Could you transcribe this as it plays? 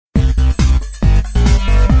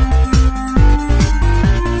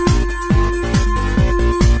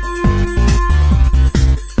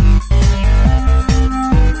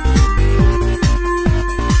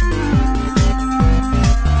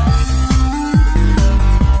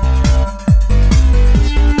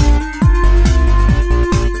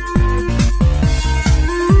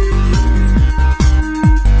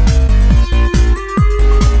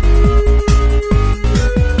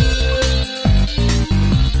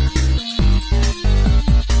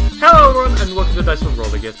to Dice with Roll,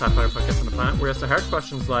 the gayest Pathfinder podcast on the planet. We ask the hard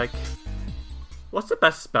questions like, what's the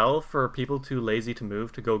best spell for people too lazy to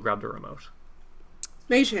move to go grab the remote?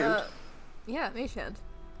 Mage Hand. Yeah, Mage Hand.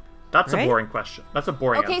 That's a boring question. That's a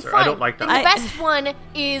boring answer. Fine. I don't like that. And the best one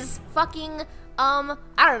is fucking, I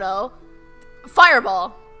don't know,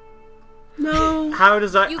 Fireball. No. How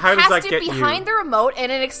does that get you? You cast it behind the remote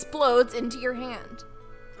and it explodes into your hand.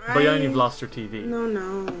 But then you've lost your TV.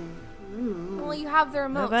 No. Well, you have the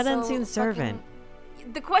remote. What about Unseen Servant?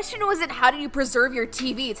 The question wasn't how do you preserve your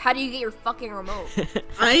TV, it's how do you get your fucking remote. The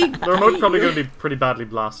remote's probably going to be pretty badly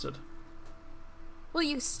blasted. Well,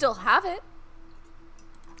 you still have it.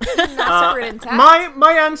 Not separate intact.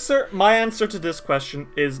 My answer to this question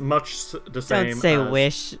is much the same. Don't say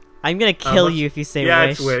wish. I'm gonna kill you if you say wish. Yeah,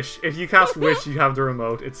 it's wish. If you cast wish, you have the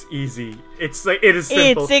remote. It's easy. It's like it is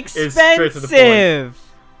simple. It's expensive. It's straight to the point.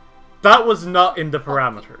 That was not in the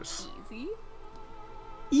parameters. Easy.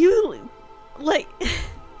 You like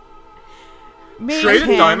Trade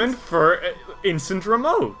a diamond for instant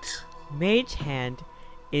remote. Mage Hand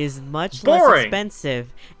is much Boring. less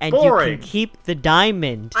expensive, and you can keep the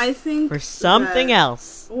diamond. I think for something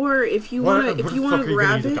else. Or if you want to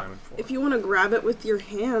grab it, if you want to grab it with your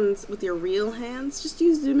hands, with your real hands, just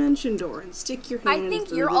use Dimension Door and stick your hand. I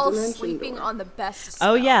think you're all sleeping on the best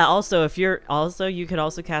spell. Oh yeah. Also, you could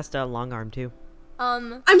also cast a long arm too.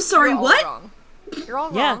 I'm sorry. What? Wrong. You're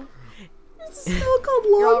all yeah. wrong. It's still called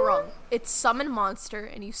long. You're all wrong. It's summon monster,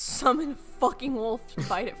 and you summon a fucking wolf to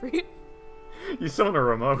fight it for you. You summon a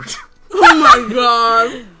remote. Oh my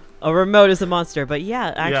god. A remote is a monster, but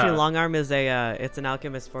yeah, actually, long arm is it's an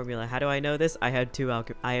alchemist formula. How do I know this? I have two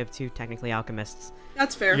technically alchemists.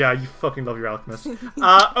 That's fair. Yeah, you fucking love your alchemist.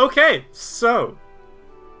 Okay, so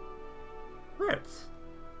Ritz.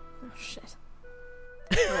 Oh shit.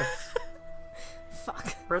 Ritz.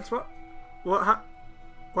 Fuck. Ritz, what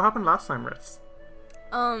happened last time, Ritz?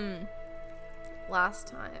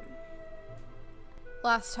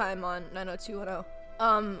 Last time on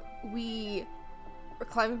 90210, we were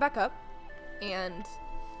climbing back up, and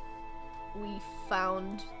we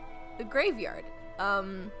found the graveyard. A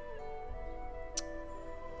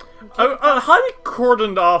highly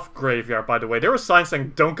cordoned off graveyard, by the way. There were signs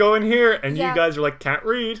saying, don't go in here, and you guys are like, can't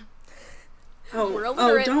read. We're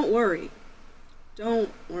don't worry. Don't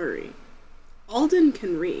worry. Alden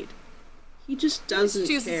can read. He just doesn't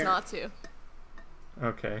chooses care. not to.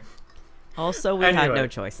 Okay. Also, we had no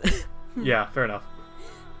choice. Yeah, fair enough.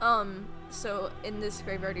 So in this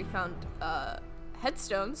graveyard we found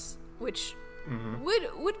headstones, which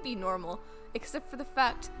would be normal, except for the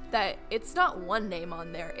fact that it's not one name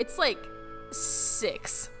on there. It's like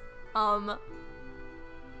 6. So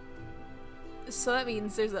that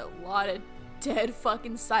means there's a lot of dead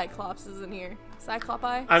fucking Cyclopses in here.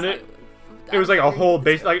 Cyclopi? And it was like a whole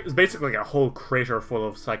it was basically like a whole crater full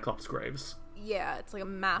of Cyclops graves. Yeah, it's like a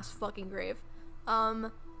mass fucking grave.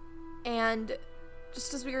 And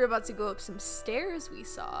just as we were about to go up some stairs, we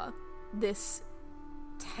saw this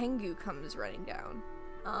Tengu comes running down,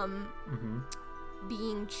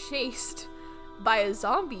 being chased by a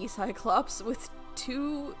zombie Cyclops with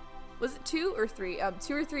 2 or 3?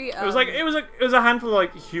 2 or 3. It was a handful of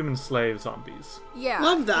like human slave zombies. Yeah,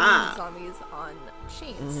 love that. Zombies on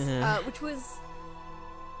chains, which was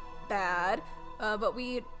bad, but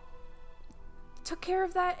we took care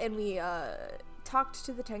of that, and we talked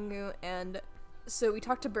to the Tengu, and so we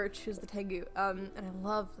talked to Birch, who's the Tengu, and I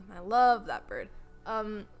love that bird,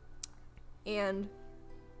 and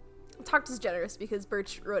talked is generous because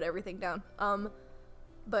Birch wrote everything down,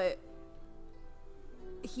 but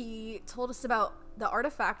he told us about the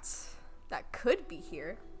artifacts that could be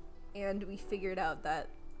here, and we figured out that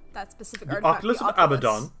specific artifact, Oculus of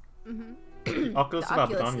Abaddon. Mm-hmm. Oculus of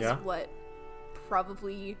Abaddon, yeah. Is what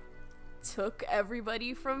probably took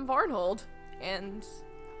everybody from Varnhold, and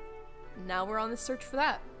now we're on the search for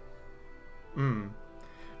that.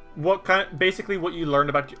 Basically what you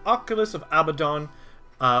learned about the Oculus of Abaddon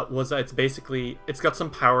was that it's got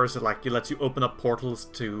some powers that like it lets you open up portals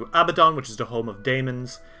to Abaddon, which is the home of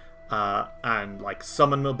Daemons, and like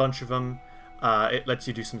summon a bunch of them. It lets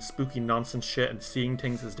you do some spooky nonsense shit and seeing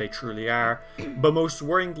things as they truly are. But most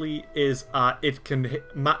worryingly is it can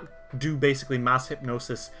do basically mass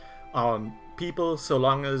hypnosis on people, so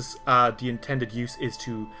long as the intended use is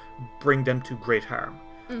to bring them to great harm.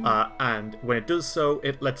 And when it does so,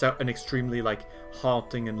 it lets out an extremely like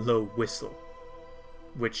haunting and low whistle,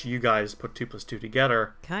 which you guys put 2 + 2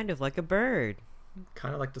 together. Kind of like a bird.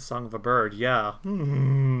 Kind of like the song of a bird, yeah.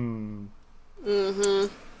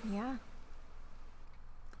 Yeah.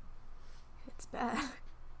 It's bad.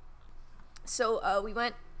 So we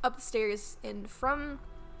went up the stairs, and from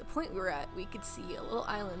the point we were at, we could see a little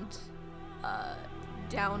island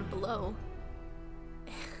down below.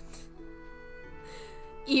 And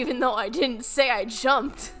even though I didn't say I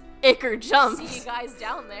jumped, Iker jumped. See you guys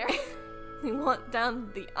down there. We went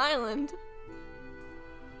down the island.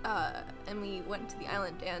 And we went to the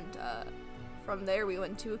island, and from there we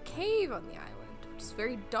went to a cave on the island, which is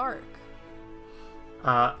very dark.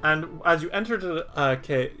 And as you entered the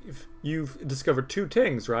cave, you've discovered two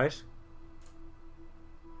things, right?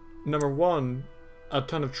 Number one, a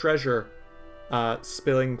ton of treasure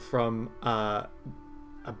spilling from a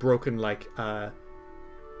broken, like,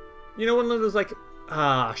 you know, one of those, like,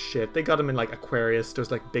 shit, they got them in, like, Aquarius, those,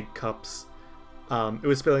 like, big cups. It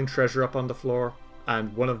was spilling treasure up on the floor,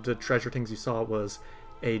 and one of the treasure things you saw was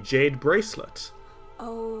a jade bracelet.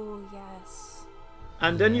 Oh, yes.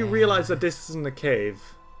 And then you realize that this isn't a cave.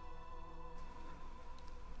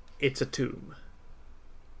 It's a tomb.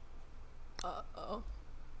 Uh-oh.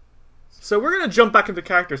 So we're gonna jump back into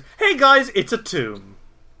characters. Hey guys, it's a tomb.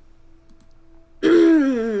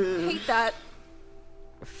 Hate that.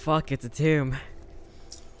 Fuck, it's a tomb.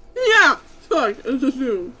 Yeah, fuck, it's a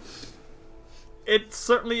tomb. It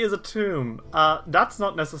certainly is a tomb. That's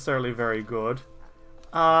not necessarily very good.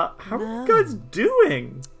 How are you guys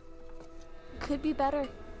doing? Could be better.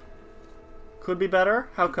 Could be better?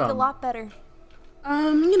 How Could be a come? lot better.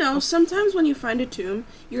 You know, sometimes when you find a tomb,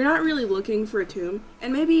 you're not really looking for a tomb,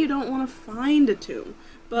 and maybe you don't want to find a tomb.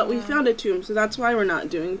 But we found a tomb, so that's why we're not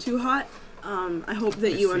doing too hot. I hope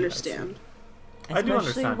that you understand. I do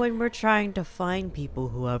Especially understand. when we're trying to find people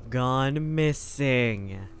who have gone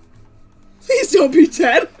missing. Please don't be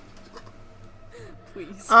dead.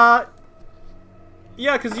 Please.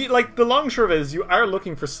 Yeah, because you, like, the long short of it is you are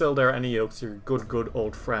looking for Sildar and Eox, your good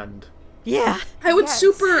old friend. Yeah. I would Yes.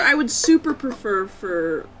 super prefer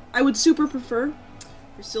for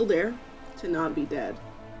Sildar to not be dead.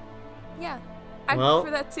 Yeah. I Well-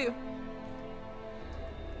 prefer that too.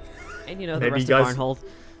 And you know, the Maybe rest you of guys- Barnhold.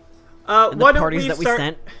 Why And the don't parties we that we start?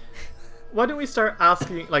 sent. Why don't we start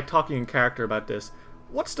asking, like, talking in character about this?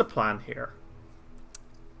 What's the plan here?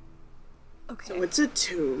 Okay. So it's a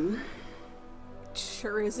tomb.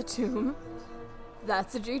 Sure is a tomb.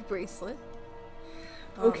 That's a jade bracelet.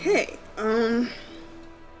 Okay,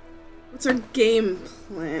 what's our game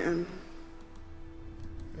plan?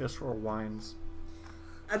 Yes, for wines.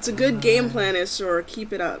 That's a good game plan, Isor.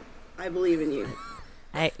 Keep it up. I believe in you.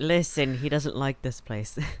 Hey, listen, he doesn't like this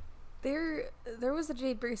place. There was a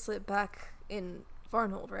jade bracelet back in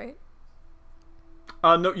Varnhold, right?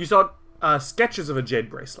 No, you saw sketches of a jade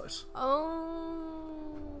bracelet.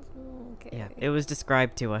 Oh, okay. Yeah, it was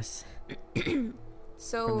described to us.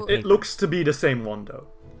 So, It looks to be the same one, though.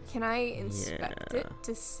 can I inspect Yeah. it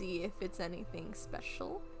to see if it's anything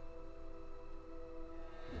special?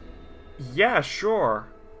 Yeah, sure.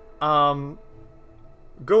 Go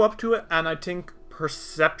up to it, and I think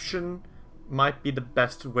perception might be the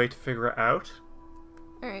best way to figure it out.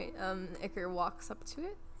 Alright, Iker walks up to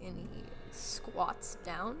it, and he squats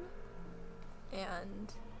down,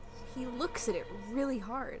 and he looks at it really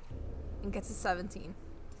hard, and gets a 17.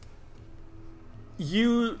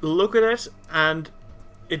 You look at it, and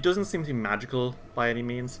it doesn't seem to be magical by any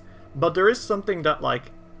means, but there is something that,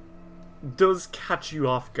 like, does catch you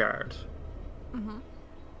off guard. Mm-hmm.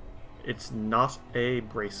 It's not a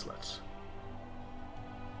bracelet.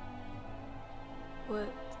 What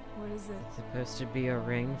is it? It's supposed to be a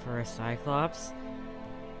ring for a Cyclops.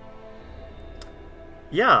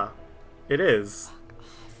 Yeah, it is.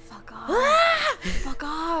 Fuck off! Fuck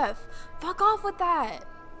off! Fuck off with that!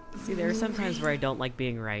 See, there are some times where I don't like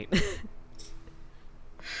being right.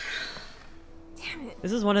 Damn it.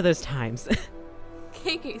 This is one of those times.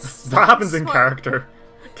 KK, That happens in smart. character.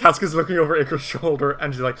 Casca's looking over Icar's shoulder,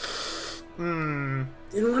 and she's like, Didn't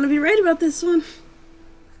want to be right about this one.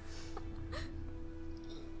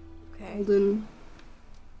 Okay. Alden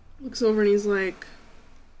looks over and he's like,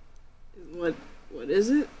 What is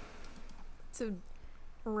it? It's a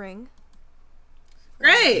ring.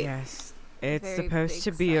 Great! Yes. It's Very supposed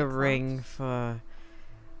to big be a Cyclops. ring for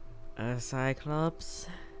a Cyclops.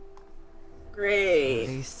 At Great.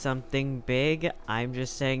 least something big. I'm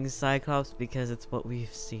just saying Cyclops because it's what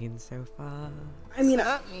we've seen so far. I mean,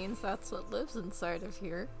 That means that's what lives inside of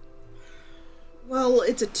here. well,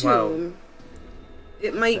 it's a tomb.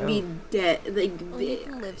 It might be So? dead. Well, you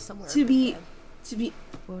can live somewhere. to be, dead. to be,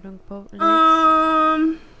 Quote unquote.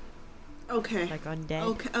 okay. Like undead.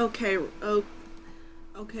 Okay,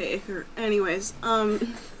 okay, Iker. Anyways,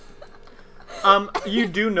 you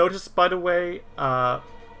do notice, by the way,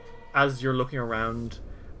 as you're looking around,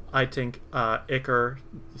 I think, Iker,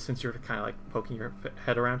 since you're kind of like poking your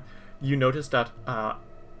head around, you notice that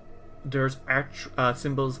there's arch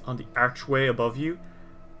symbols on the archway above you,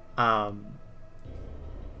 and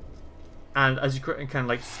as you kind of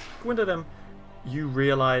like squint at them, you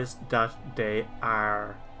realize that they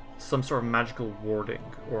are some sort of magical warding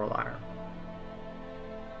oral iron.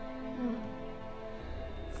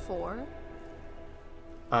 4?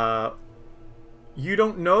 You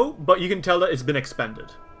don't know, but you can tell that it's been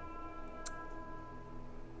expended.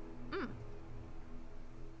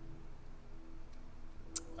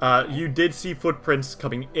 You did see footprints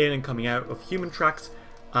coming in and coming out of human tracks,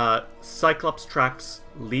 Cyclops tracks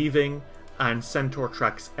leaving, and Centaur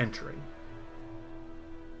tracks entering.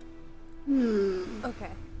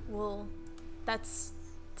 Okay, well, that's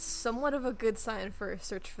somewhat of a good sign for a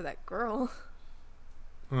search for that girl.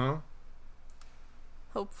 Huh?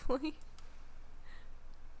 Hopefully.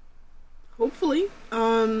 Hopefully.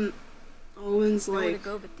 Owen's Nowhere to like,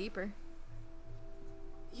 go but deeper.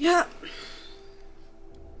 yeah.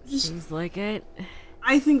 Just, Seems like it.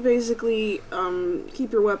 I think basically,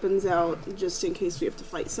 keep your weapons out just in case we have to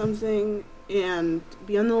fight something, and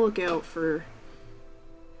be on the lookout for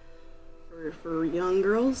young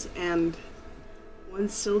girls and one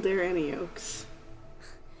still dare any oaks.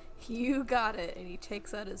 You got it, and he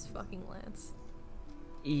takes out his fucking lance.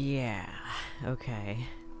 Yeah. Okay.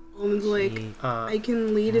 Owen's like, Gee. I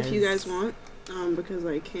can lead if you Has- guys want, because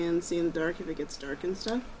I can see in the dark if it gets dark and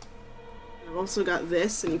stuff. I've also got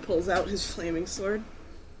this, and he pulls out his flaming sword.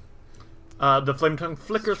 The flame tongue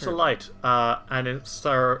flickers to light, and it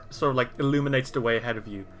sort of like illuminates the way ahead of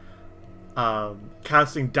you,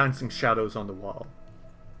 casting dancing shadows on the wall.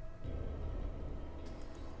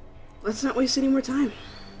 Let's not waste any more time.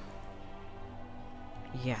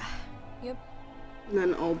 Yeah. Yep. And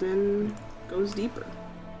then Alden goes deeper.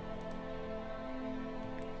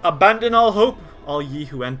 Abandon all hope, all ye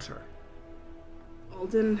who enter.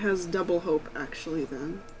 Alden has double hope, actually,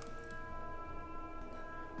 then.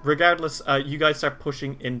 Regardless, you guys start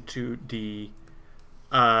pushing into the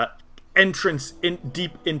entrance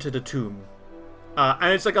deep into the tomb,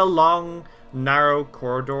 and it's like a long, narrow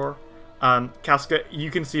corridor. Casca, you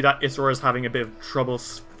can see that Isra is having a bit of trouble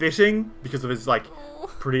fitting because of his like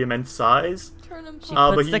pretty immense size. Turn him She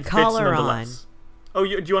puppy. puts But the he fits collar on. nonetheless. Oh, do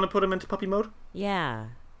you want to put him into puppy mode? Yeah.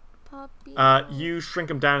 You shrink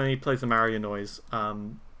him down and he plays a Mario noise.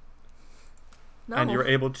 No. And you're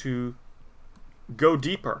able to go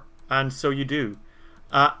deeper, and so you do.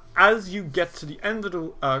 As you get to the end of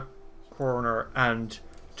the corner and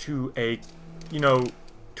to a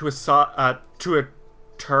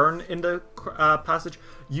turn in the passage,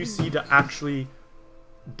 you see that actually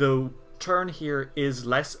the turn here is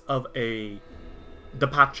less of the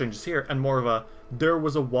path changes here and more of there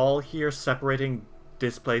was a wall here separating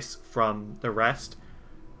this place from the rest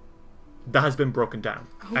that has been broken down.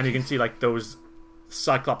 Okay. And you can see like those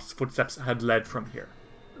Cyclops footsteps had led from here.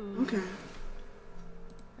 Okay.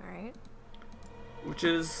 Alright. Which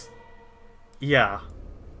is... yeah.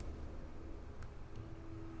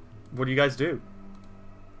 What do you guys do?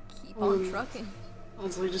 Keep on trucking.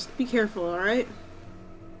 Also, just be careful, alright?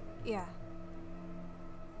 Yeah.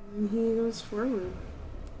 And he goes forward.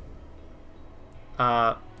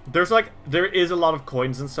 There is a lot of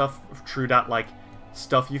coins and stuff through that, like,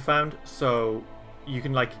 stuff you found, so you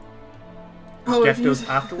can, like, get those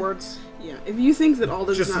afterwards. Yeah, if you think that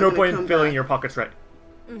Alden's just not no gonna point in come filling back, your pockets right.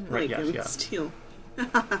 Right, make yes, him yeah. steal.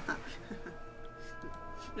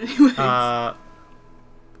 Anyways.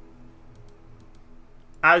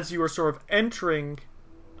 As you are sort of entering,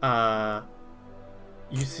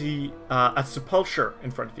 you see a sepulchre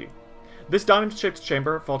in front of you. This diamond-shaped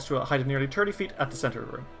chamber falls to a height of nearly 30 feet at the center of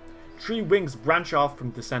the room. 3 wings branch off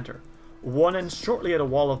from the center. One ends shortly at a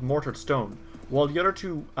wall of mortared stone, while the other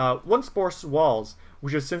two once bore walls,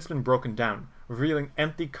 which have since been broken down, revealing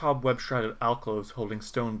empty cobweb-shrouded alcoves holding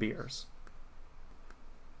stone biers.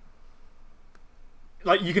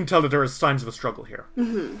 Like, you can tell that there is signs of a struggle here.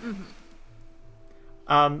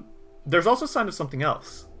 There's also sign of something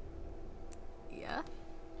else. Yeah.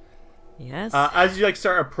 Yes. As you like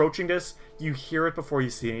start approaching this, you hear it before you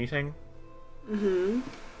see anything.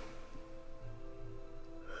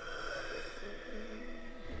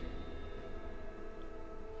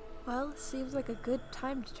 Well, seems like a good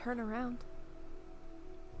time to turn around.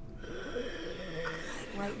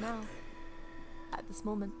 Right now. At this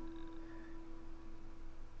moment.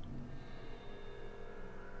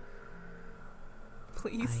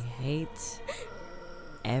 Please. I hate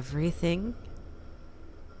everything.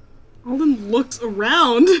 Alden looks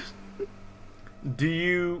around. Do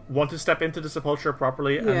you want to step into the sepulchre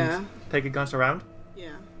properly Yeah. and take a glance around?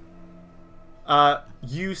 Yeah.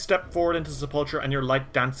 You step forward into the sepulchre and your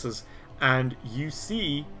light dances, and you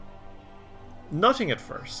see nothing at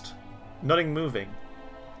first. Nothing moving.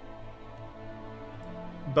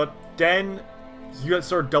 But then you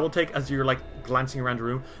sort of double take as you're like glancing around the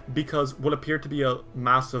room, because what appeared to be a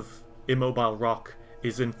massive immobile rock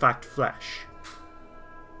is in fact flesh.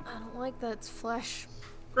 I don't like that it's flesh.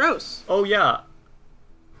 Gross. Oh yeah.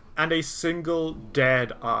 And a single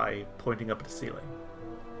dead eye pointing up at the ceiling.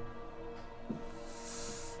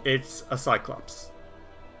 It's a cyclops.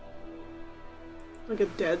 Like a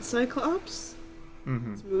dead cyclops?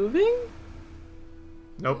 Mm-hmm. It's moving?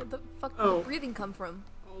 Nope. Where the fuck did Oh. the breathing come from?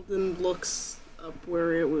 Alden looks up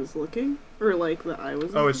where it was looking? Or like the eye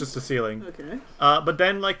was Oh, looking? it's just the ceiling. Okay. But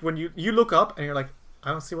then like when you look up and you're like, I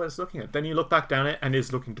don't see what it's looking at. Then you look back down it and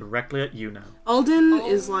it's looking directly at you now. Alden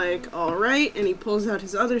is like, alright, and he pulls out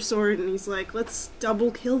his other sword and he's like, let's double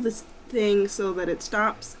kill this thing so that it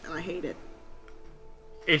stops, and I hate it.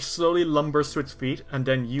 It slowly lumbers to its feet, and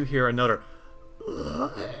then you hear another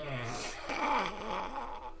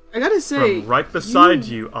I gotta say, from right beside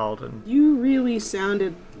you, Alden. you really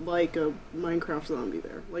sounded like a Minecraft zombie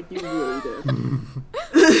there. Like, you really did.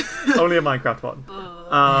 Only a Minecraft one.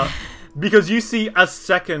 Because you see a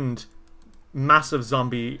second massive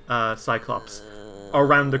zombie cyclops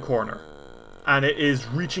around the corner. And it is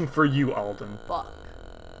reaching for you, Alden. Fuck.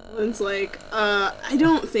 Alden's like, I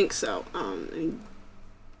don't think so. And he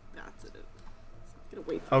bats at it. Get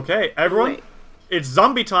away from Okay, everyone, Wait. it's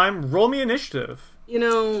zombie time. Roll me initiative. You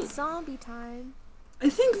know, Zombie time. I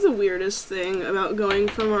think the weirdest thing about going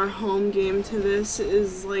from our home game to this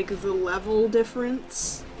is, like, the level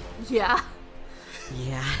difference. Yeah.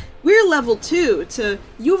 Yeah. We're level 2 to,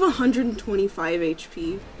 you have 125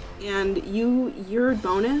 HP, and your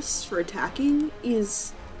bonus for attacking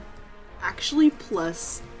is actually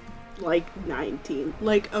plus, like, 19.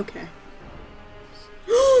 Like, okay.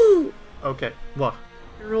 Okay, what?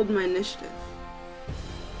 I rolled my initiative.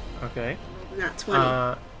 Okay. Not 20.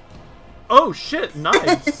 Oh shit,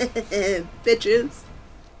 nice. Bitches.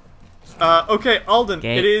 Okay, Alden,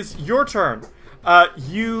 Okay. it is your turn.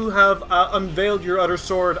 You have unveiled your other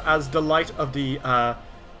sword as the light of the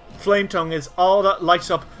flame tongue is all that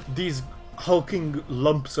lights up these hulking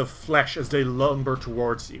lumps of flesh as they lumber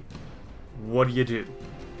towards you. What do you do?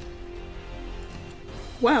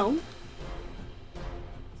 Well,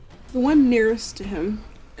 the one nearest to him,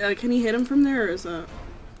 can he hit him from there, or is that...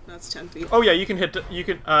 That's 10 feet. Oh yeah, you can hit.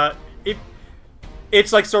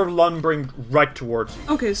 It's like sort of lumbering right towards you.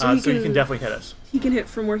 Okay, so you can definitely hit it. He can hit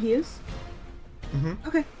from where he is? Mm-hmm.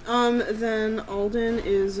 Okay. Then Alden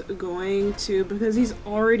is going to, because he's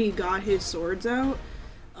already got his swords out,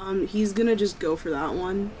 he's gonna just go for that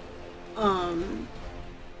one.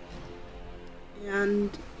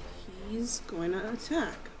 And he's going to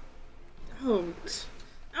attack. Oh,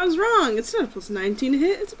 I was wrong. It's not a plus 19 to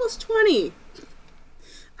hit, it's a plus 20.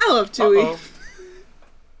 I love Tui.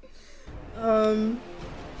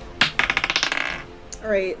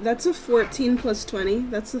 Alright, that's a 14 plus 20.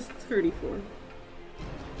 That's a 34.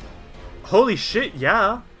 Holy shit,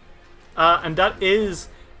 yeah. And that is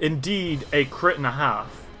indeed a crit and a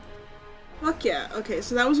half. Fuck yeah. Okay,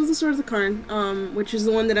 so that was with the Sword of the Karn, which is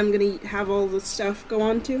the one that I'm gonna have all the stuff go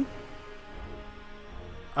on to.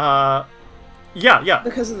 Yeah.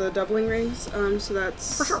 Because of the doubling rings. So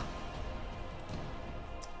that's... For sure.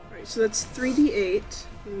 Alright, so that's 3d8.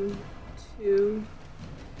 1, 2...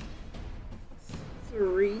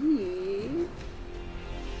 3...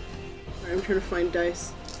 Alright, I'm trying to find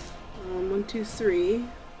dice. 1, 2, 3...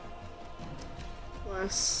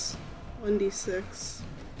 Plus 1d6...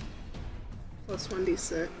 Plus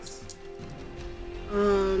 1d6...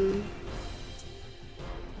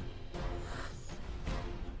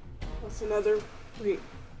 Plus another... Wait...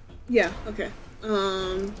 Yeah, okay.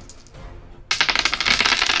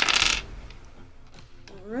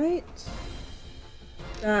 Alright...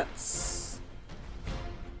 That's...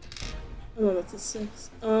 Oh, that's a 6.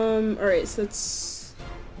 Alright, so that's...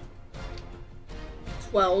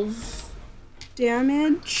 12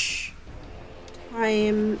 damage...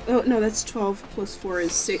 Oh, no, that's 12 plus 4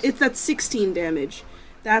 is 6. That's 16 damage.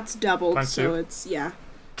 That's doubled, Times so two. it's... Yeah.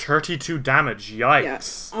 32 damage,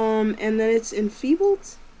 yikes. Yeah. And then it's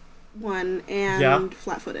enfeebled 1 and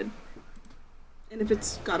flat-footed. And if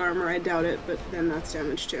it's got armor, I doubt it, but then that's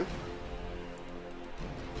damage too.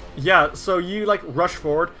 Yeah, so you like rush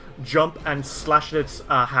forward, jump, and slash at its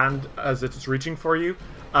hand as it's reaching for you,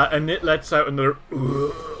 and it lets out another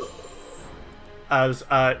as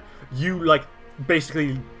you like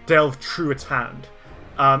basically delve through its hand.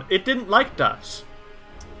 It didn't like that.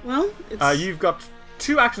 Well, it's... You've got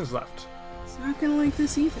 2 actions left. It's not gonna like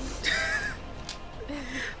this either.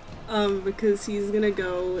 Because he's gonna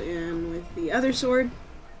go in with the other sword.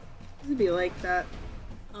 It'd be like that.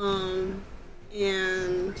 And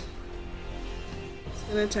it's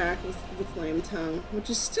gonna attack with the flame tongue, which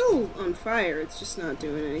is still on fire. It's just not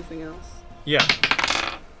doing anything else. Yeah.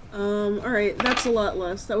 Alright, that's a lot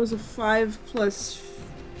less. That was a 5 plus...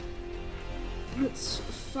 It's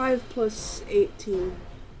 5 plus 18.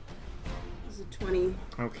 It's a 20.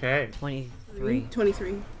 Okay. 23.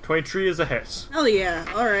 23. 23 is a hit. Hell yeah,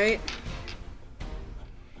 alright.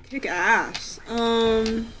 Kick ass.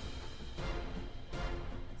 So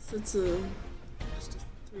it's just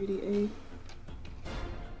a 3d8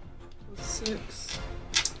 plus 6.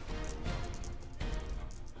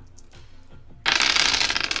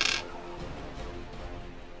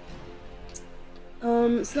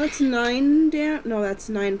 So that's 9 no, that's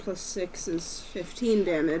 9 plus 6 is 15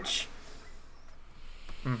 damage.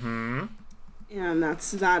 Mm-hmm. And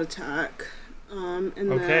that's that attack. And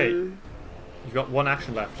Okay. then You've got one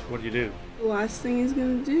action left. What do you do? the last thing he's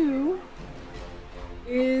gonna do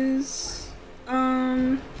is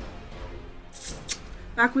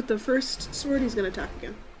back with the first sword, he's gonna attack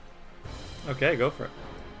again. Okay, go for it.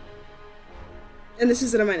 And this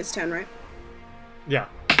is at a -10, right? Yeah.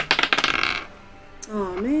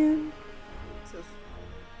 Oh man. It's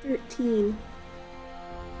a 13.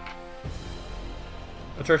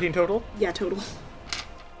 A 13 total? Yeah, total.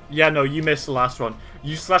 Yeah, no, you missed the last one.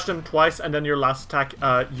 You slashed him twice, and then your last attack,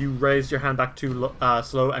 you raised your hand back too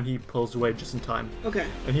slow, and he pulls away just in time. Okay.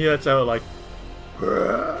 And he lets out, like...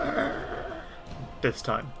 this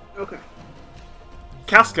time. Okay.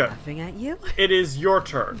 Casca, Laughing at you? it is your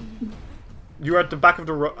turn. You're at the back of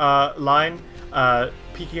the line,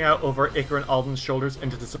 peeking out over Iker and Alden's shoulders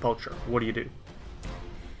into the sepulchre. What do you do?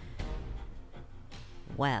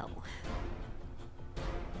 Well,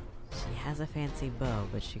 she has a fancy bow,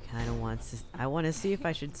 but she kind of wants to. I want to see if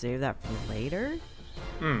I should save that for later.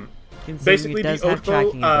 Considering Basically, it does the have oath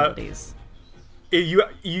tracking bow, abilities. You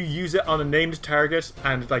use it on a named target,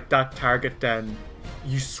 and like that target, then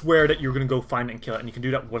you swear that you're gonna go find it and kill it, and you can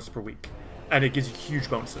do that once per week, and it gives you huge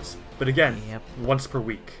bonuses. But again, Yep. once per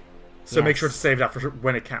week. So make sure to Yes. save that for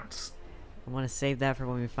when it counts. I want to save that for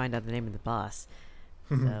when we find out the name of the boss.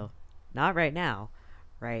 So, not right now.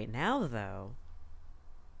 Right now, though,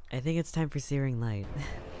 I think it's time for Searing Light.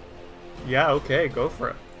 Yeah, okay, go for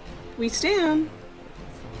it. We stand.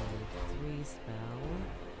 So, 3 spell.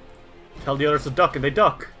 Tell the others to duck, and they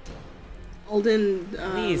duck. Alden.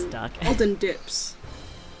 Please duck. Alden dips.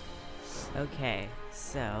 Okay,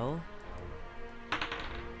 so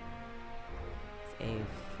it's a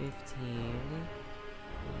 15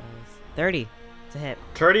 plus 30. It's a hit.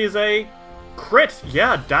 30 is a crit.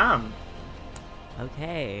 Yeah, damn.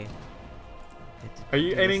 Okay. Are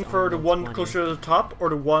you aiming for the one closer to the top or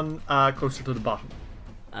the one closer to the bottom?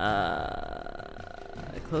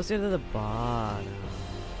 Closer to the bottom.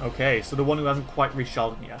 Okay, so the one who hasn't quite reached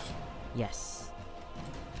Sheldon yet. Yes.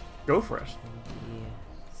 Go for it.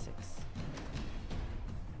 6.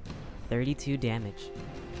 32 damage.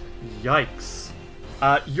 Yikes.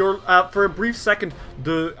 For a brief second,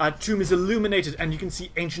 the tomb is illuminated, and you can see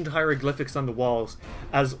ancient hieroglyphics on the walls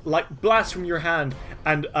as light blasts from your hand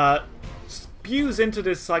and spews into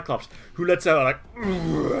this Cyclops, who lets out like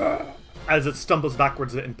as it stumbles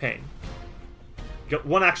backwards in pain. You got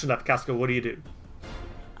one action left, Casco. What do you do?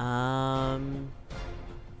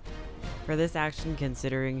 For this action,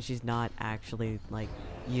 considering she's not actually like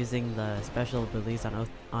using the special abilities on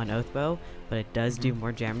Oathbow, but it does do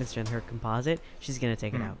more damage than her composite, she's gonna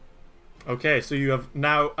take it out. Okay, so you have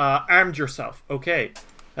now armed yourself. Okay,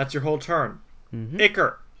 that's your whole turn.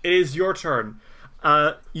 Iker, it is your turn.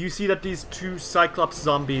 You see that these two Cyclops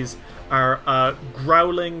zombies are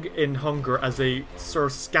growling in hunger as they sort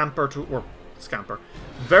of scamper,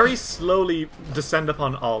 very slowly descend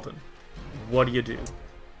upon Alden. What do you do?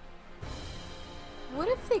 What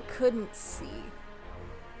if they couldn't see?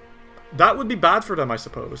 That would be bad for them, I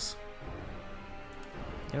suppose.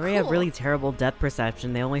 They already have really terrible depth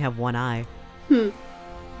perception. They only have one eye.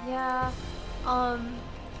 Yeah. I'm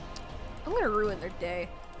gonna ruin their day.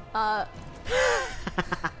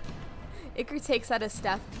 Iker takes out a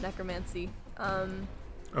staff of necromancy.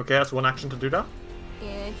 Okay, that's one action to do that.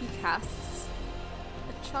 And he casts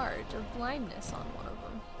a charge of blindness on one of them.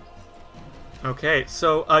 Okay,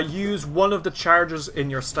 so use one of the charges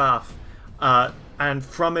in your staff, and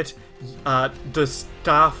from it, the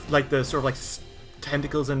staff, like the sort of like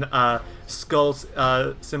tentacles and skulls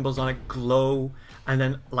symbols on it glow, and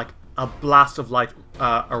then like a blast of light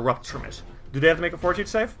erupts from it. Do they have to make a fortitude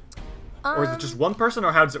save? Or is it just one person,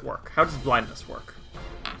 or how does it work? How does blindness work?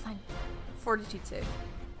 Fine. Fortitude save.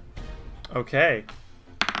 Okay.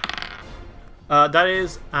 That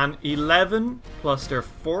is an 11 plus their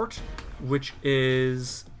fort, which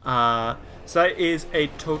is so that is a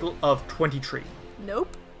total of 23.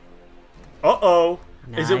 Nope. Uh-oh.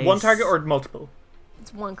 Is it one Nice. target or multiple?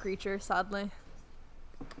 It's one creature, sadly.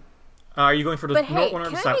 Are you going for the But hey, north one or the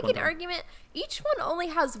can I south make one? an argument? Each one only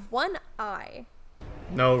has one eye.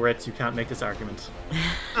 No, Ritz, you can't make this argument.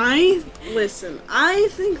 I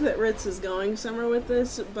think that Ritz is going somewhere with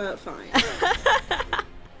this, but fine.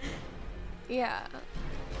 Yeah.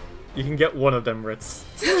 You can get one of them, Ritz.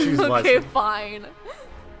 Choose Okay, wisely. fine.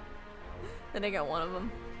 Then I got one of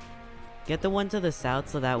them. Get the one to the south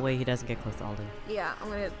so that way he doesn't get close to Alden. Yeah, I'm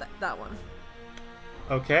gonna hit that one.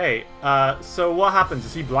 Okay, so what happens?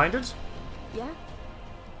 Is he blinded? Yeah.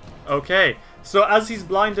 Okay, so as he's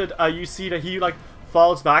blinded, you see that he, like,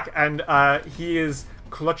 falls back and he is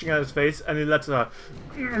clutching at his face and he lets a...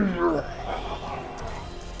 For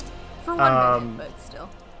 1 minute, but still.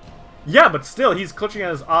 Yeah, but still, he's clutching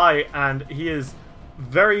at his eye and he is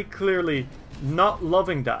very clearly not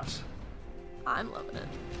loving that. I'm loving it.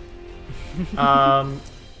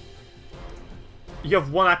 You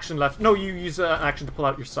have one action left. No, you use an action to pull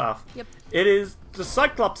out your staff. Yep. It is the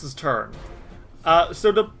Cyclops' turn.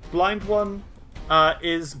 So the blind one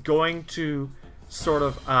is going to sort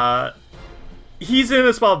of... he's in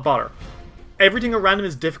a spot of bother. Everything around him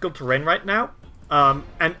is difficult terrain right now,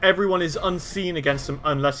 and everyone is unseen against him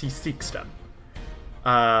unless he seeks them.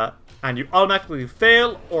 And you automatically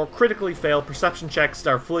fail or critically fail perception checks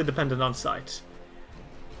that are fully dependent on sight.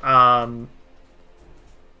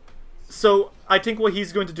 So I think what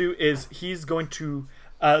he's going to do is he's going to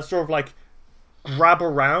sort of like grab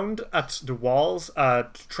around at the walls to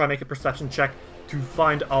try and make a perception check to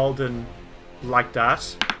find Alden like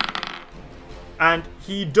that. And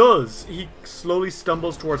he does. He slowly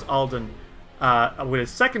stumbles towards Alden with his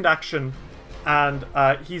second action, and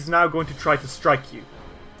he's now going to try to strike you.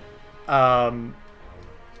 And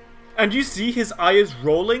you see his eye is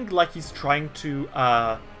rolling like he's trying to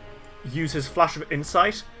use his flash of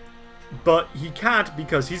insight, but he can't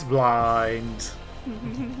because he's blind.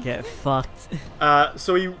 Get fucked.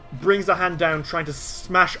 So he brings a hand down trying to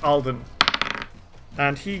smash Alden.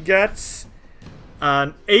 And he gets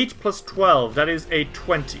an 8 plus 12. That is a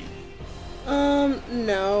 20.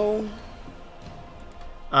 No.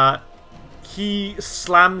 He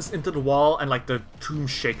slams into the wall and like the tomb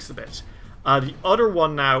shakes a bit. The other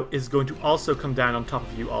one now is going to also come down on top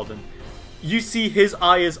of you, Alden. You see his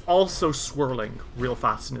eye is also swirling real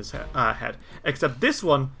fast in his head. Except this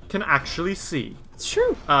one can actually see. It's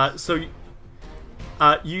true. So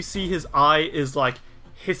you see his eye is like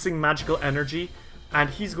hissing magical energy, and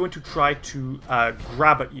he's going to try to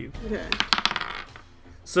grab at you. Okay.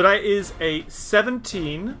 So that is a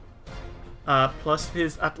 17 plus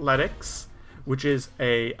his athletics, which is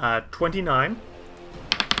a 29.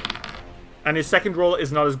 And his second roll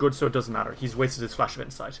is not as good, so it doesn't matter. He's wasted his flash of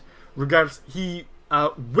insight. Regardless, he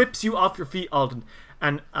whips you off your feet, Alden,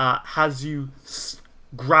 and has you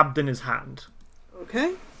grabbed in his hand.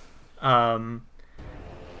 Okay.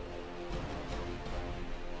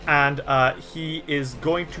 And he is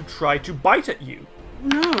going to try to bite at you.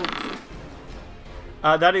 No.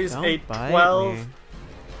 That is Don't a bite 12. me.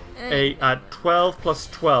 A 12 plus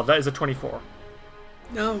 12. That is a 24.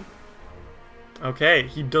 No. Okay,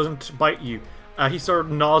 he doesn't bite you. He sort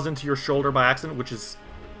of gnaws into your shoulder by accident, which is...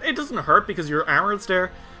 It doesn't hurt because your armor is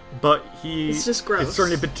there, but It's just gross. It's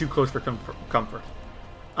certainly a bit too close for comfort.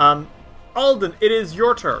 Alden, it is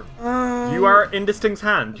your turn. You are in this thing's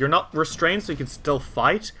hand. You're not restrained, so you can still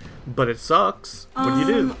fight, but it sucks. What do you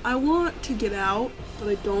do? I want to get out, but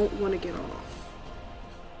I don't want to get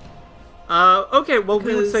off. Okay, well,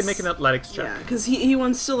 we would say 'Cause- make an athletics check. Yeah, because he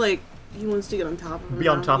wants to, like, he wants to get on top of him. Be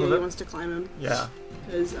on now. top Yeah, of it? He wants to climb him. Yeah.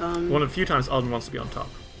 Because, One of the few times Alden wants to be on top.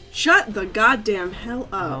 shut the goddamn hell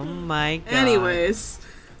up. Oh my god. Anyways.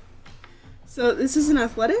 So, this is an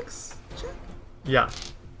athletics check? Yeah.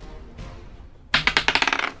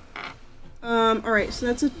 Alright, so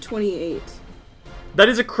that's a 28. That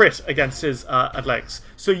is a crit against his athletics.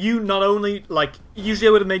 So you not only, like, usually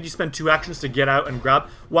I would have made you spend 2 actions to get out and grab.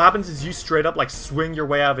 What happens is you straight up, like, swing your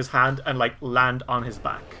way out of his hand and, like, land on his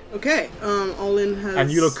back. Okay, Alden has...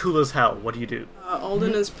 And you look cool as hell. What do you do?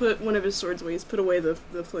 Alden has put one of his swords away. He's put away the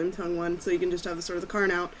flame tongue one, so you can just have the sword of the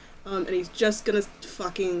Karn out. And he's just gonna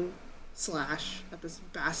fucking slash at this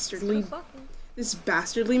bastardly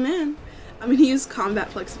man. I mean, he used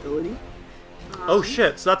combat flexibility. Oh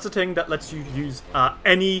shit, so that's the thing that lets you use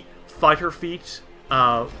any fighter feat,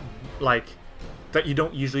 like, that you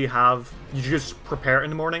don't usually have. You just prepare it in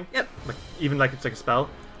the morning. Yep. Like, even like it's like a spell.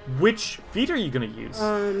 Which feat are you gonna use?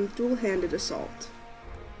 Dual-handed assault.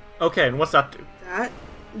 Okay, and what's that do? That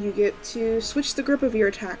you get to switch the grip of your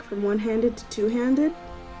attack from one-handed to two-handed.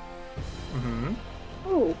 Mm-hmm.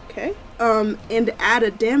 Okay. And add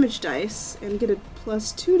a damage dice and get a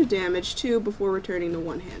 +2 to damage too before returning to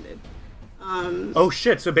one-handed. Oh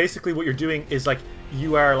shit, so basically what you're doing is like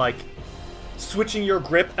you are like switching your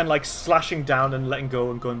grip and like slashing down and letting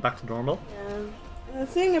go and going back to normal. Yeah. And the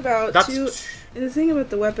thing about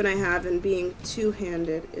the weapon I have and being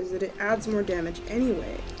two-handed is that it adds more damage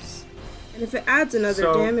anyways. And if it adds another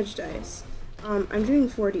damage dice, I'm doing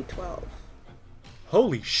 4d12.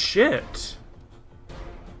 Holy shit.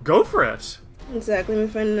 Go for it. Exactly, let me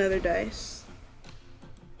find another dice.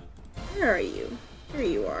 Where are you? Here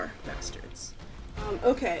you are, bastards.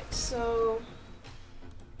 Okay, so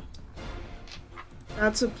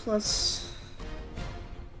that's a plus.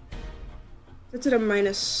 That's at a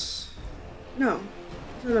minus. No,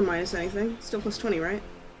 it's not a minus anything. It's still +20, right?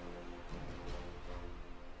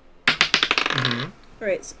 Mm-hmm.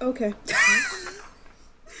 Alright, so, okay.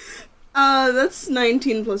 That's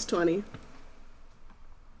 19 plus 20.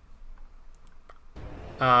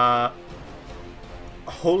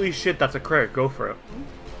 Holy shit, that's a crit. Go for it.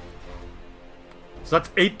 So that's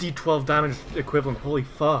 8d12 damage equivalent. Holy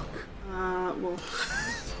fuck. Well.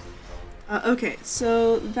 Okay,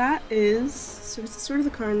 so that is. So it's the Sword of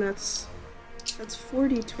the Karn, that's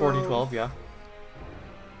 4d12. 4d12, yeah.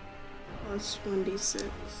 Plus 1d6.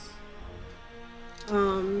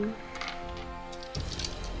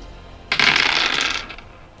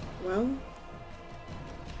 Well.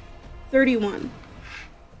 31.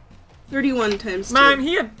 31 times 2. Man,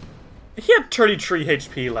 he had 33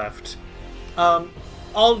 HP left.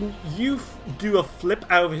 You do a flip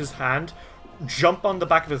out of his hand, jump on the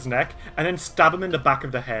back of his neck, and then stab him in the back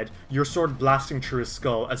of the head, your sword blasting through his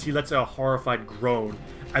skull as he lets out a horrified groan,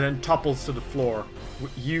 and then topples to the floor,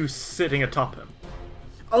 with you sitting atop him.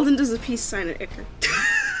 Alden does a peace sign at Iker.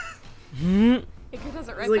 Iker does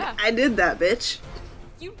it right He's like, back. I did that, bitch.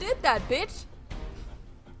 You did that, bitch!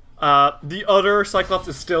 The other Cyclops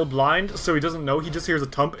is still blind, so he doesn't know. He just hears a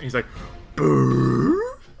thump, and he's like, boo!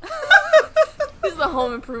 This is the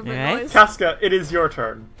home improvement Alright. noise. Casca, it is your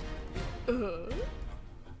turn.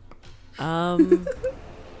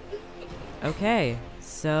 Okay,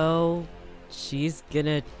 so she's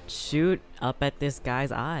gonna shoot up at this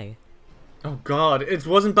guy's eye. Oh god, it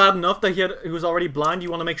wasn't bad enough that he was already blind. You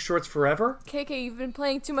want to make sure it's forever? KK, you've been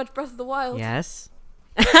playing too much Breath of the Wild. Yes?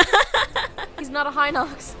 He's not a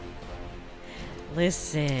Hinox.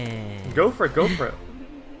 Listen. Go for it, go for it.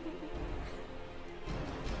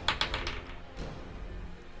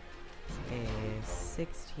 Okay,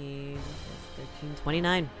 16 plus 13,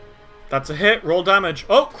 29. That's a hit, roll damage.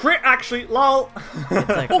 Oh, crit actually, lol! It's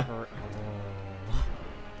like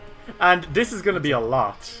And this is gonna be a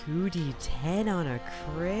lot. 2d10 on a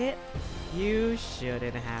crit? You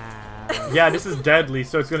shouldn't have. Yeah, this is deadly,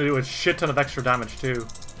 so it's gonna do a shit ton of extra damage too.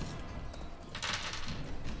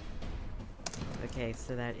 Okay,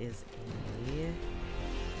 so that is a 10,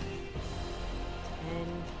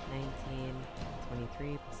 19,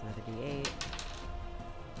 23 plus another d8.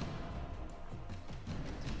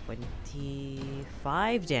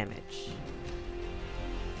 25 damage.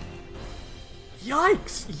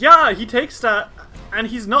 Yikes! Yeah, he takes that, and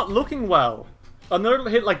he's not looking well. Another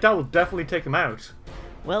hit like that will definitely take him out.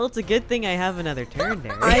 Well, it's a good thing I have another turn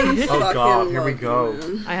there. Oh god, here we go.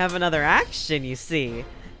 I have another action, you see.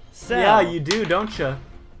 So, Yeah, you do, don't you?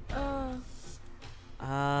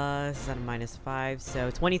 this is at a -5,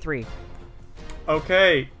 so 23.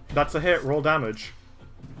 Okay, that's a hit, roll damage.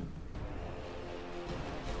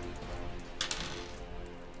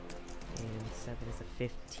 And 7 is a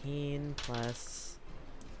 15 plus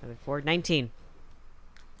another 4, 19.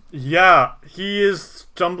 Yeah, he is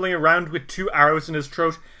stumbling around with 2 arrows in his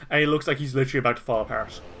throat, and he looks like he's literally about to fall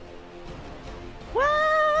apart.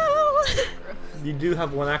 Well, You do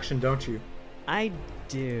have one action, don't you? I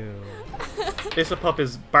do. Issapup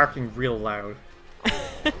is barking real loud.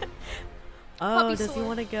 Oh, Puppy does he sword.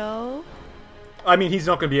 want to go? I mean, he's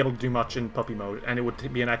not going to be able to do much in puppy mode, and it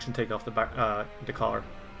would be an action take off the collar.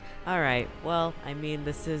 Alright, well, I mean,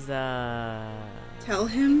 this is, Tell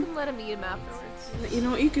him. Let him eat him afterwards. You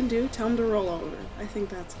know what you can do? Tell him to roll over. I think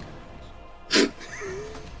that's good.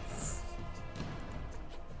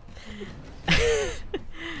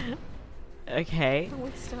 Okay.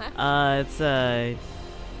 Waste an action.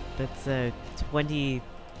 That's a 20...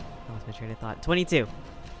 Oh, what's my train of thought? 22.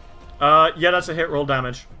 Yeah, that's a hit, roll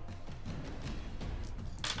damage.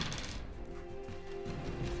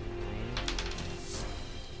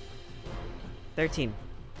 13.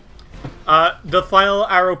 The final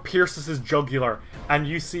arrow pierces his jugular, and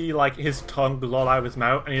you see, like, his tongue blow out of his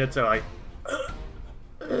mouth, and he lets out, like...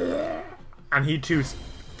 and he too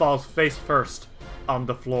falls face first on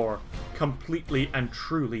the floor, completely and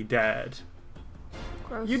truly dead.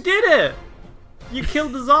 Gross. You did it! You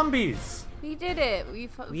killed the zombies! We did it. We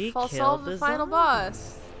killed solved the the final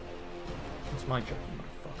boss. It's my job,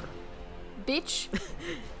 motherfucker. Bitch.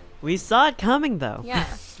 We saw it coming, though. Yeah.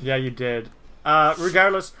 Yeah, you did.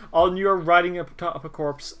 Regardless, all you're riding up a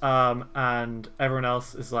corpse, and everyone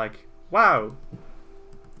else is like, wow.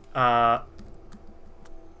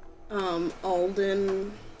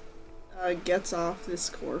 Alden gets off this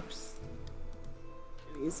corpse.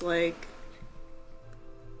 And he's like,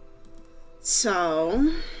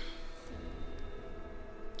 so,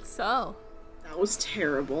 that was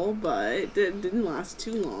terrible, but it didn't last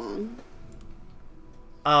too long.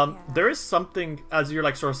 There is something, as you're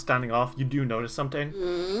like sort of standing off, you do notice something.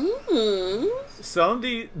 Mm-hmm. Some of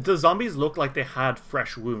the zombies look like they had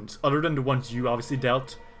fresh wounds, other than the ones you obviously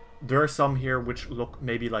dealt. There are some here which look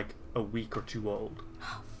maybe like a week or two old.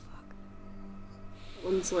 Oh, fuck.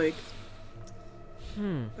 One's like,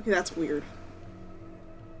 okay, that's weird.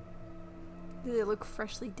 Do they look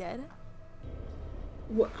freshly dead?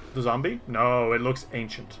 What? The zombie? No, it looks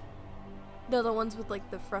ancient. No, the ones with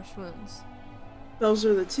like the fresh wounds. Those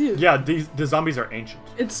are the two. Yeah, the zombies are ancient.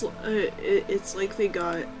 It's like they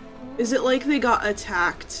got. Is it like they got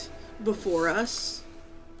attacked before us?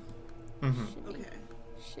 Mm-hmm. Okay.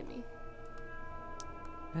 Shimmy.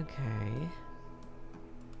 Okay.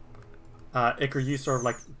 Iker, you sort of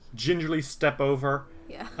like gingerly step over,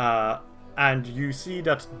 Yeah. and you see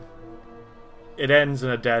that it ends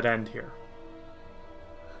in a dead end here.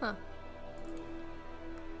 Huh.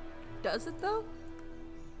 Does it though?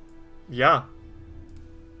 Yeah.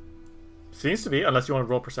 Seems to be, unless you want to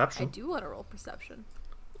roll I perception. do want to roll perception.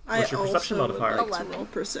 What's your perception also modifier? would like to 11. roll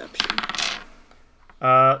perception.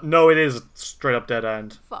 No, it is straight up dead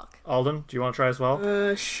end. Fuck. Alden, do you want to try as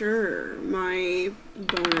well? Sure. My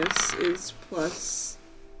bonus is plus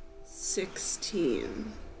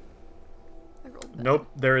 16. I rolled bad. Nope,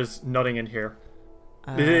 there is nothing in here.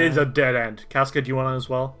 It is a dead end. Casca, do you want it as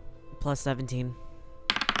well? Plus 17.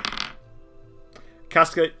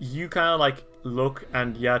 Casca, you kind of like look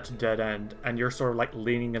and yeah, it's a dead end, and you're sort of like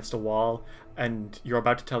leaning against a wall, and you're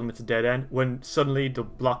about to tell them it's a dead end when suddenly the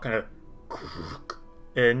block kind of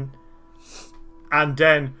in, and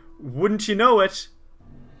then wouldn't you know it,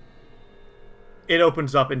 it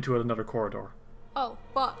opens up into another corridor. Oh,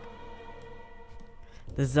 fuck.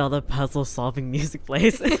 The Zelda puzzle solving music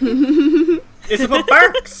plays. It's about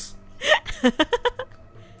barks.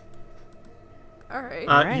 Alright.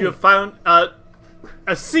 Alright. You have found a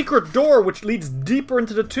secret door which leads deeper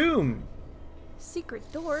into the tomb. Secret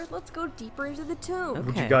door. Let's go deeper into the tomb.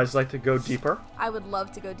 Would you Okay. guys like to go deeper? I would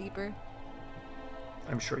love to go deeper.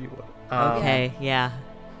 I'm sure you would. Okay, yeah.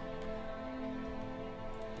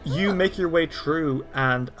 You make your way through,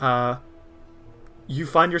 and you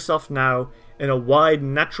find yourself now in a wide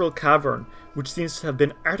natural cavern, which seems to have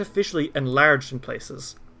been artificially enlarged in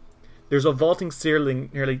places. There's a vaulting ceiling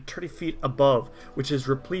nearly 30 feet above, which is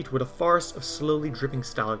replete with a forest of slowly dripping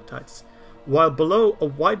stalactites, while below a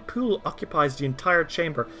wide pool occupies the entire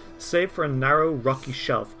chamber, save for a narrow rocky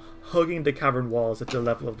shelf hugging the cavern walls at the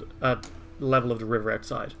level of the river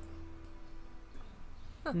outside.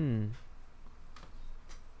 And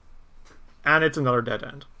it's another dead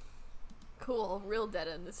end. Cool. Real dead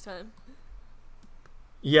end this time.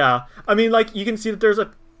 Yeah, I mean, like, you can see that there's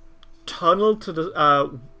a tunnel to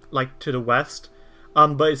the to the west,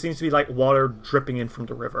 but it seems to be like water dripping in from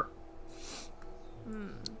the river.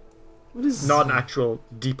 What is Not an actual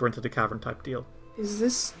deeper into the cavern type deal. Is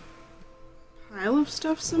this pile of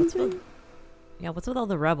stuff something? Yeah, what's with all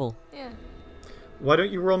the rubble? Yeah. Why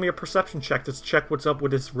don't you roll me a perception check to check what's up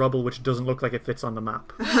with this rubble, which doesn't look like it fits on the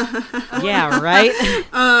map? Yeah, right?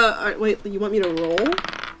 Alright, wait, you want me to roll?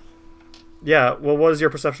 Yeah, well, what is your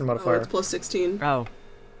perception Oh, modifier? it's plus 16. Oh.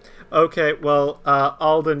 Okay, well,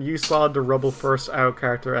 Alden, you saw the rubble first out of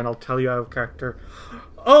character, and I'll tell you out of character.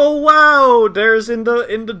 Oh wow! There's in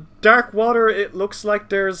the dark water. It looks like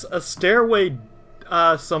there's a stairway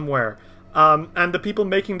somewhere. And the people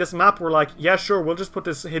making this map were like, "Yeah, sure, we'll just put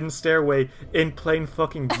this hidden stairway in plain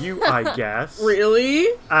fucking view, I guess." Really?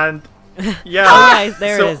 And yeah, Guys,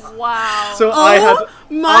 there so, it is. Wow. So Oh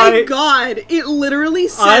my god! It literally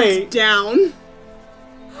says down.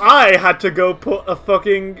 I had to go put a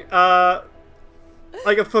fucking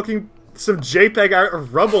some JPEG art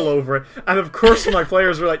of rubble over it, and of course my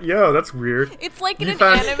players were like, "Yo, that's weird." It's like in You an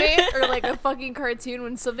found- anime or like a fucking cartoon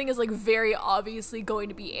when something is like very obviously going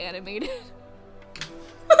to be animated.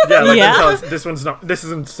 Yeah, like Yeah. tell us, this one's not. This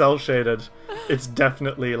isn't cell shaded. It's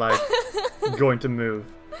definitely like going to move.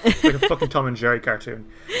 Like a fucking Tom and Jerry cartoon.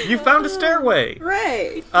 You found a stairway.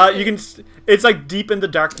 Right. You can. It's like deep in the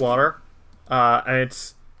dark water, and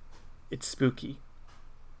it's spooky.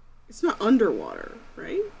 It's not underwater,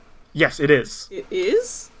 right? Yes, it is. It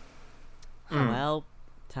is? Well,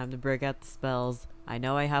 time to break out the spells. I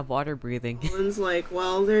know I have water breathing. Owen's like,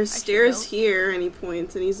 well, there's Actually, stairs don't. here, and he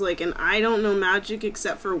points, and he's like, and I don't know magic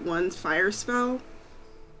except for one fire spell.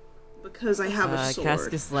 Because I have a sword.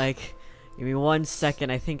 Casca's like, give me 1 second,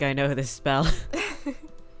 I think I know this spell.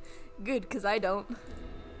 Good, because I don't.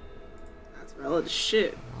 That's valid as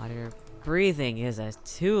shit. Water breathing is a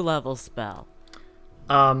 2-level spell.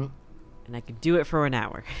 Um, And I can do it for an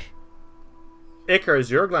hour. Icar, as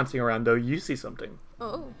you're glancing around, though, you see something.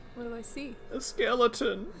 Oh, what do I see? A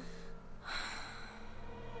skeleton.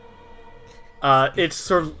 It's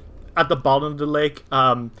sort of at the bottom of the lake.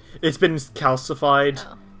 It's been calcified.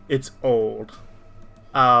 Oh. It's old.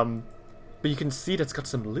 But you can see that it's got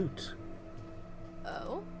some loot.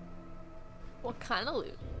 Oh? What kind of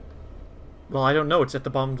loot? Well, I don't know. It's at the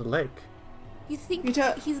bottom of the lake. You think You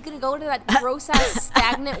ta- he's gonna go into that gross-ass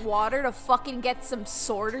stagnant water to fucking get some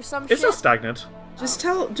sword or some It's shit? not stagnant. Just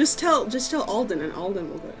tell Alden, and Alden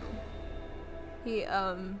will go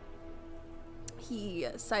down. He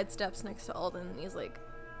sidesteps next to Alden and he's like,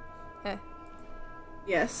 eh,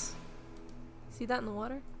 Yes. see that in the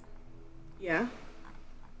water? Yeah.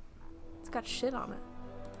 It's got shit on it.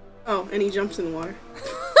 Oh, and he jumps in the water.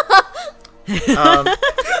 Um,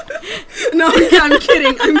 No, I'm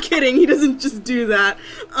kidding. I'm kidding. He doesn't just do that.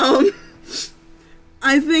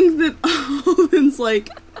 I think that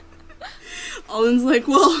Alden's like,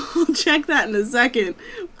 well, I'll check that in a second.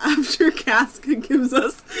 After Casca gives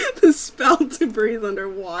us the spell to breathe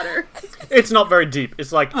underwater. it's not very deep.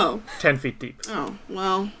 It's like Oh. 10 feet deep. Oh,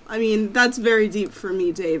 well, I mean, that's very deep for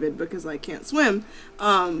me, David, because I can't swim.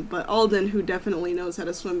 But Alden, who definitely knows how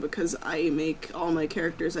to swim because I make all my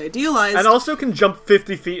characters idealized. And also can jump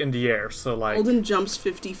 50 feet in the air, so like... Alden jumps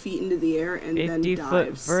 50 feet into the air and then 50-foot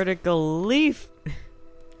dives. vertical leap.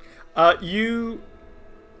 You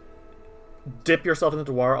dip yourself into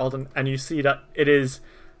the water, Alden, and you see that it is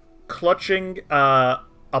clutching a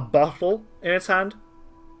bottle in its hand,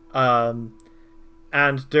 and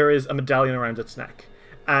there is a medallion around its neck.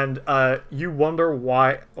 And you wonder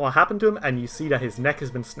what happened to him, and you see that his neck has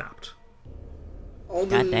been snapped.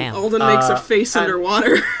 Goddamn. Alden makes a face and-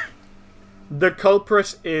 underwater. The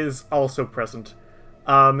culprit is also present.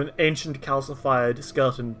 An ancient calcified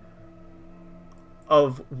skeleton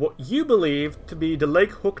of what you believe to be the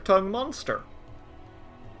Lake Hook-Tongue monster.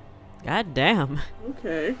 God damn.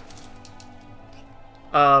 Okay.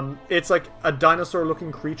 It's like a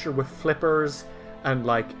dinosaur-looking creature with flippers, and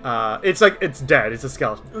like, it's dead, it's a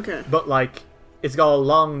skeleton. Okay. But like, it's got a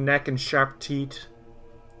long neck and sharp teeth.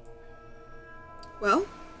 Well,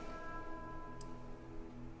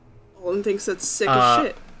 Alden thinks that's sick as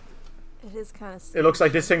shit. It is kind of It looks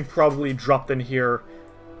like this thing probably dropped in here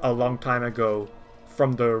a long time ago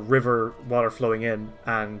from the river water flowing in,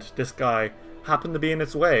 and this guy happened to be in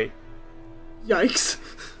its way. Yikes.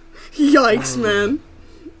 Yikes, man.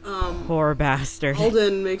 Poor bastard.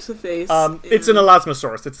 Alden makes a face. It's an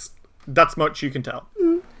elasmosaurus. That's much you can tell.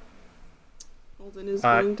 Alden is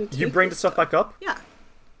going to take You bring the stuff back up, Yeah.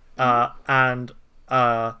 and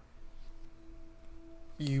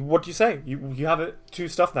what do you say? You have two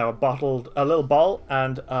stuff now: a little ball,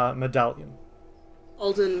 and a medallion.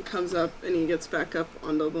 Alden comes up and he gets back up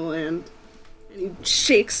onto the land, and he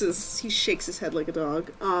shakes his head like a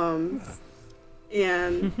dog.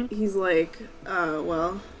 And he's like,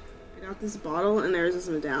 well, I got this bottle and there's this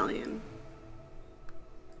medallion.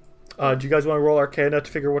 Do you guys want to roll Arcana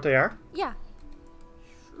to figure what they are? yeah.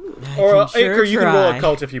 Or can sure Acre, you can roll try.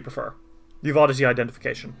 Occult if you prefer. You've Odyssey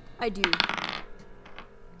identification. I do.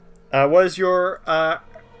 What is your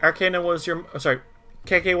Arcana?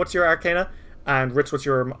 KK, what's your Arcana? And Ritz, what's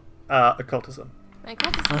your Occultism? My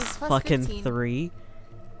occultism Plus is plus fucking 15. 3.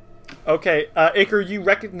 Okay, Acre, you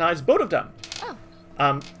recognize both of them.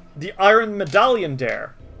 Oh. The Iron Medallion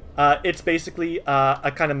there. It's basically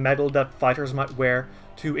a kind of medal that fighters might wear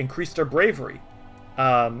to increase their bravery.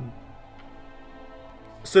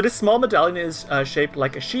 So this small medallion is shaped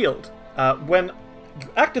like a shield. When you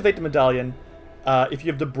activate the medallion, if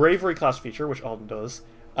you have the Bravery class feature, which Alden does,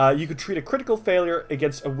 you could treat a critical failure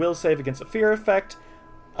against a will save against a fear effect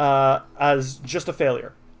as just a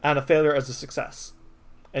failure, and a failure as a success.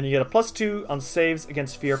 And you get a +2 on saves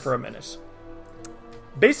against fear for a minute.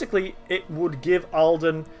 Basically, it would give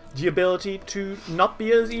Alden the ability to not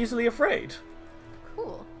be as easily afraid.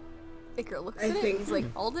 Cool. Iker looks I at it think- and he's like,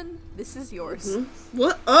 Alden, this is yours.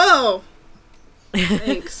 What? Oh!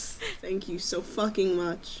 Thanks. Thank you so fucking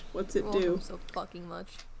much. What's it You're do? welcome so fucking much.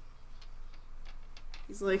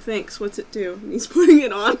 He's like, thanks, what's it do? And he's putting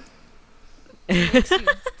it on. Makes you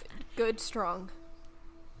good, strong.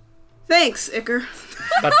 Thanks, Icker.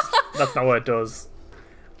 That's not what it does.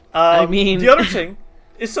 I mean- the other thing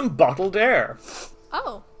is some bottled air.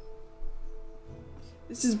 Oh,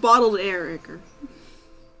 This is bottled air, Icker.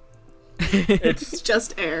 It's It's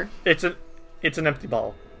just air. it's an empty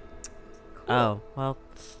bottle, Oh, well,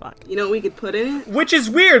 fuck. You know what we could put in it? which is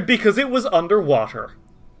weird because it was underwater.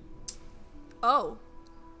 oh,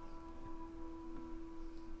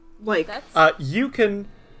 Like, that's You can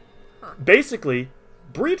basically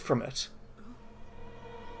breathe from it.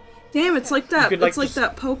 damn, it's like that. could, like, It's like just-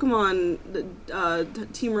 that Pokemon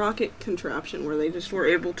Team Rocket contraption where they just were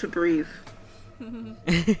able to breathe.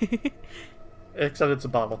 Except it's a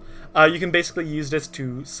bottle. You can basically use this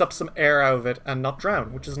to sup some air out of it and not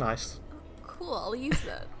drown, which is nice. cool. I'll use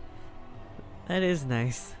that. That is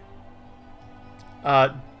nice.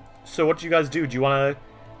 So what do you guys do? Do you want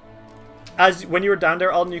to... When you were down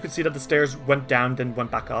there, Alden, you could see that the stairs went down, then went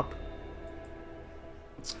back up.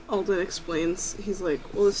 Alden explains. He's like,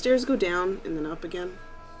 well, the stairs go down and then up again.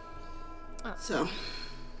 Oh. So,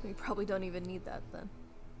 We probably don't even need that then.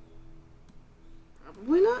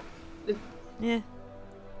 probably not. Yeah.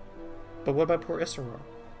 But what about poor Isseror?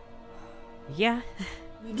 Yeah.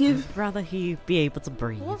 We give Rather he be able to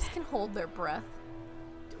breathe. Wolves can hold their breath.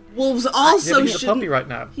 wolves Yeah, also but he's a shouldn't. puppy right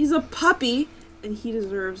now. He's a puppy, and he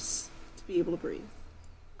deserves to be able to breathe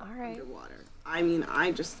All right. underwater. I mean,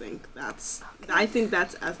 I just think I think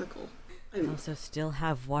that's ethical. I mean, Also, still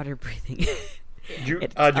have water breathing. Do you,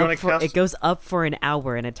 It's do you want up to for- cast... It goes up for an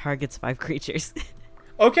hour and it targets 5 creatures.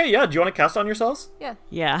 Okay, yeah. Do you want to cast on yourselves? Yeah,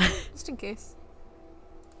 Yeah. just in case.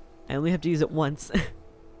 I only have to use it once.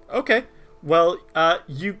 Okay. Well,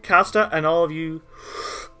 you cast it, and all of you...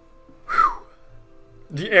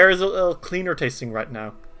 The air is a little cleaner tasting right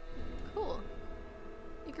now. Cool.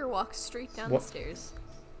 Iker walks straight down What? the stairs.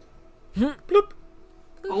 Bloop.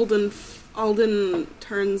 Alden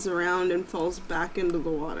turns around and falls back into the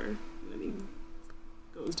water. And then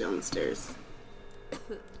he goes down the stairs.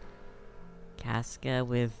 Casca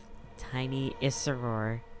with tiny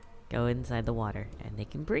Isseror go inside the water and they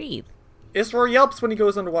can breathe. Isseror yelps when he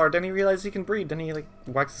goes underwater, then he realizes he can breathe, then he, like,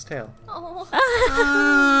 wags his tail. Oh,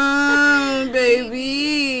 Oh,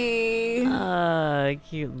 baby. Ah,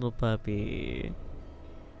 cute little puppy.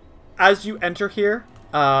 As you enter here,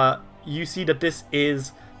 you see that this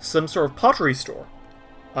is some sort of pottery store.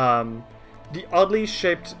 The oddly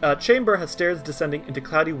shaped chamber has stairs descending into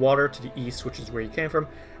cloudy water to the east, which is where you came from,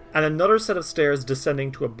 and another set of stairs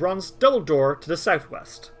descending to a bronze double door to the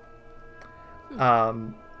southwest.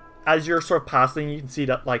 As you're sort of passing, you can see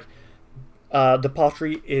that the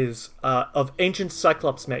pottery is of ancient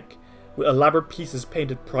Cyclops make, with elaborate pieces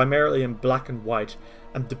painted primarily in black and white,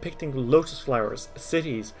 and depicting lotus flowers,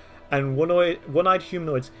 cities, and one-eyed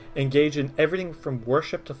humanoids engage in everything from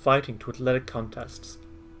worship to fighting to athletic contests.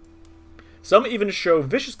 Some even show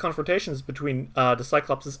vicious confrontations between the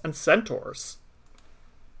Cyclopses and centaurs.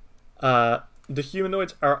 The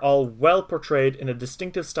humanoids are all well portrayed in a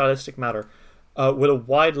distinctive stylistic manner, with a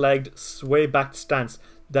wide-legged, sway-backed stance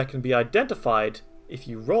that can be identified if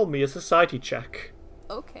you roll me a society check.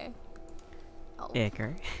 okay. Oh,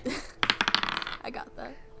 Icker. I got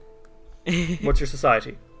that. What's your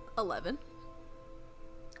society? 11.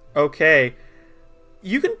 Okay,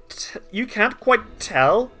 you can't quite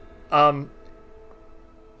tell, but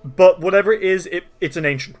whatever it is, it's an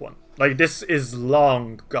ancient one. Like, this is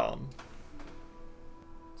long gone.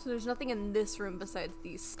 So there's nothing in this room besides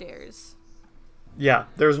these stairs. Yeah,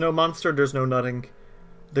 there's no monster, there's no nothing.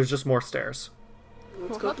 There's just more stairs.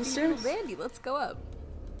 Let's go up the stairs. Randy, let's go up.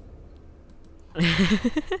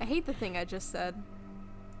 I hate the thing I just said.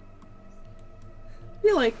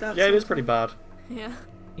 You like that? Yeah, it is sometimes. pretty bad. Yeah,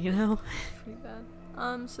 You know? pretty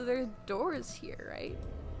bad. So there's doors here, right?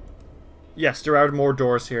 Yes, there are more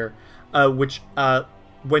doors here, which,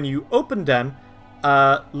 when you open them,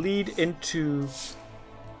 lead into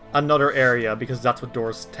another area, because that's what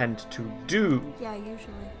doors tend to do. Yeah,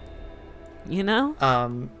 usually. You know?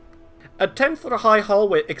 A 10-foot high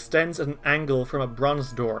hallway extends at an angle from a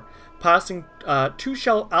bronze door, passing 2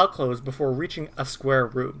 shallow alcoves before reaching a square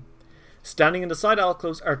room. Standing in the side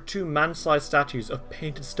alcoves are 2 man-sized statues of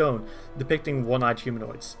painted stone depicting one-eyed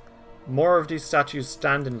humanoids. More of these statues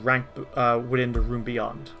stand in rank within the room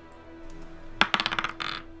beyond.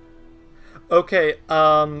 Okay,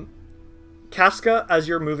 Casca, as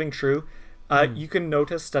you're moving through, you can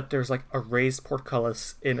notice that there's like a raised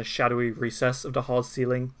portcullis in a shadowy recess of the hall's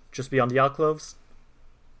ceiling just beyond the alcoves.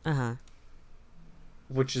 Uh-huh.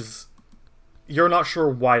 which is... You're not sure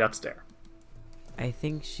why that's there. I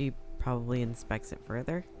think she probably inspects it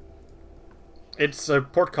further. It's a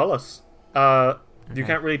portcullis. You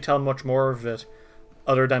can't really tell much more of it,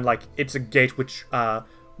 other than, like, it's a gate which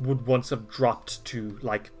would once have dropped to,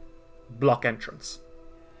 like, block entrance.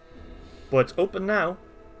 But it's open now,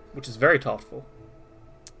 which is very thoughtful.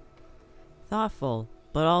 Thoughtful,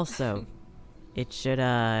 but also, it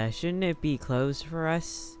shouldn't it be closed for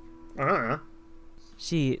us?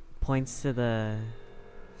 She points to it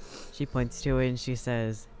and she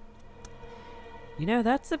says, "You know,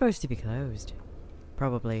 that's supposed to be closed.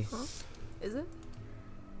 Probably. Huh? Is it?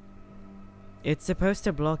 It's supposed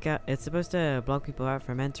to block people out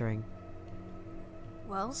from entering."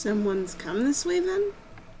 Well, Someone's come this way then?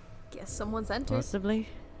 guess someone's entered. Possibly.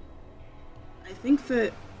 I think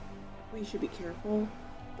that we should be careful,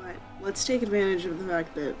 but let's take advantage of the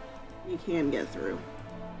fact that we can get through.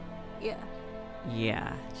 Yeah.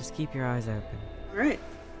 Yeah, just keep your eyes open. Alright.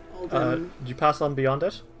 Alden. Did you pass on beyond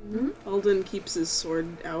it? Alden keeps his sword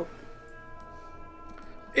out.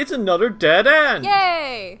 It's another dead end!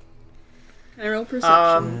 Yay! Can I roll perception?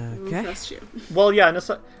 I will Okay. trust you. Well, yeah,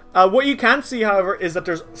 what you can see, however, is that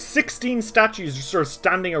there's 16 statues just sort of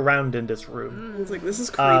standing around in this room. It's like, this is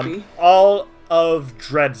creepy. All of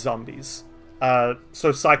dread zombies. So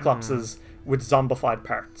Cyclopses with zombified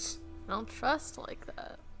parts. I don't trust like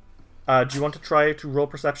that. Do you want to try to roll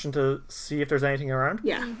perception to see if there's anything around?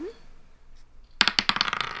 Yeah.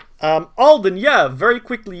 Alden, yeah, very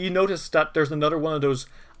quickly you notice that there's another one of those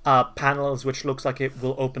panels which looks like it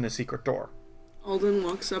will open a secret door. Alden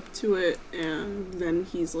walks up to it, and then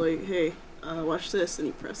he's like, hey, watch this, and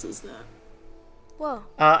he presses that. Whoa.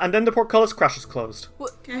 And then the portcullis crashes closed.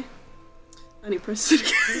 Okay. And he presses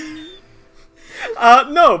it again.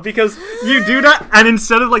 No, because you do that, and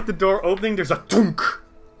instead of like the door opening, there's a thunk,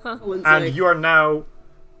 Alden's and like, you are now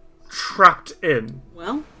trapped in.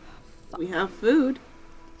 well, we have food.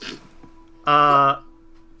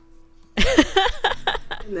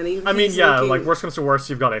 And then I mean, he's yeah, looking- like worst comes to worst,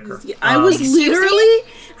 you've got Icar. Yeah, I was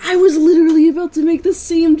literally about to make the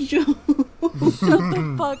same joke.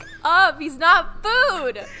 Fuck up. He's not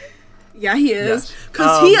food. Yeah, he is. Yes.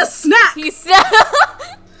 Cause he a snack. He said.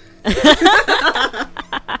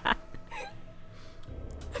 I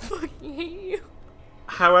fucking hate you.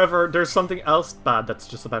 However, there's something else bad that's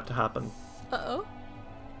just about to happen. Uh-oh.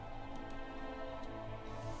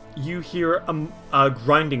 You hear a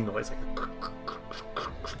grinding noise, like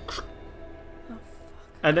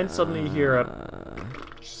and then suddenly you hear a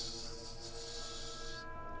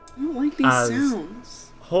I don't like these As-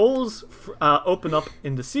 sounds. holes open up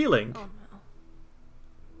in the ceiling,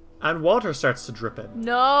 and water starts to drip in.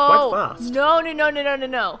 No. Quite fast.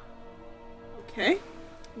 No. Okay.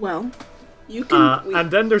 Well, you can.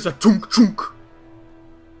 And then there's a chunk chunk.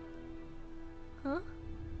 Huh?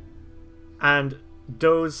 And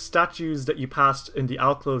those statues that you passed in the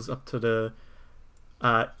alcoves up to the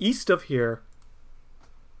east of here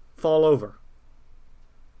fall over.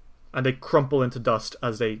 And they crumple into dust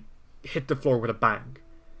as they hit the floor with a bang.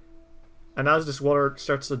 And as this water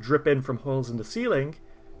starts to drip in from holes in the ceiling,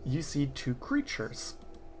 you see two creatures.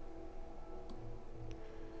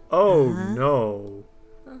 Oh no.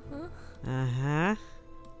 Uh-huh.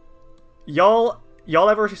 Y'all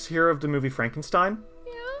ever hear of the movie Frankenstein?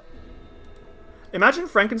 Yeah. Imagine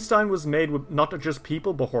Frankenstein was made with not just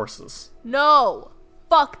people, but horses. No.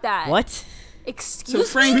 Fuck that. What? Excuse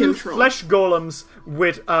So me. Two Frankentroll. flesh golems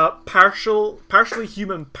with partially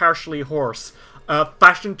human, partially horse,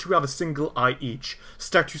 fashioned to have a single eye each,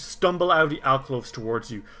 start to stumble out of the alcoves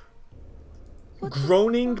towards you.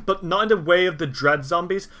 Groaning, but not in the way of the dread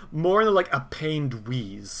zombies, more in like a pained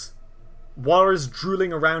wheeze. Water is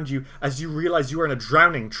drooling around you as you realize you are in a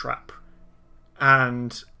drowning trap.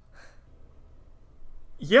 And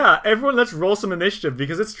yeah, everyone let's roll some initiative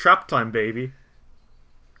because it's trap time, baby.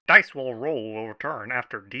 Dice will return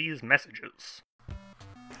after these messages.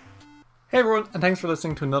 Hey everyone, and thanks for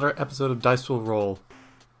listening to another episode of Dice Will Roll.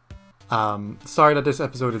 Sorry that this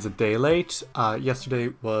episode is a day late.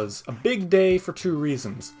 Yesterday was a big day for two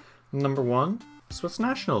reasons. Number one, Swiss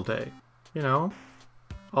National Day. You know,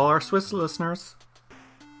 all our Swiss listeners,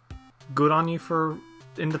 good on you for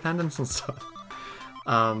independence and stuff.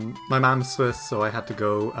 My mom's Swiss, so we had to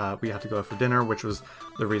go out for dinner, which was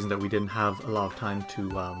the reason that we didn't have a lot of time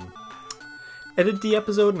to edit the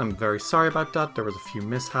episode, and I'm very sorry about that. There was a few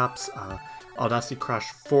mishaps. Audacity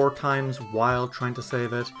crashed 4 times while trying to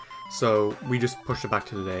save it, so we just pushed it back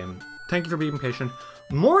to today, and thank you for being patient.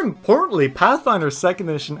 More importantly, Pathfinder 2nd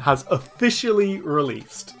Edition has officially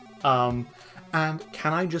released. And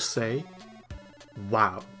can I just say,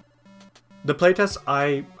 wow. The playtest,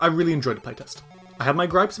 I really enjoyed the playtest. I have my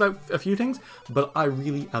gripes about a few things, but I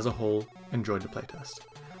really, as a whole, enjoyed the playtest.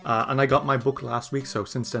 And I got my book last week, so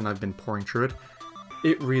since then I've been pouring through it.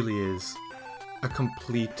 It really is a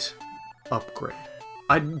complete upgrade.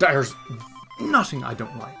 There's nothing I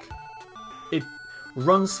don't like. It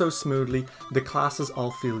runs so smoothly, the classes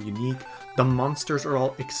all feel unique, the monsters are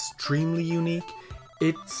all extremely unique.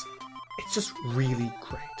 It's just really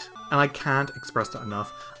great. And I can't express that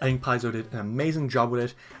enough. I think Paizo did an amazing job with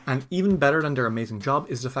it, and even better than their amazing job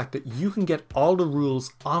is the fact that you can get all the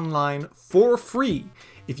rules online for free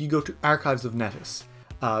if you go to Archives of Netis.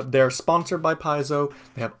 They're sponsored by Paizo,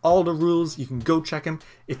 they have all the rules, you can go check them.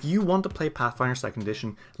 If you want to play Pathfinder 2nd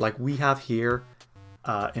Edition like we have here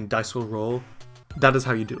in Dice Will Roll, that is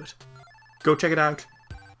how you do it. Go check it out,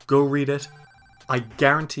 go read it. I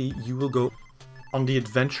guarantee you will go on the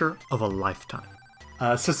adventure of a lifetime.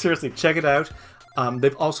 So seriously, check it out.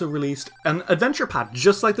 They've also released an adventure pack,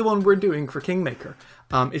 just like the one we're doing for Kingmaker.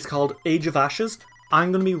 It's called Age of Ashes.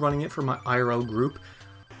 I'm going to be running it for my IRL group.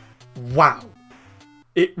 Wow.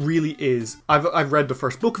 It really is. I've read the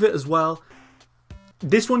first book of it as well.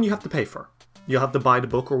 This one you have to pay for. You'll have to buy the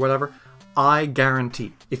book or whatever. I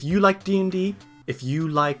guarantee, if you like D&D, if you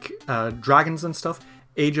like dragons and stuff,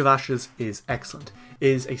 Age of Ashes is excellent. It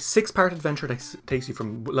is a 6-part adventure that takes you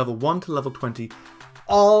from level 1 to level 20,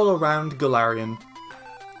 all around Golarion,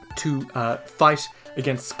 to fight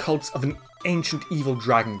against cults of an ancient evil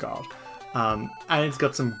dragon god. And it's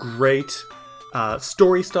got some great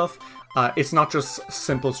story stuff. It's not just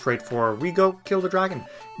simple, straightforward, we go kill the dragon.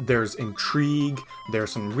 There's intrigue,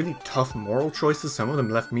 there's some really tough moral choices. Some of them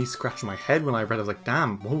left me scratching my head when I read it. I was like,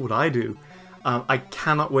 damn, what would I do? I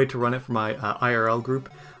cannot wait to run it for my IRL group,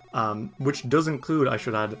 which does include, I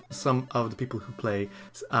should add, some of the people who play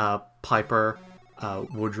Piper,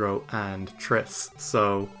 Woodrow, and Triss.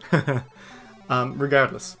 So,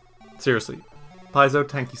 regardless, seriously, Paizo,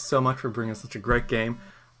 thank you so much for bringing us such a great game.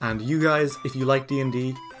 And you guys, if you like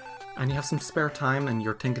D&D, and you have some spare time and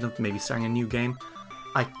you're thinking of maybe starting a new game,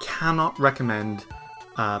 I cannot recommend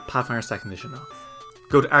Pathfinder 2nd Edition enough.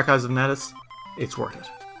 Go to Archives of Netis, it's worth it.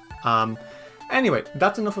 Anyway,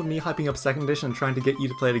 that's enough of me hyping up 2nd Edition and trying to get you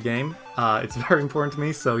to play the game. It's very important to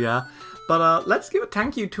me, so yeah. But let's give a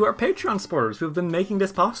thank you to our Patreon supporters who have been making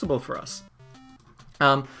this possible for us.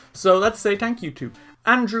 So let's say thank you to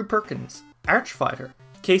Andrew Perkins, Archfighter,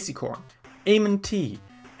 Casey Corn, Eamon T,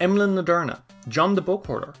 Emlyn Laderna, John the Book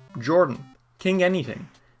Hoarder, Jordan, King Anything,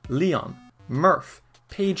 Leon, Murph,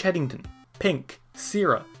 Paige Headington, Pink,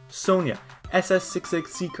 Sierra, Sonia, SS66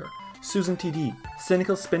 Seeker, Susan TD,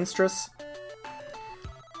 Cynical Spinstress,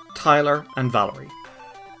 Tyler, and Valerie.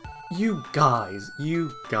 You guys.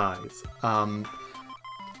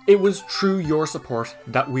 It was through your support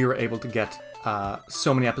that we were able to get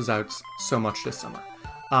so many episodes so much this summer.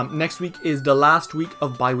 Next week is the last week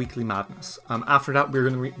of Bi-Weekly Madness. After that, we're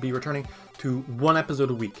going to be returning to 1 episode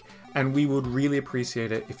a week, and we would really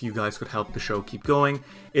appreciate it if you guys could help the show keep going.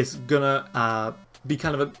 It's going to be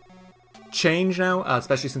kind of a change now,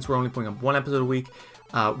 especially since we're only putting up 1 episode a week.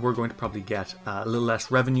 We're going to probably get a little less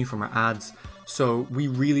revenue from our ads, so we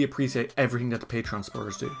really appreciate everything that the Patreon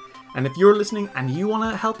supporters do. And if you're listening and you want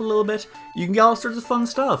to help a little bit, you can get all sorts of fun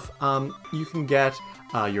stuff. You can get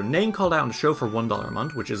your name called out on the show for $1 a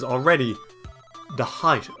month, which is already the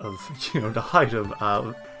height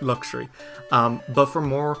of luxury. But for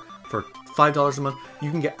more, for $5 a month, you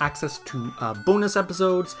can get access to bonus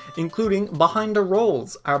episodes, including Behind the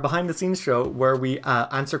Rolls, our behind-the-scenes show where we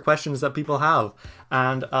answer questions that people have.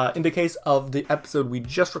 And in the case of the episode we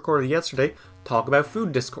just recorded yesterday, talk about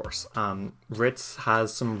food discourse. Ritz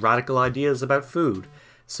has some radical ideas about food.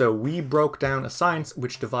 So we broke down a science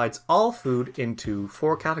which divides all food into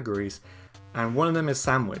 4 categories, and one of them is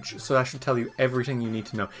sandwich. So that should tell you everything you need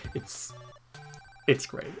to know. It's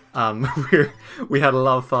great. We had a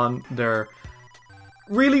lot of fun. They're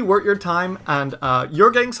really worth your time, and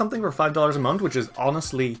you're getting something for $5 a month, which is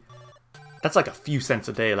honestly, that's like a few cents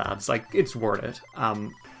a day, lads. Like, it's worth it.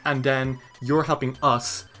 And then you're helping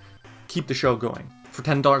us keep the show going. For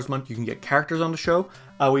 $10 a month, you can get characters on the show.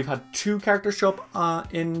 We've had 2 characters show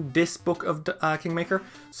up in this book of Kingmaker.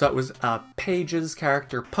 So that was Paige's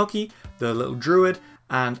character Pucky, the little druid,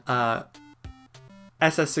 and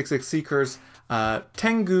SS66 Seekers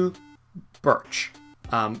Tengu Birch.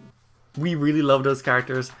 We really love those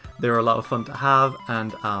characters. They were a lot of fun to have,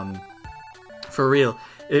 and for real,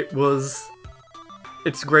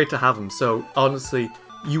 it's great to have them. So honestly,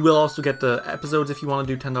 you will also get the episodes if you want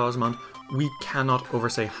to do $10 a month. We cannot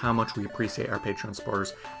oversay how much we appreciate our Patreon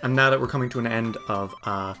supporters. And now that we're coming to an end of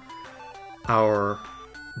our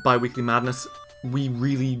Bi-Weekly Madness, we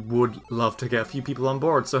really would love to get a few people on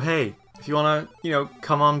board. So hey, if you want to,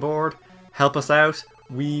 come on board, help us out,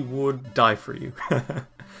 we would die for you.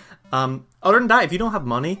 Other than that, if you don't have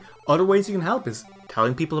money, other ways you can help is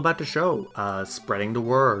telling people about the show, spreading the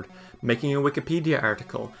word, making a Wikipedia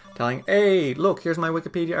article, telling, hey, look, here's my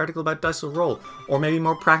Wikipedia article about Dice Will Roll. Or maybe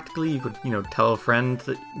more practically, you could, tell a friend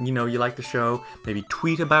that, you like the show, maybe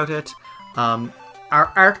tweet about it. Our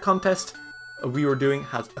art contest we were doing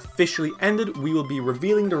has officially ended. We will be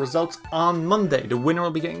revealing the results on Monday. The winner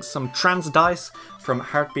will be getting some trans dice from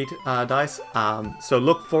Heartbeat Dice, so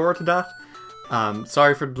look forward to that.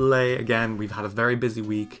 Sorry for the delay again, we've had a very busy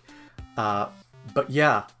week. But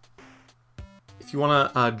yeah, if you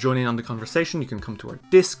want to join in on the conversation, you can come to our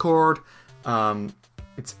Discord.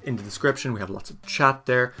 It's in the description. We have lots of chat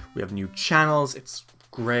there. We have new channels. It's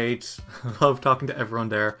great. I love talking to everyone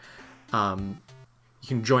there. You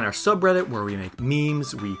can join our subreddit where we make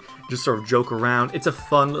memes. We just sort of joke around. It's a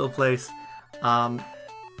fun little place. I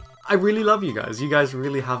really love you guys. You guys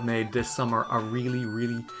really have made this summer a really...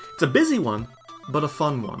 It's a busy one, but a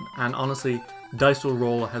fun one. And honestly, Dice Will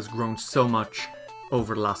Roll has grown so much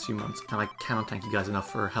over the last few months, and I cannot thank you guys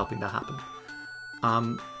enough for helping that happen.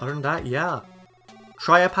 Other than that, yeah.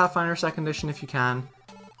 Try out Pathfinder 2nd Edition if you can.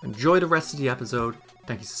 Enjoy the rest of the episode.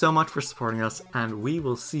 Thank you so much for supporting us, and we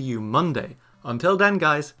will see you Monday. Until then,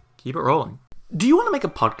 guys, keep it rolling. Do you want to make a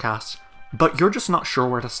podcast, but you're just not sure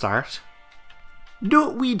where to start? Do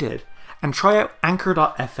what we did, and try out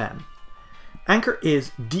Anchor.fm. Anchor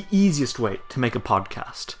is the easiest way to make a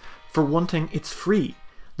podcast. For one thing, it's free.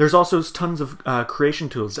 There's also tons of creation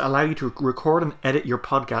tools that allow you to record and edit your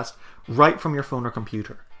podcast right from your phone or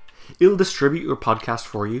computer. It'll distribute your podcast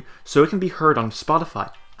for you so it can be heard on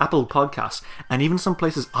Spotify, Apple Podcasts, and even some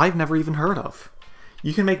places I've never even heard of.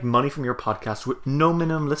 You can make money from your podcast with no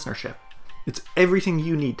minimum listenership. It's everything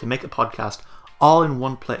you need to make a podcast all in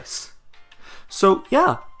one place. So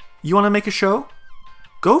yeah, you want to make a show?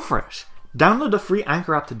 Go for it. Download the free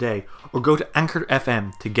Anchor app today or go to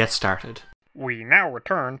Anchor.fm to get started. We now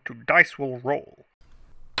return to Dice Will Roll.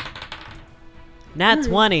 Nat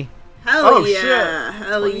 20. Hell yeah. Shit.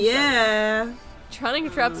 Hell yeah. Drowning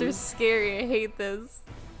traps are scary. I hate this.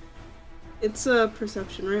 It's a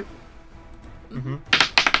perception, right? Mm-hmm.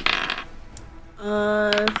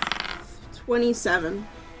 27.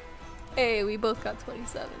 Hey, we both got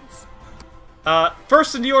 27s.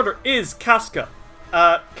 First in the order is Casca.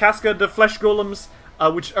 Casca, the flesh golems,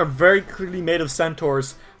 which are very clearly made of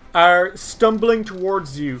centaurs, are stumbling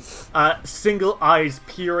towards you, single eyes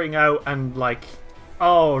peering out and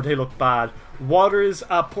they look bad. Water is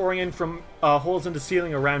pouring in from holes in the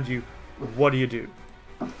ceiling around you. What do?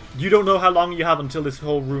 You don't know how long you have until this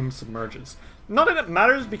whole room submerges. Not that it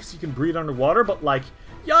matters because you can breathe underwater, but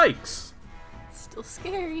yikes. Still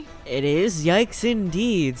scary. It is yikes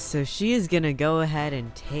indeed. So she is gonna go ahead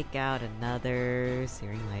and take out another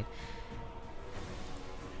Searing Light.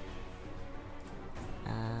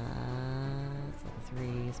 It's level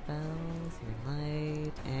 3 spells, Searing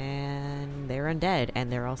Light, and they're undead, and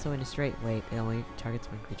they're also in a straight. Wait, it only targets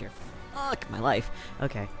one creature. Fuck my life.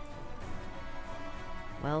 Okay.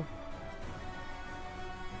 Well.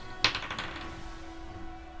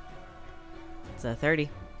 It's a 30.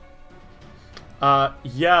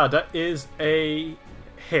 Yeah, that is a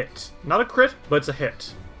hit. Not a crit, but it's a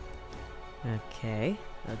hit. Okay,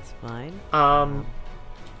 that's fine.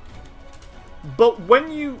 But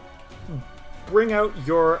when you bring out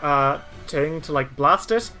your thing to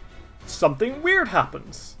blast it, something weird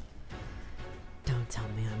happens. Don't tell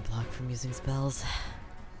me I'm blocked from using spells.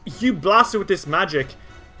 You blast it with this magic,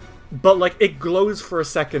 but it glows for a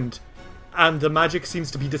second, and the magic seems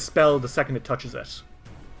to be dispelled the second it touches it.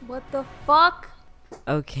 What the fuck?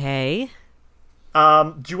 Okay.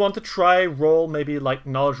 Do you want to try roll maybe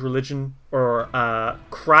knowledge, religion, or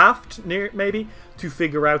craft maybe to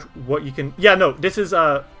figure out what you can? Yeah, no, this is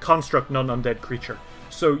a construct, not an undead creature.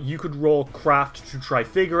 So you could roll craft to try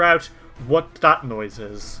figure out what that noise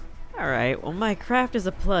is. All right. Well, my craft is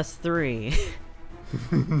a +3.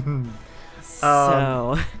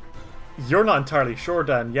 So you're not entirely sure,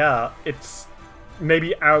 Dan. Yeah, it's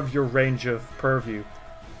maybe out of your range of purview.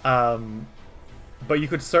 But you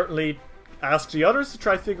could certainly ask the others to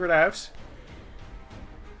try figure it out.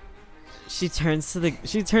 she turns to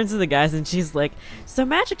the guys and she's like, "So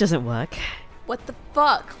magic doesn't work." What the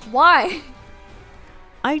fuck? Why?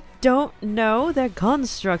 I don't know. They're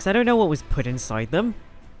constructs. I don't know what was put inside them.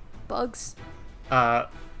 Bugs.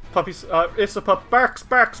 Puppies. It's a pup.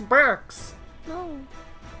 Barks. No.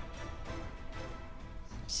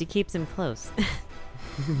 She keeps him close.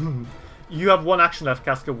 You have one action left,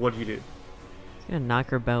 Casca. What do you do? She's gonna knock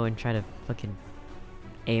her bow and try to fucking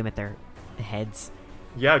aim at their heads.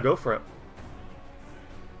 Yeah, go for it.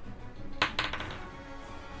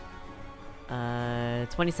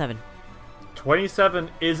 27. 27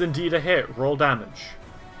 is indeed a hit. Roll damage.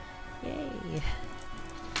 Yay.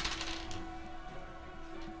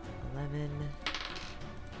 11.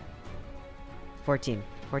 14.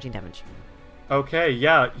 14 damage. Okay,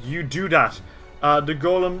 yeah, you do that. The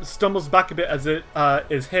golem stumbles back a bit as it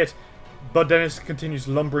is hit, but then it continues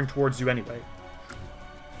lumbering towards you anyway.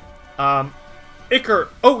 Iker.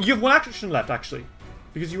 Oh, you have one action left, actually,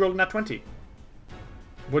 because you rolled a nat 20.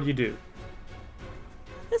 What do you do?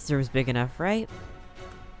 This room's big enough, right?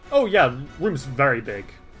 Oh, yeah, room's very big.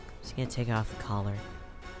 Just gonna take off the collar.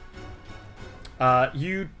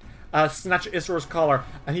 You snatch Isror's collar,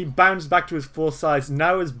 and he bounds back to his full size,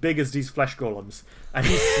 now as big as these flesh golems, and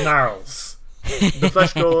he snarls. The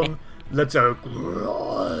flesh golem lets out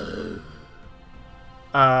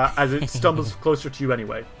as it stumbles closer to you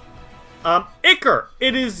anyway. Iker,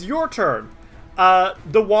 it is your turn.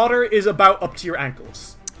 The water is about up to your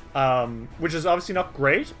ankles, which is obviously not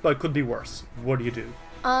great, but could be worse. What do you do?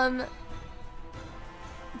 Do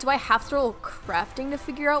I have to roll crafting to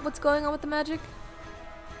figure out what's going on with the magic?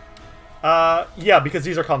 Yeah, because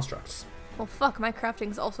these are constructs. Well, fuck, my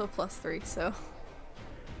crafting's also +3, so...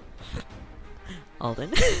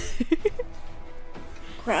 Alden.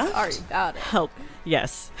 Craft? Sorry about it. Help.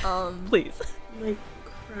 Yes. Please. Like,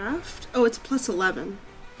 craft? Oh, it's +11.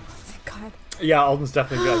 Thank God. Yeah, Alden's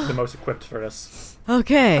definitely the most equipped for this.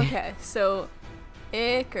 Okay. Okay, so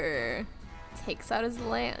Iker takes out his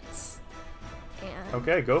lance. And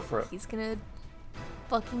Okay, go for it. he's gonna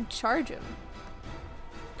fucking charge him.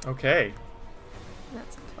 Okay.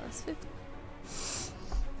 That's a +50.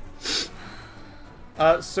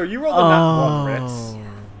 So you rolled a nat 1, Ritz. Oh.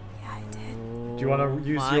 Yeah, I did. Do you want to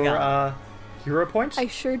use my your God. hero point? I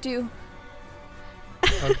sure do.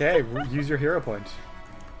 Okay, use your hero point.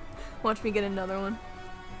 Watch me get another one.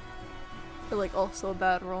 Or like also a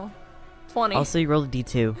bad roll. 20. Also, you rolled a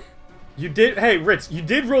d2. You did. Hey, Ritz, you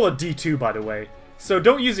did roll a d2, by the way. So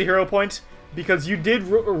don't use a hero point because you did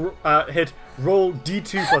hit roll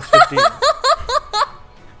d2 plus 15.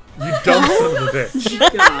 You dumb son of a bitch.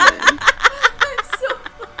 God. I'm so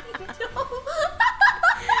fucking dumb.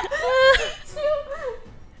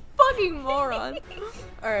 Fucking moron.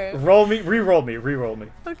 Alright. Re-roll me.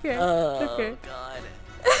 Okay. Okay. God.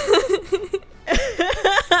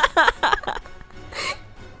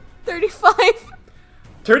 35.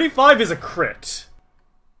 35 is a crit.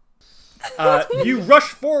 You rush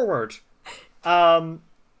forward and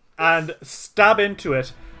stab into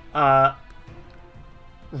it.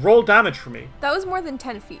 Roll damage for me. That was more than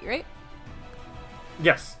 10 feet, right?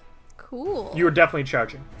 Yes, Cool. you were definitely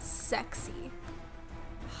charging. Sexy.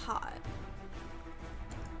 Hot.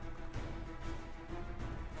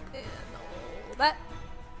 And all that.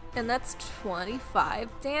 And that's 25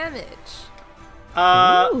 damage.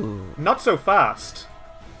 Ooh. Not so fast.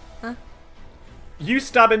 Huh? You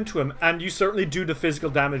stab into him, and you certainly do the physical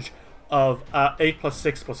damage of 8 plus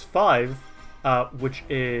 6 plus 5, which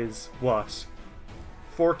is what?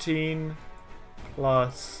 14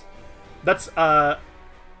 plus... That's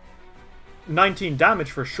 19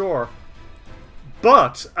 damage for sure.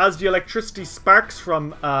 But as the electricity sparks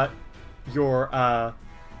from your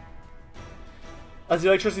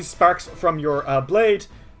blade,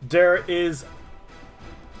 there is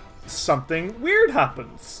something weird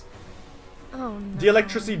happens. Oh no. The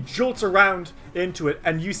electricity jolts around into it,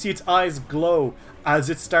 and you see its eyes glow as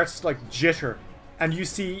it starts to like jitter, and you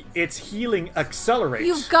see its healing accelerate.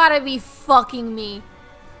 You've gotta be fucking me.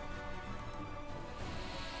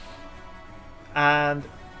 And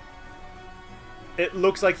it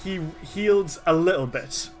looks like he heals a little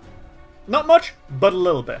bit. Not much, but a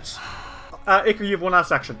little bit. Iker, you have one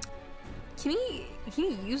last action. Can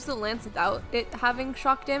he use the lance without it having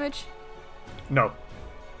shock damage? No.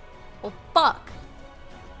 Well, fuck.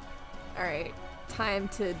 Alright, time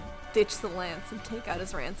to ditch the lance and take out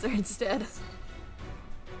his rancer instead.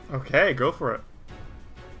 Okay, go for it.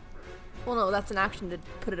 Well, no, that's an action to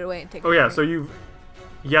put it away and take it Oh yeah, away. so you...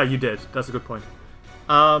 Yeah, you did. That's a good point.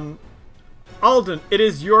 Alden, it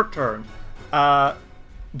is your turn.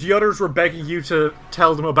 The others were begging you to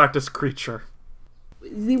tell them about this creature.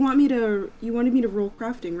 You wanted me to roll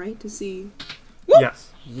crafting, right? To see.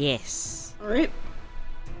 Yes. Yes. Alright.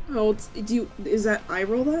 Oh, is that, I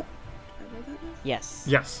roll that? I roll that now? Yes.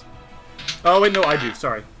 Yes. Oh wait, no, I do.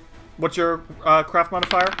 Sorry. What's your craft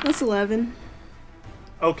modifier? +11.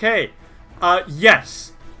 Okay.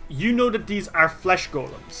 Yes. You know that these are flesh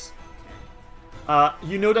golems.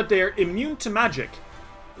 You know that they are immune to magic,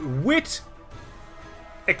 with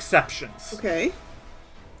exceptions. Okay.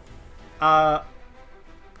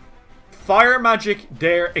 Fire magic,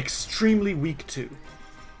 they're extremely weak to.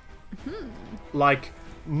 Like,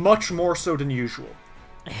 much more so than usual.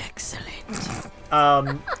 Excellent.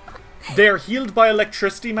 They're healed by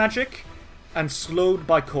electricity magic and slowed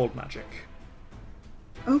by cold magic.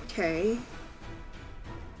 Okay.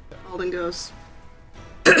 Alden goes.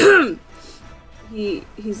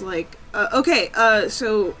 He's like, okay,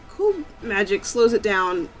 so cold magic slows it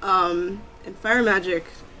down, and fire magic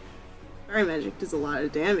does a lot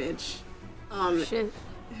of damage. Shit.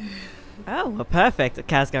 Oh, well, perfect.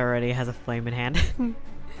 Casca already has a flame in hand.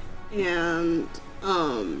 And,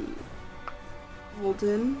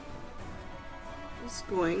 Alden is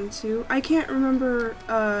going to... I can't remember,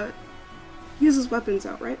 he has his weapons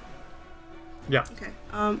out, right? Yeah. Okay,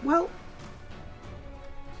 well...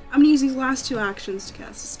 I'm gonna use these last 2 actions to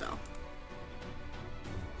cast a spell.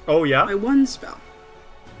 Oh, yeah? My one spell.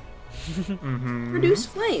 Produce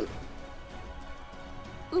flame.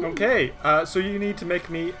 Ooh. Okay, so you need to make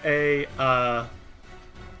me a,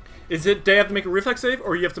 Is it, do you have to make a reflex save,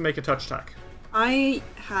 or you have to make a touch attack? I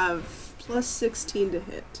have plus 16 to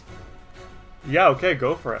hit. Yeah, okay,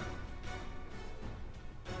 go for it.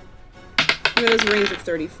 It has a range of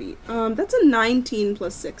 30 feet. That's a 19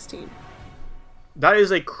 plus 16. That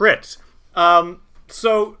is a crit.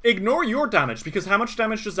 So ignore your damage, because how much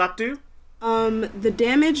damage does that do? The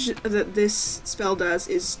damage that this spell does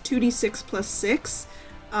is 2d6 plus 6.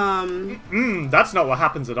 That's not what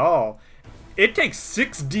happens at all. It takes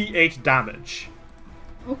 6d8 damage.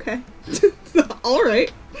 Okay.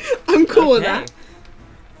 Alright. I'm cool with that.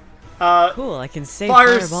 Cool, I can save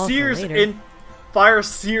Fire fireball sears for later. Fire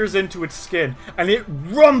sears into its skin, and it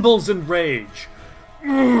rumbles in rage.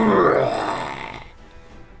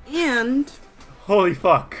 And... Holy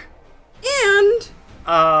fuck. And...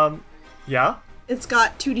 Yeah? It's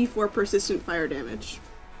got 2d4 persistent fire damage.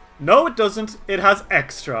 No, it doesn't. It has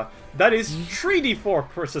extra. That is 3d4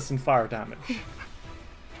 persistent fire damage.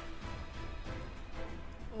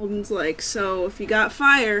 Alden's like, so if you got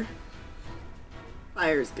fire,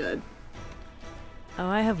 fire's good. Oh,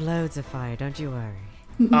 I have loads of fire, don't you worry.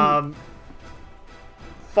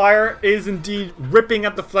 Fire is indeed ripping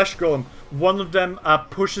at the flesh golem. One of them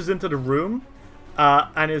pushes into the room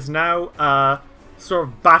and is now sort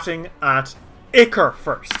of batting at Iker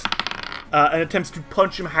first. And attempts to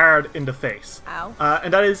punch him hard in the face. Ow.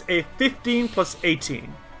 And that is a 15 plus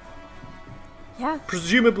 18. Yeah.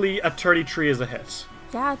 Presumably a 33 is a hit.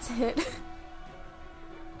 Yeah, it's a hit.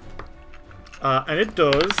 And it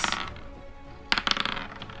does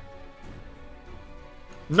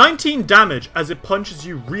 19 damage as it punches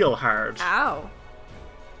you real hard. Ow.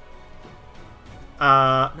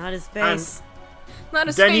 Not his face. Not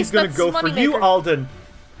his Then face, he's gonna that's go for you, Moneymaker. Alden.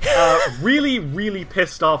 Really, really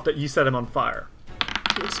pissed off that you set him on fire.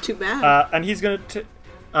 It's too bad. And he's gonna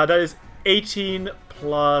that is 18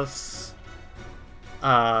 plus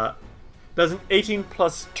that's an 18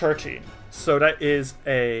 plus 13. So that is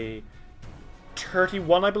a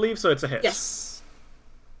 31, I believe, so it's a hit. Yes.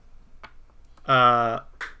 That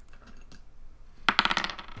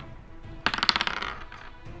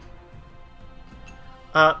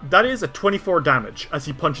is a 24 damage as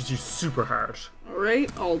he punches you super hard.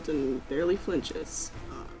 Alright, Alden barely flinches.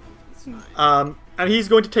 It's fine. And he's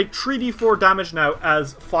going to take 3d4 damage now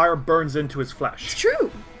as fire burns into his It's flesh.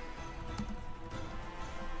 true.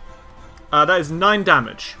 That is 9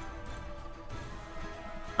 damage.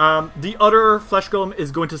 The other flesh golem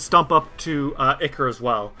is going to stomp up to Iker as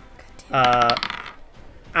well.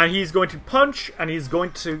 And he's going to punch, and he's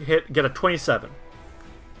going to get a 27.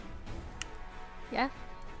 Yeah.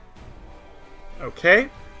 Okay.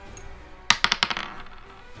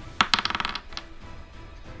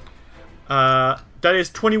 That is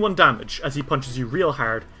 21 damage as he punches you real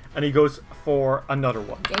hard, and he goes for another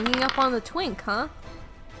one. Ganging up on the twink, huh?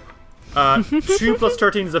 2 plus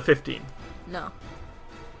 13 is a 15. No.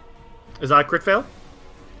 Is that a crit fail?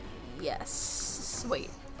 Yes. Wait.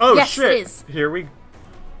 Oh Yes, shit! it is. Here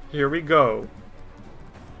we go.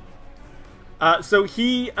 So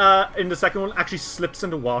he in the second one actually slips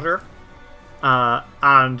into water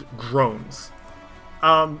and groans.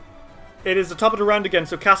 It is the top of the round again,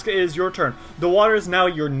 so Casca, is your turn. The water is now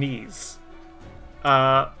at your knees.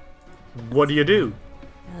 What do you do?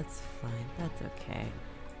 That's fine. That's okay.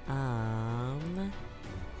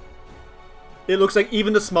 It looks like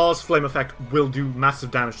even the smallest flame effect will do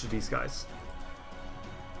massive damage to these guys.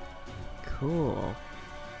 Cool.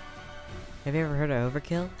 Have you ever heard of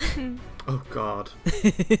overkill? Oh god.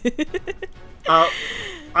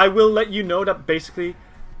 I will let you know that basically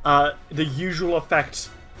the usual effect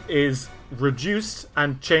is reduced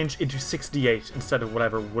and changed into 68 instead of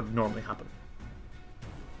whatever would normally happen.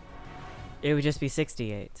 It would just be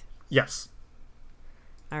 68. Yes.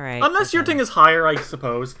 All right. Unless your okay. thing is higher, I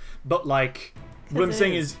suppose. But, like, what I'm 'Cause it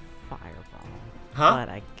saying is is... fireball. Huh?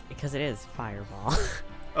 But because it is fireball.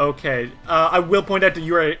 Okay. I will point out that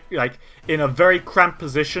you are, like, in a very cramped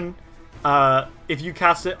position. If you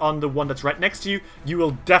cast it on the one that's right next to you, you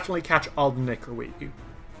will definitely catch Alden Nicker with you.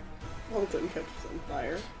 Alden catches on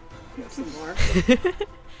fire. Get some more.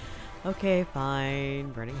 Okay,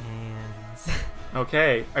 fine. Burning hands.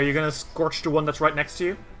 Okay. Are you gonna scorch the one that's right next to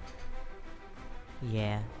you?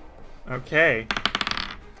 Yeah. Okay.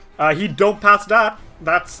 He don't pass that.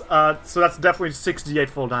 That's so that's definitely 68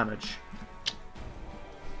 full damage.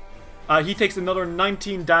 He takes another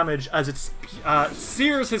 19 damage as it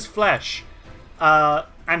sears his flesh.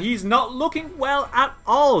 And he's not looking well at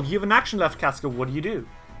all. You have an action left, Casca. What do you do?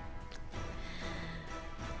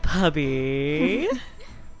 Puppy.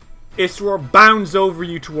 Isror bounds over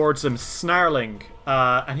you towards him, snarling,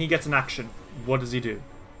 and he gets an action. What does he do?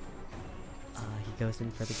 He goes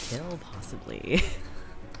in for the kill, possibly.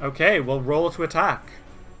 Okay, well, roll to attack.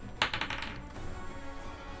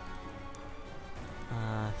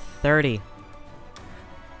 30.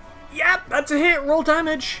 Yep, that's a hit. Roll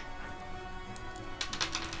damage.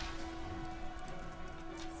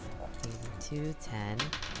 82, 10.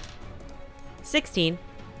 16.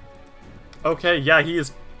 Okay, yeah, he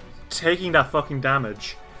is taking that fucking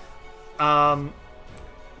damage.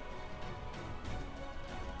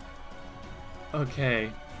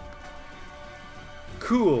 Okay.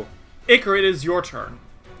 Cool. Icar, it is your turn.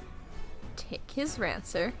 Take his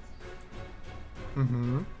Rancer.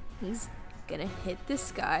 Mm-hmm. He's gonna hit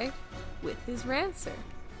this guy with his Rancer.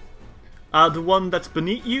 The one that's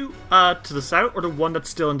beneath you, to the south, or the one that's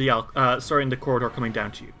still in the in the corridor coming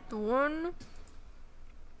down to you? The one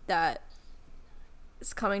that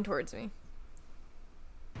is coming towards me.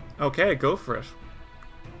 Okay, go for it.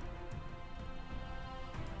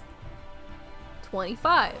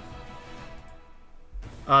 25.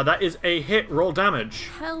 That is a hit. Roll damage.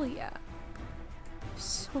 Hell yeah. I'm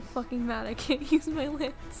so fucking mad I can't use my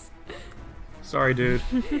lance. Sorry, dude.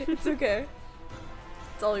 It's okay.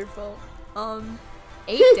 It's all your fault.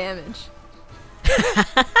 8 damage.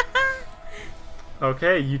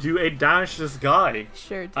 Okay, you do 8 damage to this guy.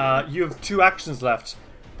 Sure do. You have 2 actions left.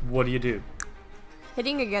 What do you do?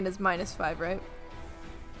 Hitting again is -5, right?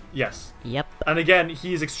 Yes. Yep. And again,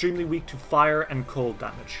 he is extremely weak to fire and cold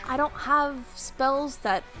damage. I don't have spells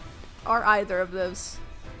that are either of those.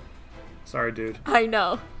 Sorry, dude. I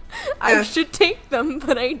know. I should take them,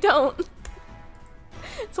 but I don't.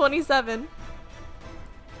 27.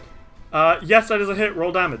 Yes, that is a hit.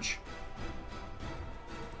 Roll damage.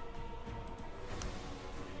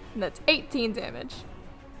 And that's 18 damage.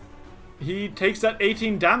 He takes that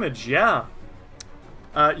 18 damage, yeah.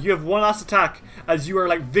 You have one last attack as you are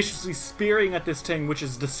like viciously spearing at this thing which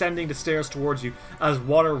is descending the stairs towards you as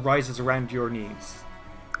water rises around your knees.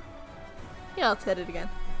 Yeah, let's hit it again.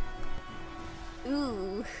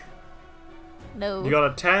 Ooh. No. You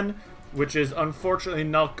got a 10, which is unfortunately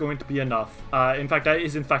not going to be enough. In fact, that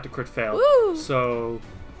is in fact a crit fail. Woo! So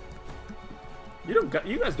you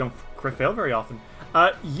guys don't crit fail very often.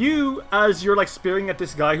 You, as you're like spearing at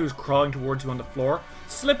this guy who's crawling towards you on the floor,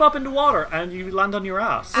 slip up into water and you land on your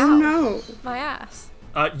ass. Oh no! My ass.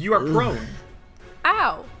 You are prone.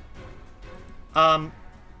 Ow.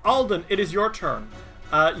 Alden, it is your turn.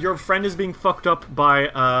 Your friend is being fucked up by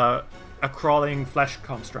a crawling flesh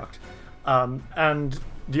construct. And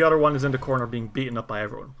the other one is in the corner being beaten up by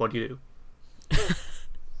everyone. What do you do?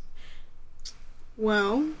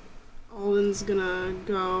 Well, Alden's gonna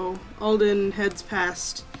go. Alden heads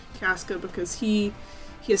past Casca because he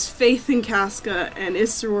has faith in Casca and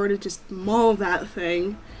Isror to just maul that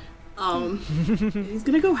thing. He's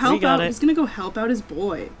gonna go help out. He's gonna go help out his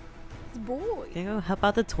boy. His boy. Can go help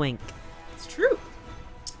out the twink. It's true.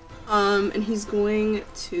 And he's going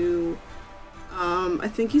to. I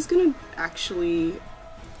think he's gonna actually.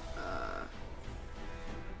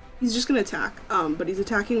 He's just gonna attack. But he's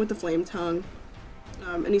attacking with the flame tongue.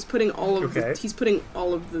 And he's putting all of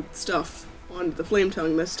the stuff on the flame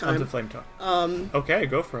tongue this time. On the flame tongue. Okay,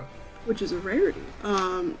 go for it. Which is a rarity.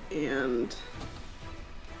 And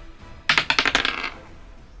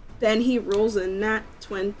then he rolls a nat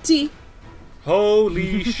 20.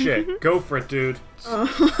 Holy shit. Go for it, dude.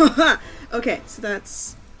 Okay, so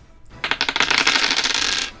that's...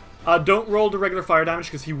 Don't roll the regular fire damage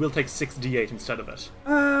because he will take 6d8 instead of it.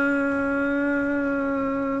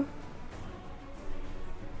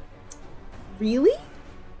 Really?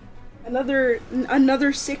 Another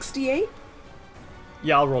 68?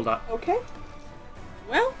 Yeah, I'll roll that. Okay.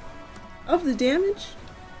 Well, of the damage,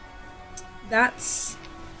 that's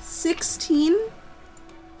 16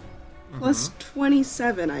 plus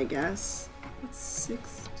 27, I guess. That's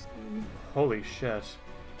 16. Holy shit.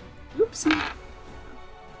 Oopsie.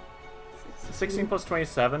 16 plus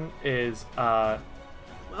 27 is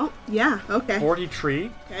Well, yeah, okay.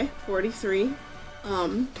 43 Okay, 43.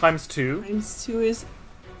 times 2. Times 2 is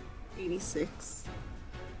 86.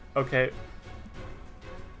 Okay.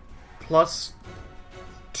 Plus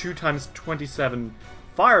 2 times 27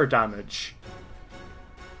 fire damage.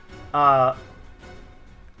 So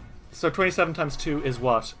 27 times 2 is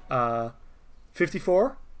what?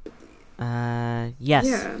 54? Yes.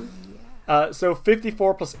 Yeah. So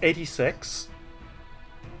 54 plus 86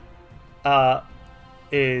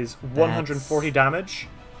 is 140 damage,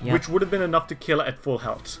 Yep. which would have been enough to kill it at full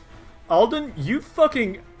health. Alden, you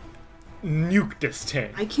fucking nuke this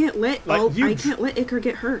thing. I can't let Like, you- I can't let Iker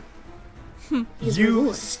get hurt. He's my You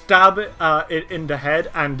boy. stab it in the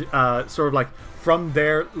head and sort of like from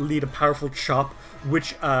there lead a powerful chop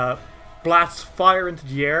which blasts fire into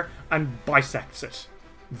the air and bisects it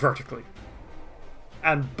vertically.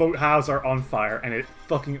 And both halves are on fire and it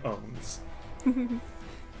fucking owns.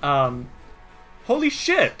 Holy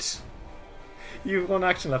shit! You have one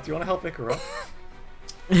action left. You want to help Icar up?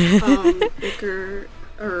 Iker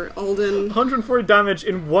or Alden. 140 damage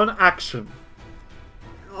in one action.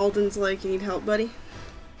 Alden's like, you need help, buddy?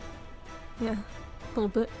 Yeah, a little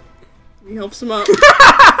bit. He helps him up.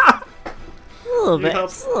 A little bit. help-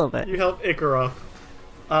 Just a little bit. You help Icar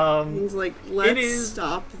up. He's like, let's is-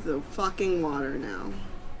 stop the fucking water now.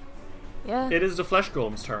 Yeah. It is the flesh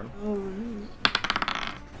golem's turn. Oh, no.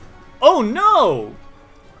 Oh no!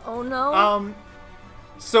 Oh no.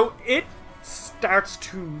 So it starts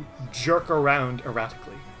to jerk around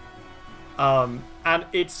erratically. And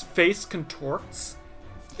its face contorts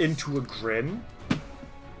into a grin.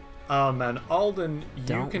 And Alden, you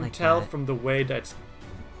Don't can like tell that. from the way that its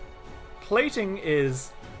plating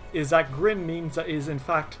is that grin means that it is in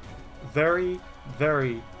fact very,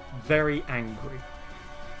 very, very angry.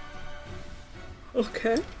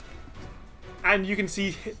 Okay. And you can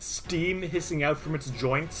see steam hissing out from its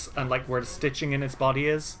joints and like where the stitching in its body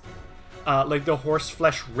is. Like the horse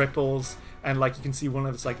flesh ripples and like you can see one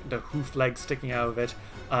of its like the hoof legs sticking out of it,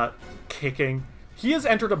 kicking. He has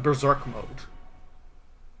entered a berserk mode,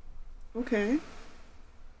 Okay.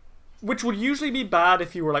 which would usually be bad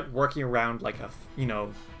if you were like working around like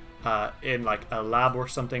in like a lab or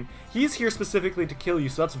something. He's here specifically to kill you,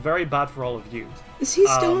 so that's very bad for all of you. Is he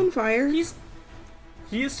still on fire? He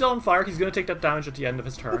is still on fire. He's going to take that damage at the end of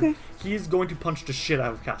his turn. Okay. He's going to punch the shit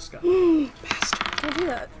out of Casca. Don't do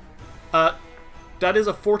that. That is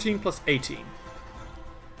a 14 plus 18.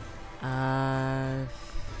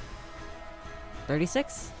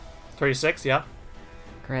 36? 36, yeah.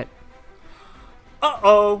 Crit.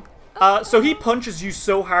 Uh-oh. So he punches you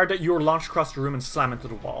so hard that you are launched across the room and slam into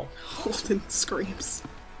the wall. Alden screams.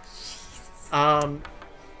 So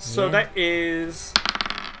Yeah. that is...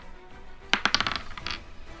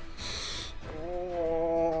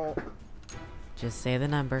 Just say the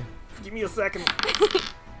number. Give me a second.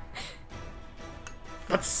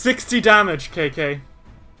 That's 60 damage, KK.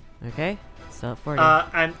 Okay? Still at 40.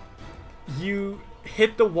 And you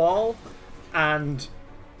hit the wall, and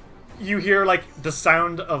you hear, like, the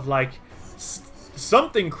sound of, like,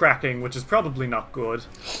 something cracking, which is probably not good.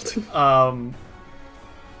 And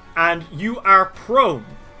you are prone.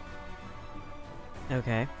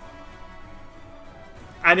 Okay.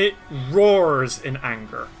 And it roars in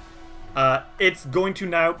anger. It's going to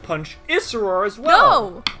now punch Isseror as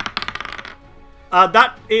well. No.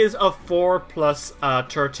 That is a 4 plus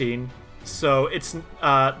 13. So it's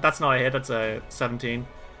that's not a hit, that's a 17.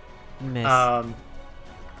 Miss.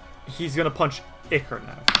 He's gonna punch Iker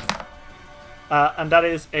now. And that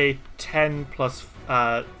is a 10 plus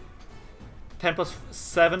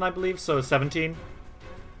 7, I believe, so 17.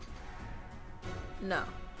 No.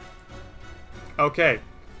 Okay.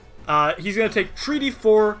 He's gonna take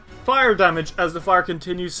 3d4 fire damage as the fire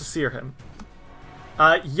continues to sear him.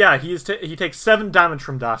 Yeah, he takes 7 damage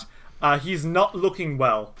from that. He's not looking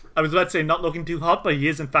well. I was about to say not looking too hot, but he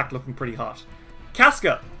is in fact looking pretty hot.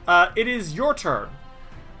 Casca, it is your turn.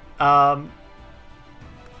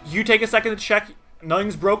 You take a second to check.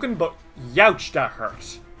 Nothing's broken, but youch, that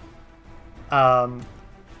hurt. Oh,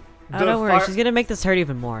 don't worry. She's gonna make this hurt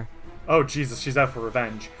even more. Oh, Jesus, she's out for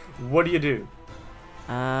revenge. What do you do?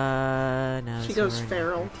 No. She this goes one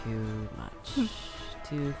feral. Too much.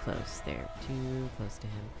 Too close there. Too close to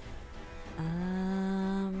him.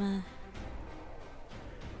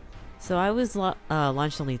 So I was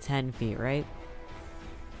launched only 10 feet, right?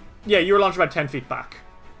 Yeah, you were launched about 10 feet back.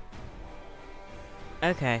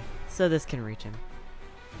 Okay, so this can reach him.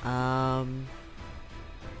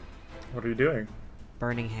 What are you doing?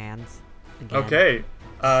 Burning hands. Again. Okay.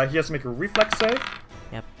 He has to make a reflex save.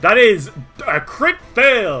 Yep. That is a crit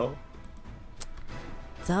fail!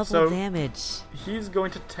 Double So- damage. He's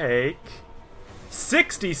going to take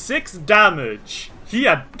 66 damage. He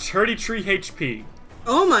had 33 HP.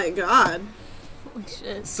 Oh my god. Holy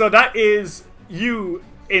shit. So that is, you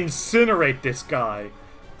incinerate this guy.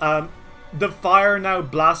 The fire now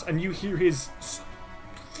blasts, and you hear his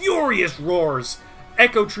furious roars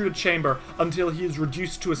echo through the chamber until he is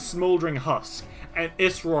reduced to a smoldering husk, and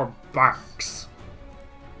Isror barks.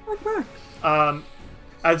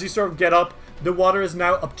 As you sort of get up, the water is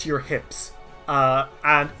now up to your hips,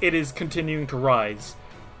 and it is continuing to rise.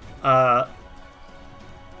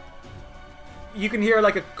 You can hear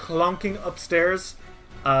like a clonking upstairs,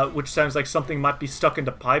 which sounds like something might be stuck in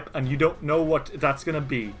the pipe, and you don't know what that's going to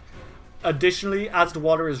be. Additionally, as the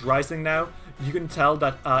water is rising now, you can tell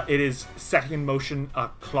that it is setting in motion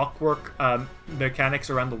clockwork mechanics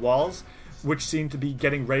around the walls, which seem to be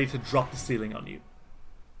getting ready to drop the ceiling on you.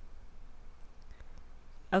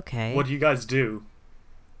 Okay. What do you guys do?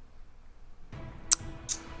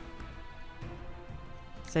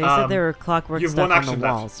 So you said there were clockwork you've stuff one on action the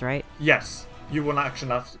left. walls, right? Yes, you will action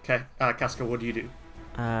left. Okay, Casca, what do you do?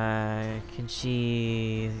 Can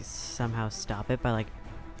she somehow stop it by like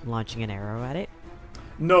launching an arrow at it?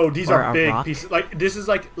 No, these Or are a big rock? pieces. Like, this is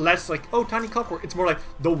like less like, oh, tiny clockwork. It's more like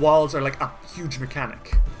the walls are like a huge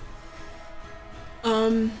mechanic.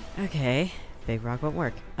 Okay, big rock won't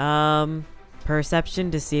work.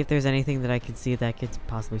 Perception to see if there's anything that I can see that could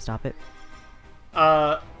possibly stop it.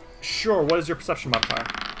 Sure. What is your perception modifier?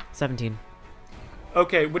 17.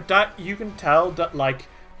 Okay, with that, you can tell that like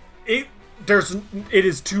it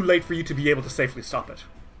is too late for you to be able to safely stop it.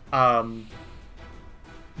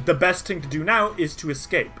 The best thing to do now is to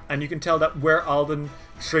escape, and you can tell that where Alden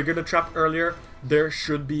triggered a trap earlier, there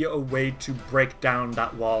should be a way to break down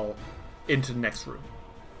that wall into the next room.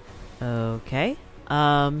 Okay.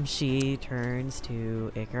 She turns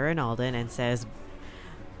to Iker and Alden and says,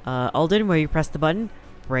 Alden, where you press the button,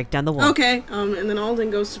 break down the wall. Okay, and then Alden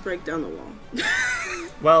goes to break down the wall.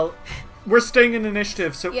 Well, we're staying in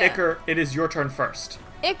initiative, so Yeah. Iker, it is your turn first.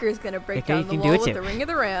 Iker's gonna break Iker, down you the can do wall it with too. the Ring of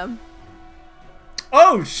the Ram.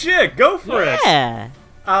 Oh shit, go for it! Yeah.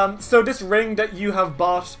 So this ring that you have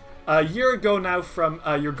bought a year ago now from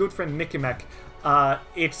your good friend Mikimek,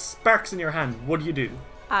 it sparks in your hand. What do you do?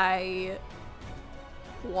 I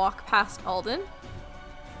walk past Alden,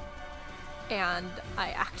 and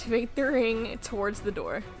I activate the ring towards the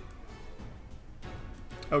door.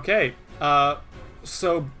 Okay,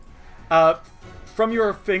 so from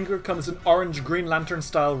your finger comes an orange Green Lantern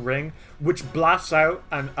style ring, which blasts out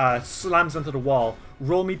and slams into the wall.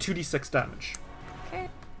 Roll me 2d6 damage. Okay.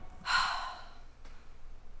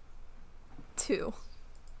 2.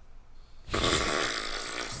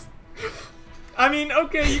 I mean,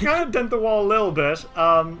 okay, you kind of dent the wall a little bit.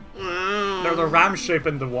 There's a ram shape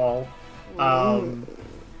in the wall.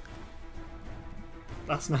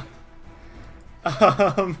 That's not...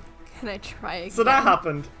 Can I try again? So that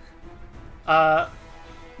happened.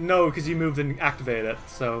 No, because you moved and activated it,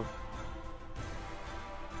 so...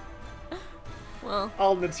 Well,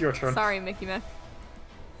 Alden, it's your turn. sorry, Mickey Mac.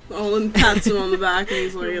 Alden pats him on the back and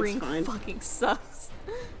he's like, Your it's ring fine. fucking sucks.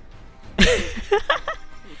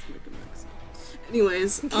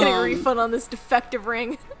 Anyways, Getting a refund on this defective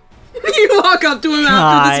ring. you walk up to him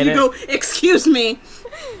after this and you God. go, excuse me.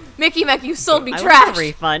 Mickey Mac, you sold me I trash. want a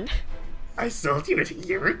refund. I sold you it a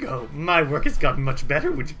year ago. My work has gotten much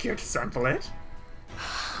better. Would you care to sample it?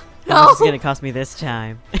 How much is it gonna cost me this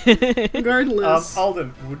time? Regardless,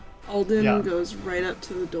 Alden, Alden yeah. goes right up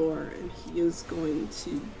to the door and he is going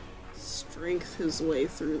to strength his way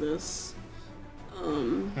through this.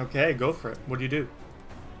 okay, go for it. What do you do?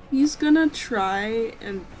 He's gonna try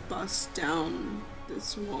and bust down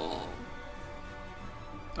this wall.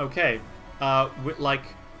 Okay, with like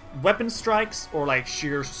weapon strikes or like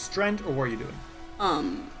sheer strength, or what are you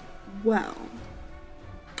doing? Well,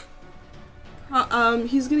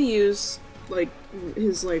 he's gonna use like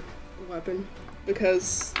his like weapon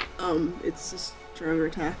because it's a stronger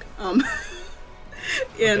attack. And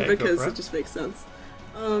Okay, go because for it it. just makes sense.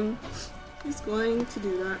 He's going to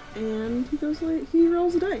do that, and he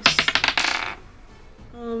rolls a dice.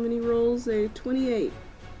 And he rolls a 28.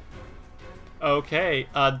 Okay,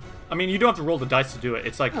 I mean, you don't have to roll the dice to do it.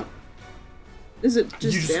 It's like Oh. Is it just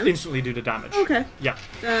you just damage? instantly do the damage. Okay. Yeah.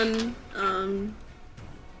 Then,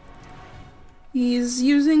 he's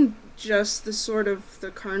using just the sword of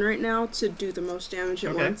the Karn right now to do the most damage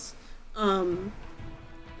at once. And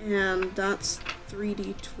that's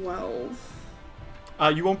 3d12.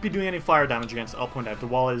 You won't be doing any fire damage against it, I'll point out. The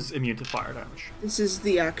wall is immune to fire damage. This is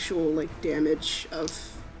the actual, like, damage of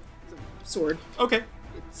the sword. Okay.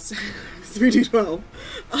 It's 3d12.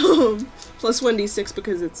 Plus 1d6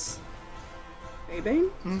 because it's Baybane?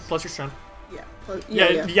 Plus your strength. Yeah.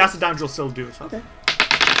 Yeah, the acid damage will still do it. So. Okay.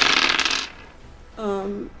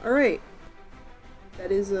 Alright.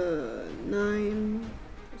 That is a 9.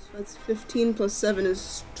 That's 15 plus 7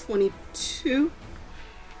 is 22.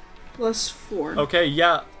 Plus 4. Okay,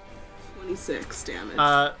 yeah. 26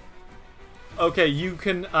 damage. Okay, you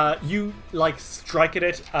can, you, like, strike at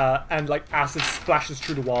it, and, like, acid splashes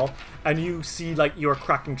through the wall, and you see, like, you're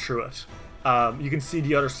cracking through it. You can see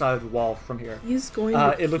the other side of the wall from here. He's going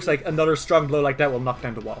to it looks like another strong blow like that will knock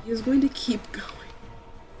down the wall. He's going to keep going.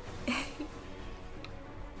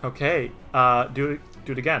 Okay, do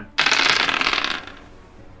it again.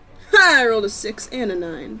 I rolled a 6 and a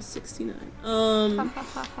 9. 69.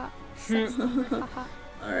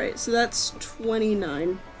 Alright, so that's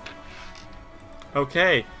 29.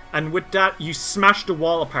 Okay, and with that, you smash the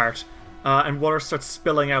wall apart, and water starts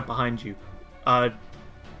spilling out behind you.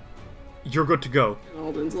 You're good to go. And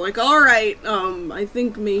Alden's like, alright, I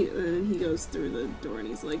think and he goes through the door and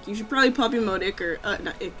he's like, you should probably puppy mode Icker.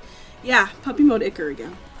 Not Ick. Yeah, puppy mode Icker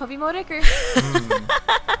again. Puppy mode Icker.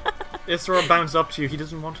 Isra bounds up to you. He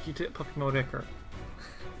doesn't want you to puppy mode Icker.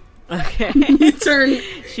 Okay.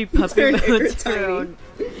 She puppy modes her own.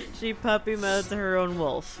 She puppy modes her own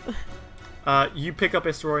wolf. You pick up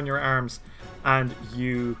Isra in your arms, and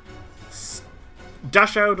you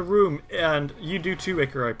dash out of the room, and you do too,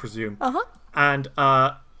 Iker, I presume. And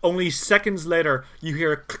only seconds later, you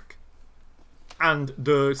hear a click, and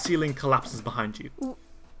the ceiling collapses behind you.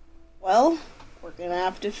 Well, we're gonna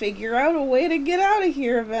have to figure out a way to get out of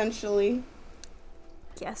here eventually.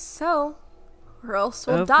 Guess so. Or else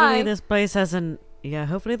we'll Hopefully die. this place has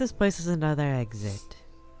hopefully this place has another exit.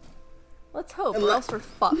 Let's hope, or else we're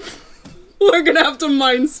fucked. We're gonna have to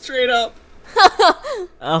mine straight up.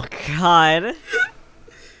 Oh god.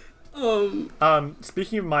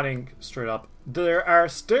 Speaking of mining straight up, there are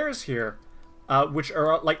stairs here, which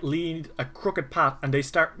are like lead a crooked path, and they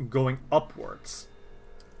start going upwards.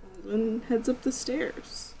 And heads up the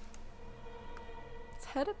stairs. Let's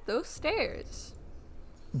head up those stairs.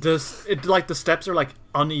 The steps are like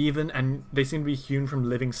uneven, and they seem to be hewn from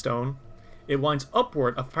living stone. It winds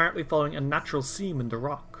upward, apparently following a natural seam in the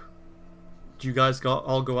rock. Do you guys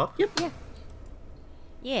all go up? Yep. Yeah.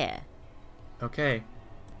 Yeah. Okay.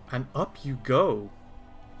 And up you go.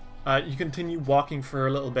 You continue walking for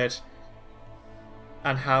a little bit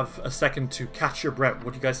and have a second to catch your breath.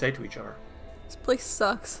 What do you guys say to each other? This place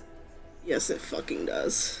sucks. Yes, it fucking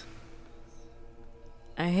does.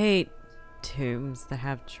 I hate tombs that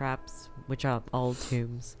have traps, which are all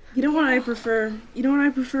tombs. You know what I prefer?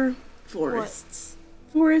 Forests.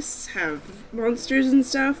 What? Forests have monsters and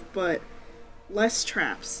stuff, but less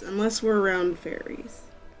traps, unless we're around fairies.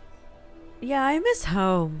 Yeah, I miss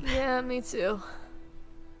home. Yeah, me too.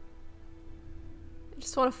 I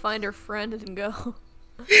just want to find our friend and go.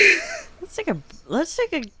 Let's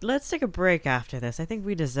take a break after this. I think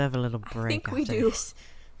we deserve a little break. I think we after do. This.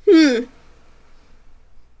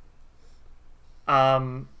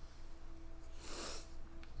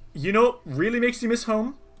 You know what really makes you miss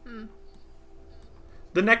home?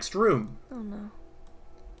 The next room. Oh no.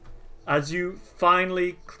 As you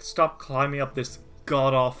finally stop climbing up this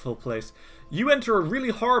god-awful place, you enter a really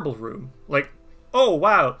horrible room. Like, oh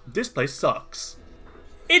wow, this place sucks.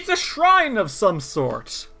 It's a shrine of some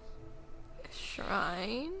sort.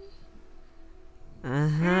 Shrine?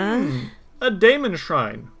 Uh-huh. A Daemon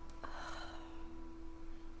shrine.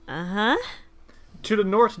 Uh-huh. To the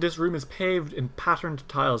north, this room is paved in patterned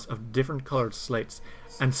tiles of different coloured slates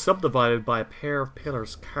and subdivided by a pair of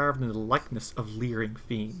pillars carved in the likeness of leering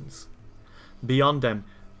fiends. Beyond them,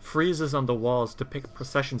 friezes on the walls depict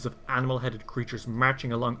processions of animal-headed creatures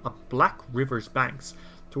marching along a black river's banks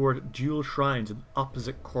toward dual shrines in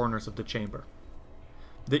opposite corners of the chamber.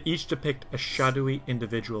 They each depict a shadowy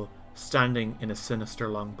individual standing in a sinister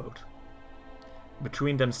longboat.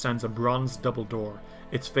 Between them stands a bronze double door,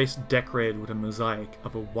 its face decorated with a mosaic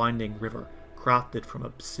of a winding river crafted from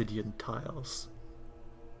obsidian tiles.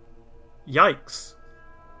 Yikes!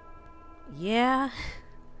 Yeah.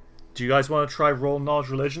 Do you guys want to try roll knowledge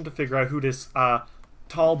religion to figure out who this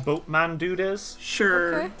tall boatman dude is?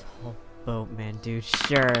 Sure. Okay. Oh, boatman, dude.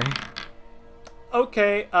 Sure.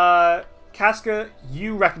 Okay, Casca,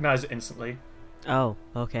 you recognize it instantly. Oh,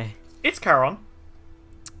 okay. It's Charon.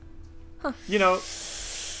 Huh. You know,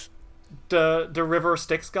 the River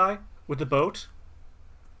Styx guy with the boat?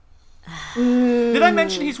 Did I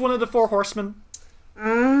mention he's one of the 4 horsemen?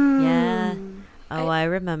 Yeah. Oh, I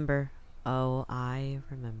remember.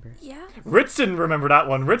 Yeah. Ritz didn't remember that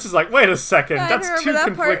one. Ritz is like, wait a second, I that's remember 2 that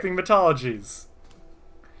conflicting mythologies.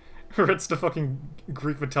 Ritz, the fucking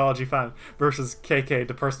Greek mythology fan, versus KK,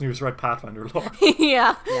 the person who's read Pathfinder lore.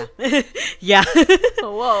 Yeah. Yeah.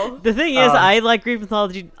 Whoa. The thing is, I like Greek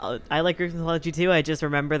mythology. I like Greek mythology too. I just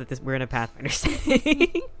remember that we're in a Pathfinder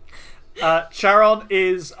setting. Charon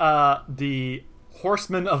is the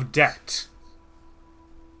horseman of death.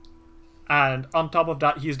 And on top of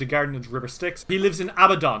that, he is the guardian of the River Styx. He lives in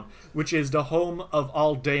Abaddon, which is the home of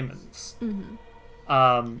all Daemons.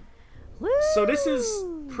 So this is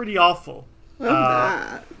pretty awful. Love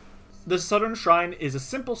that. The southern shrine is a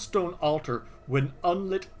simple stone altar with an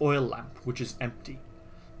unlit oil lamp, which is empty.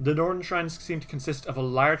 The northern shrines seem to consist of a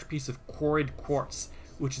large piece of quarried quartz,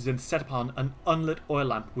 which is then set upon an unlit oil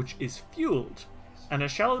lamp, which is fueled, and a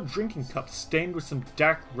shallow drinking cup stained with some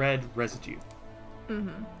dark red residue.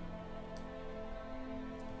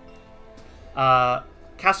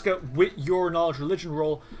 Casca, with your knowledge religion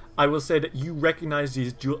roll, I will say that you recognize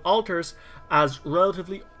these dual altars as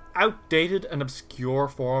relatively outdated and obscure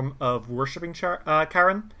form of worshipping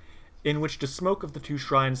Charon, in which the smoke of the 2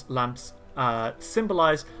 shrines' lamps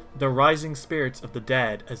symbolize the rising spirits of the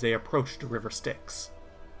dead as they approach the River Styx.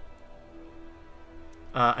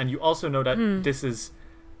 And you also know that this is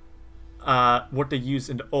what they use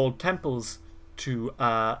in the old temples to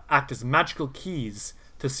act as magical keys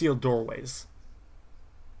to seal doorways.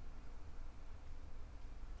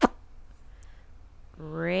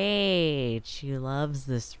 Great. She loves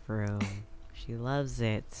this room. She loves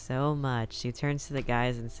it so much. She turns to the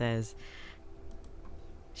guys and says,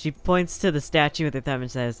 she points to the statue with her thumb and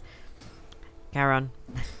says, Charon.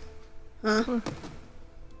 Huh?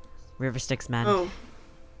 River Styx man. Oh.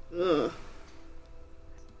 Ugh.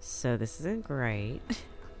 So this isn't great.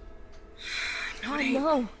 Oh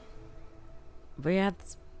no. But yeah,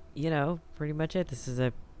 that's, pretty much it. This is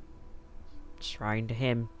a shrine to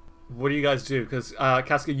him. What do you guys do? Because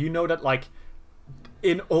Casca, you know that like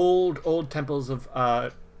in old temples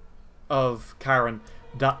of Charon,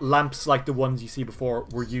 that lamps like the ones you see before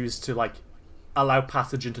were used to like allow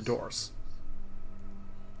passage into doors.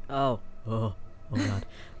 Oh god.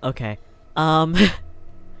 Okay.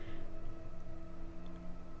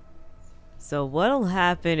 So what'll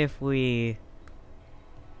happen if we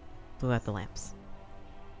blew out the lamps?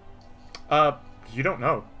 You don't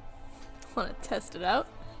know. Want to test it out?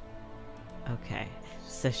 Okay.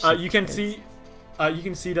 So you can see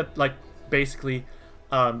that like basically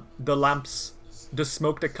the lamps, the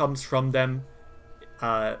smoke that comes from them,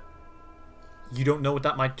 you don't know what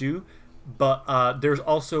that might do, but there's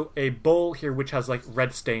also a bowl here which has like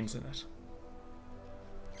red stains in it.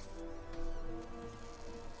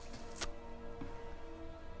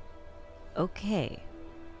 Okay.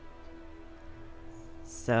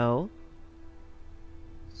 So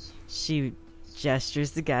she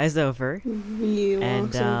gestures the guys over,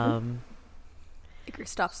 and Iker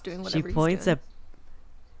stops doing whatever she points he's doing.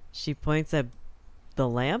 she points at the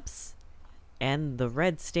lamps and the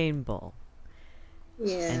red stain bowl.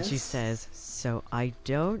 Yes. And she says, so I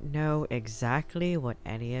don't know exactly what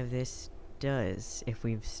any of this does if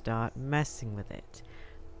we start messing with it,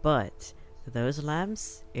 but those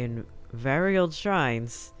lamps in very old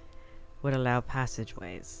shrines would allow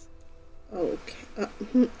passageways. Okay.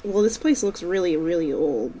 Well, this place looks really, really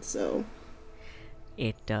old, so...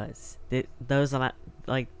 It does. Those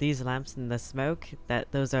like these lamps and the smoke,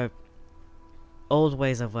 those are old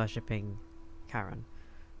ways of worshipping Charon.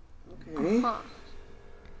 Okay. Huh.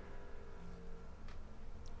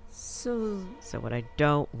 So what I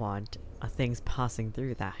don't want are things passing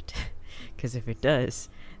through that. Because if it does,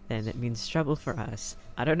 then it means trouble for us.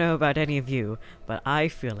 I don't know about any of you, but I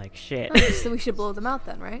feel like shit. so we should blow them out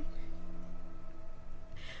then, right?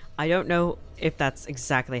 I don't know if that's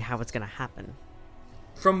exactly how it's gonna happen.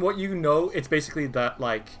 From what you know, it's basically that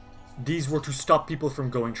like these were to stop people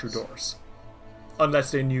from going through doors,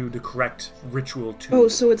 unless they knew the correct ritual to. Oh,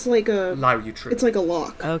 so it's like a... allow you through. It's like a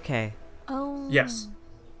lock. Okay. Oh. Yes.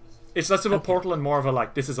 It's less of a portal and more of a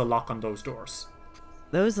like this is a lock on those doors.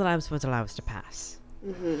 Those lamps would allow us to pass.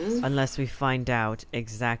 Mm-hmm. Unless we find out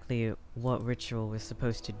exactly what ritual we're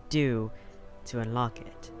supposed to do to unlock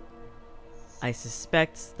it. I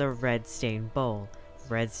suspect the red stain bowl.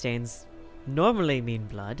 Red stains normally mean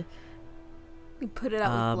blood. We put it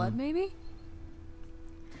out with blood, maybe?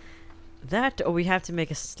 That, or we have to make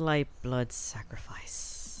a slight blood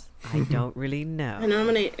sacrifice. I don't really know. I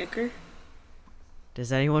nominate Iker.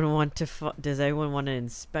 Does anyone want to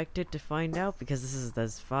inspect it to find out? Because this is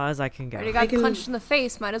as far as I can go. I already got punched in the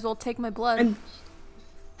face. Might as well take my blood.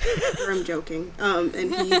 I'm joking. And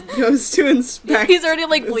he goes to inspect. He's already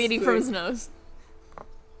like bleeding from his nose.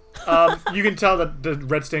 You can tell that the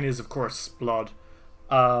red stain is, of course, blood.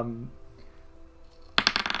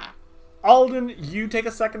 Alden, you take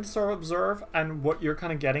a second to sort of observe, and what you're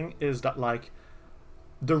kind of getting is that, like,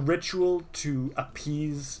 the ritual to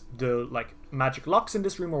appease the, like, magic locks in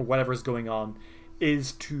this room or whatever's going on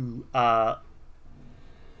is to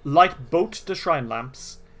light both the shrine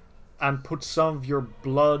lamps and put some of your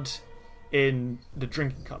blood in the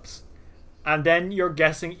drinking cups. And then you're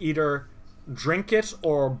guessing either drink it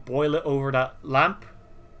or boil it over that lamp.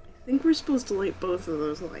 I think we're supposed to light both of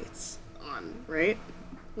those lights on, right?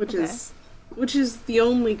 Which is the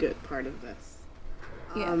only good part of this.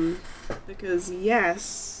 Yeah. Because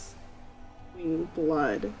yes, we need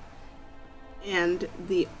blood. And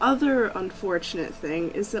the other unfortunate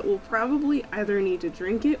thing is that we'll probably either need to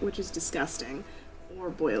drink it, which is disgusting, or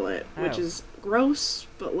boil it, which is gross,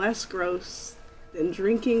 but less gross than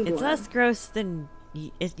drinking blood. It's less gross than...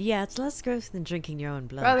 it's less gross than drinking your own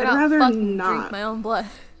blood. I'd rather fucking not. drink my own blood.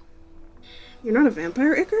 You're not a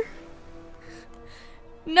vampire, Iker?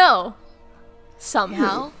 No.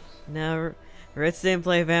 Somehow. No, Ritz didn't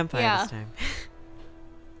play vampire this time.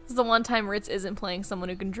 This is the one time Ritz isn't playing someone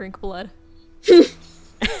who can drink blood.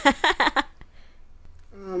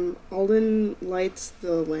 Alden lights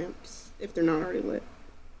the lamps, if they're not already lit.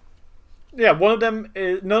 Yeah, one of them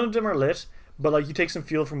is, none of them are lit, but like you take some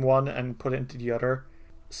fuel from one and put it into the other,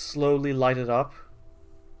 slowly light it up.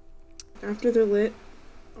 After they're lit,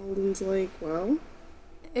 Alden's like, well...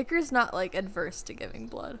 Iker's not, like, adverse to giving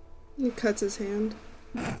blood. He cuts his hand.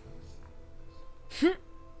 Yep.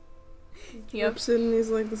 Rips it and he's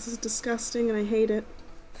like, this is disgusting and I hate it.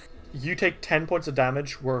 You take 10 points of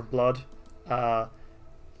damage worth of blood,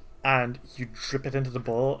 and you drip it into the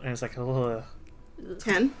bowl, and it's like, ugh.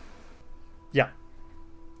 10? Yeah.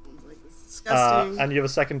 Alden's like, this is disgusting. And you have a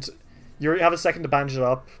second... You have a second to bandage it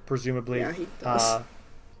up, presumably. Yeah, he does.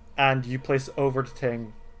 And you place it over the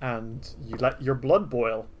thing, and you let your blood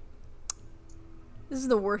boil. This is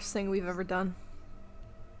the worst thing we've ever done.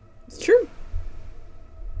 It's true.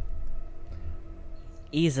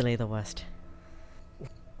 Easily the worst.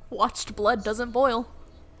 Watched blood doesn't boil.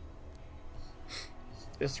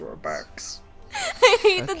 Visceral barks. I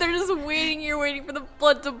hate that they're just waiting here, waiting for the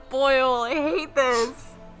blood to boil. I hate this.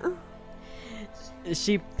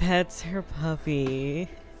 She pets her puppy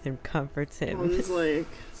and comforts him. Alden's like,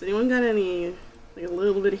 has anyone got any, like a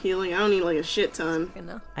little bit of healing? I don't need like a shit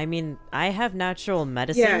ton. I mean, I have natural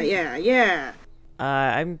medicine. Yeah.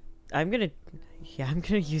 I'm gonna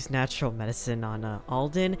use natural medicine on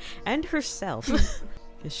Alden and herself.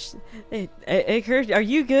 Hey, Iker, are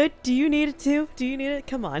you good? Do you need it too? Do you need it?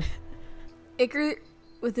 Come on. Iker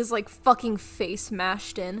with his like fucking face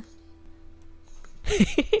mashed in.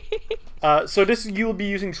 So this, you will be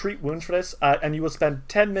using treat wounds for this, and you will spend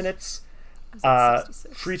 10 minutes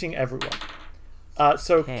treating everyone.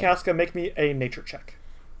 So Okay. Casca, make me a nature check.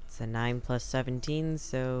 It's a 9 plus 17,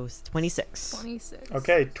 so it's 26. 26.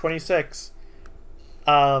 Okay, 26.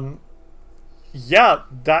 Yeah,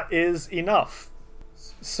 that is enough.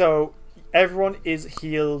 So everyone is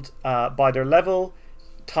healed by their level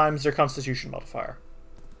times their constitution modifier.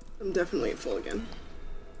 I'm definitely at full again.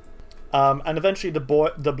 And eventually the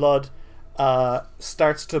blood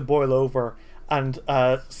starts to boil over, and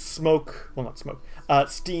steam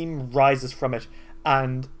rises from it,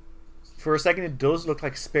 and for a second it does look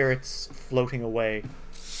like spirits floating away.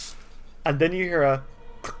 And then you hear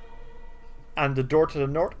and the door to the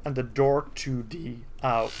north and the door to the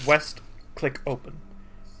west click open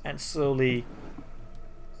and slowly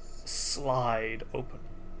slide open.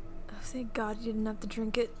 Oh, thank God you didn't have to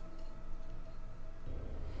drink it.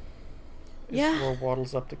 Yeah. Isror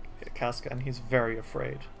waddles up to Casca and he's very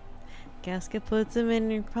afraid. Casca puts him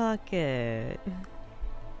in her pocket.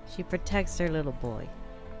 She protects her little boy.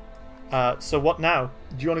 So what now?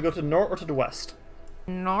 Do you want to go to the north or to the west?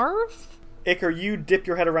 North? Iker, you dip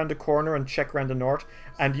your head around the corner and check around the north,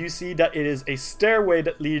 and you see that it is a stairway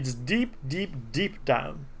that leads deep, deep, deep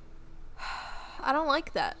down. I don't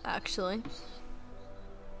like that, actually.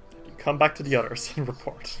 You come back to the others and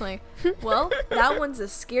report. Like, well, that one's a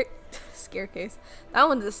staircase. That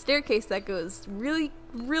one's a staircase that goes really,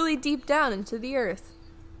 really deep down into the earth.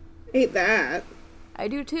 Ain't that. I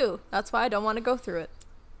do too. That's why I don't want to go through it.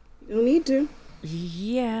 You don't need to.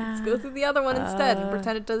 Yeah. Let's go through the other one instead and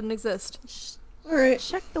pretend it doesn't exist. Alright.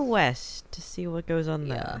 Check the west to see what goes on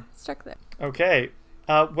Yeah, there. let's check there. Okay.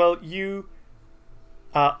 Well, you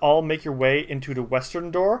all make your way into the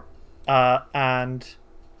western door. And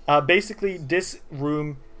basically, this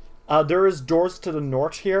room, there is doors to the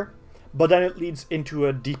north here, but then it leads into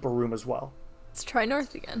a deeper room as well. Let's try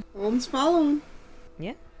north again. Holmes following.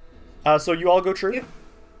 Yeah. So you all go through? Yep.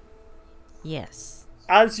 Yes.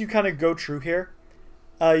 As you kind of go through here,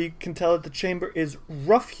 you can tell that the chamber is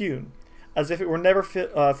rough-hewn, as if it were never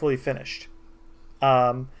fully finished.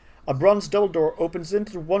 A bronze double door opens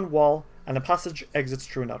into one wall, and a passage exits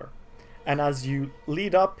through another. And as you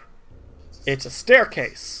lead up, it's a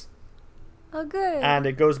staircase. Oh, good. And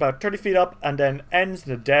it goes about 30 feet up, and then ends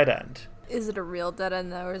in a dead end. Is it a real dead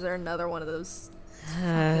end, though, or is there another one of those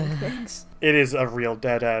fucking things? It is a real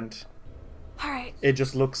dead end. Alright. It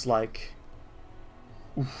just looks like...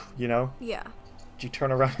 Oof, you know? Yeah. Do you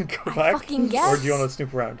turn around and go I back? fucking Or guess. do you want to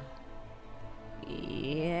snoop around?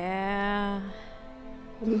 Yeah.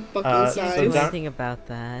 Fucking so Don't size. know down- anything about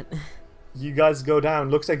that. You guys go down.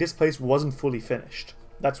 Looks like this place wasn't fully finished.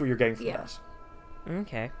 That's what you're getting from Yeah. that.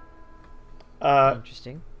 Okay. Uh,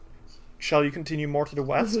 Interesting. shall you continue more to the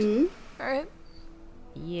west? Alright.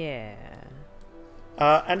 Yeah.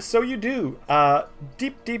 And so you do.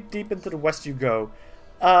 Deep, deep, deep into the west you go.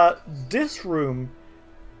 This room...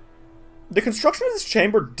 The construction of this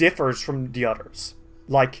chamber differs from the others.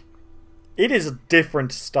 Like, it is a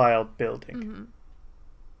different style building.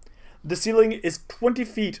 The ceiling is 20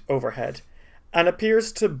 feet overhead, and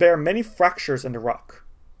appears to bear many fractures in the rock.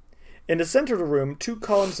 In the center of the room, 2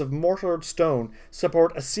 columns of mortared stone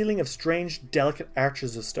support a ceiling of strange, delicate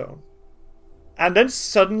arches of stone. And then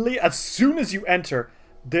suddenly, as soon as you enter,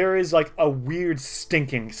 there is like a weird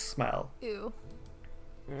stinking smell. Ew.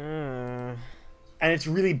 And it's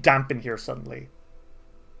really damp in here suddenly.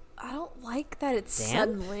 I don't like that it's Damp?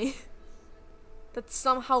 suddenly. That's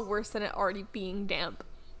somehow worse than it already being damp.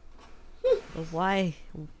 Why?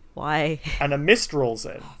 Why? And a mist rolls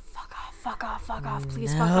in. Fuck off, fuck off, fuck off,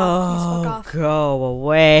 please fuck off, please fuck off. Go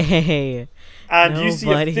away. And you see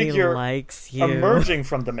a Nobody figure likes you. emerging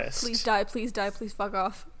from the mist. Please die, please fuck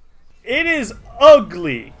off. It is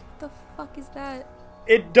ugly. What the fuck is that?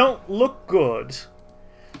 It don't look good.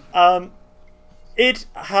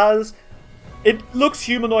 It looks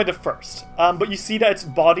humanoid at first, but you see that its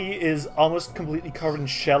body is almost completely covered in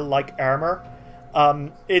shell-like armor.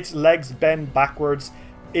 Its legs bend backwards.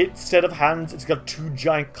 Instead of hands, it's got 2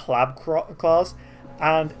 giant claws,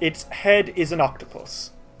 and its head is an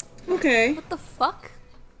octopus. Okay. What the fuck?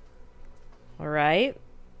 Alright.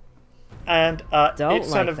 And Don't it's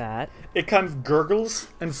like kind of, that. it kind of gurgles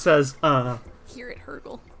and says, Hear it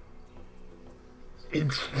hurgle.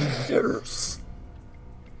 "Intruders,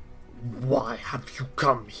 why have you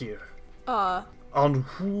come here? On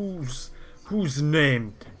whose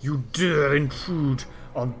name you dare intrude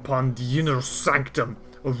upon the inner sanctum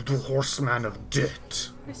of the Horseman of Death?"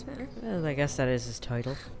 Well, I guess that is his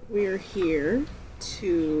title. We're here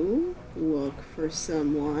to look for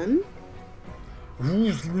someone.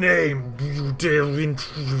 Whose name do you dare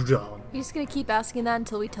intrude on? You're just gonna keep asking that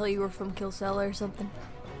until we tell you we're from Kilsella or something?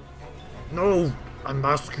 No, I'm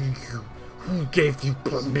asking you, who gave you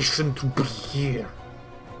permission to be here?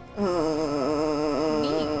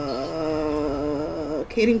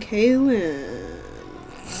 Kate and Kaylin.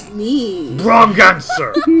 Me. Wrong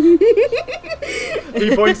answer!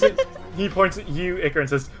 He points at you, Icar, and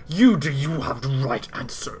says, you have the right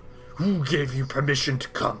answer. Who gave you permission to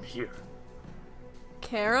come here?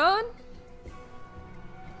 Charon?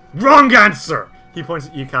 Wrong answer! He points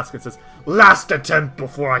at you, Casca, and says, last attempt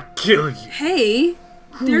before I kill you. Hey,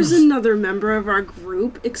 there's another member of our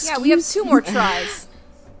group. Excuse Yeah, we have 2 more tries.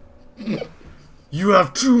 You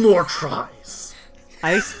have 2 more tries.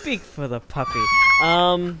 I speak for the puppy.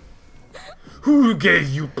 Who gave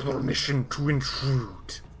you permission to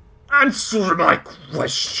intrude? Answer my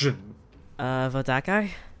question. That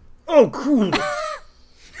guy? Oh, cool.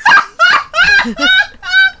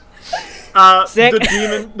 Sick.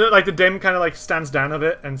 The demon kind of like stands down a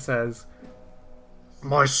bit and says,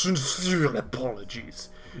 my sincere apologies.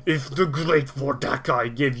 If the great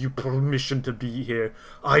Vordakai gave you permission to be here,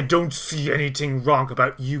 I don't see anything wrong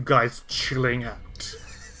about you guys chilling out.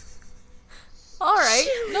 Alright,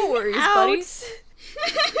 no worries, buddy.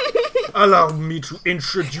 Allow me to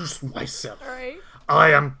introduce myself. Alright.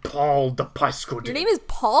 I am Paul the Pisco. Your name is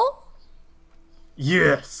Paul?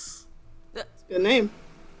 Yes. Good name.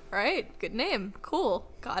 Alright, good name. Cool.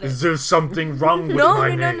 Got it. Is there something wrong with No, my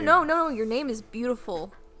no, no, name? no, no, no, your name is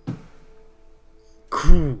beautiful.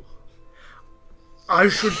 Cool. I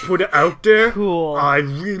should put it out there. Cool. I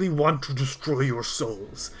really want to destroy your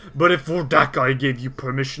souls. But if Vordakai gave you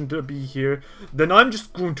permission to be here, then I'm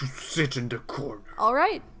just going to sit in the corner.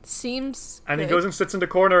 Alright, seems And good. he goes and sits in the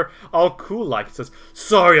corner, all cool like. It says,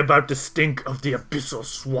 sorry about the stink of the abyssal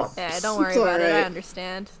swamps. Yeah, don't worry It's about it, I alright.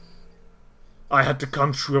 understand. I had to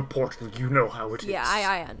come through a portal, you know how it is. Yeah,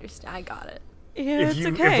 I understand, I got it. Yeah, If it's you-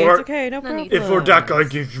 okay. if our- It's okay. No No problem. need If Vordakai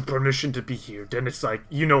gives you permission to be here, then it's like,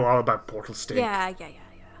 you know all about portal stink. Yeah.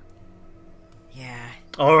 Yeah.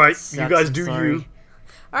 Alright, you Sucks, guys I'm do sorry. you.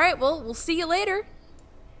 Alright, well, we'll see you later.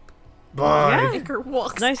 Bye. Yeah. Iker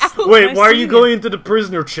walks Nice. out. Wait, Nice why are seeing you you. going into the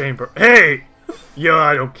prisoner chamber? Hey! Yeah,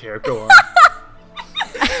 I don't care. Go on.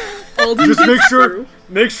 Alden Just gets through.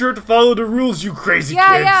 make sure to follow the rules, you crazy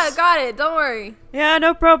Yeah, kids. got it, don't worry. Yeah,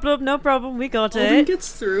 no problem. No problem. We got Alden it.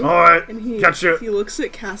 gets through. Alright, And he catch you. he looks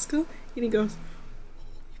at Casca and he goes,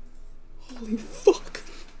 "Holy fuck!"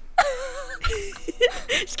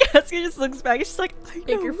 Casca just looks back and she's like, I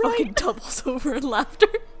know, Iker right? fucking doubles over in laughter.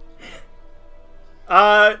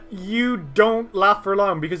 You don't laugh for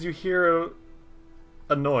long because you hear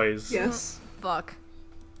a noise. Yes. Fuck.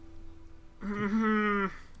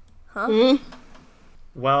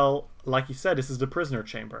 Well, like you said, this is the prisoner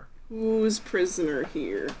chamber. Who's prisoner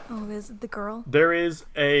here? Oh, is it the girl? There is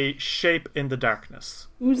a shape in the darkness.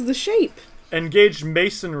 Who's the shape? Engaged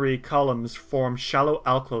masonry columns form shallow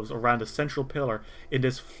alcoves around a central pillar in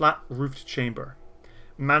this flat-roofed chamber.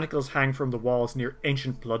 Manacles hang from the walls near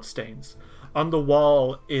ancient bloodstains. On the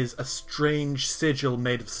wall is a strange sigil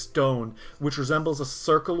made of stone, which resembles a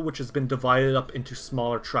circle which has been divided up into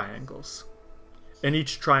smaller triangles. In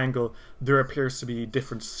each triangle, there appears to be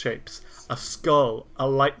different shapes: a skull, a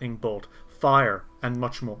lightning bolt, fire, and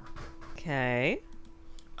much more. Okay.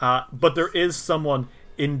 But there is someone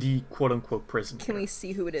in the quote-unquote prison. Can we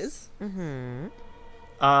see who it is?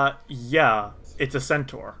 Yeah, it's a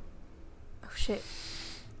centaur. Oh shit.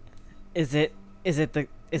 Is it the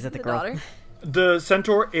The girl? daughter? The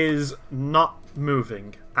centaur is not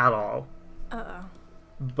moving at all, Uh-oh.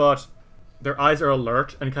 but their eyes are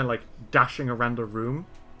alert and kind of like dashing around the room.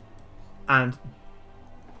 And,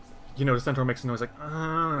 you know, the centaur makes a noise like,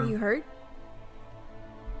 Are you hurt?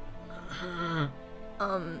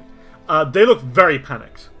 They look very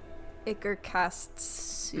panicked. Iker casts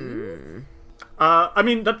Soothe. I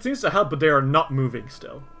mean, that seems to help, but they are not moving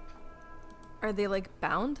still. Are they like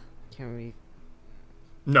bound? Can we?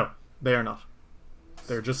 No, they are not.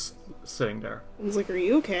 They're just sitting there. I was like, "Are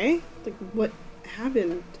you okay? Like, what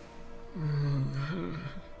happened?"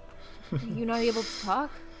 Are you not able to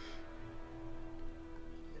talk?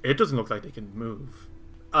 It doesn't look like they can move.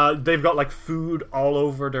 They've got like food all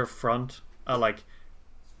over their front, like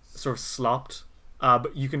sort of slopped.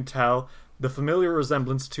 But you can tell the familiar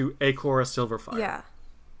resemblance to Acora Silverfire. Yeah.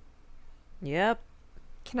 Yep.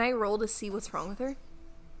 Can I roll to see what's wrong with her?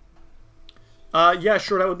 Yeah,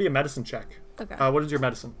 sure. That would be a medicine check. Okay. What is your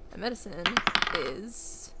medicine? My medicine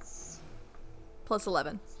is plus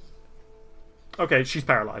 11. Okay, she's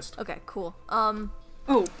paralyzed. Okay, cool.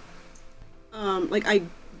 Oh, like I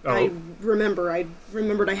Oh.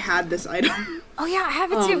 remembered I had this item. Oh yeah, I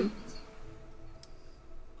have it too.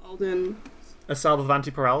 Alden. A salve of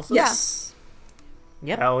anti-paralysis? Yes.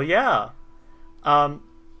 Yep. Hell yeah.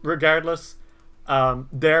 Regardless,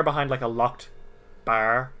 they're behind like a locked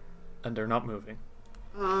bar, and they're not moving.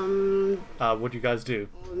 What do you guys do?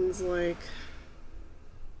 Alden's like,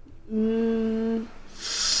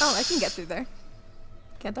 Oh, I can get through there.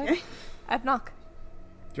 Can't I? Okay. I have knock.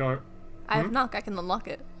 Do you want? I have knock. I can unlock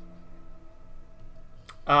it.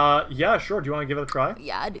 Yeah, sure. Do you want to give it a try?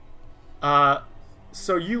 Yeah, I do.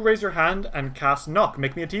 So you raise your hand and cast knock.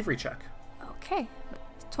 Make me a thievery check. Okay.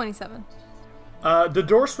 27. The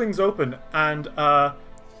door swings open, and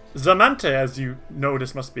Zamante, as you know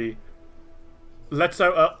this must be, lets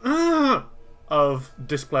out a of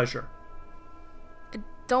displeasure.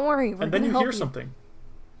 Don't worry, we're And then gonna you help hear something.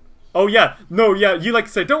 Oh yeah, no, yeah, you like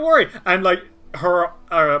say, don't worry, and like her,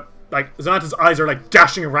 like Zamanta's eyes are like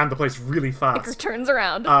dashing around the place really Iker fast. turns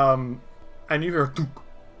around. And you hear dunk,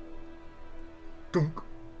 dunk,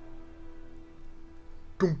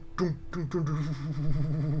 dunk, dunk, dunk, dunk,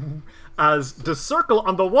 dunk, as the circle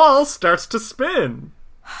on the wall starts to spin.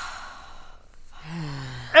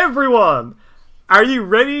 Everyone, are you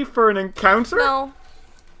ready for an encounter No.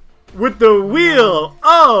 with the Wheel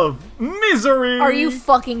of Misery? Are you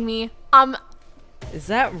fucking me? Is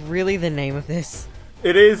that really the name of this?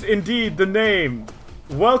 It is indeed the name.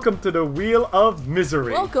 Welcome to the Wheel of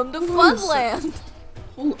Misery. Welcome to on a Funland.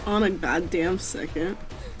 hold on a goddamn second.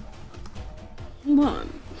 Hold on.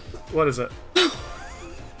 What is it?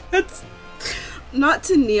 That's not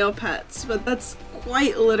to Neopets, but that's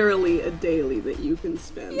quite literally a daily that you can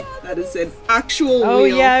spin. Yeah, that is an actual Oh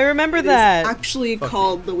wheel. yeah, I remember It that. is actually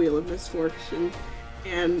called the Wheel of Misfortune.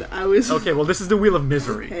 And I was... Okay, well, this is the Wheel of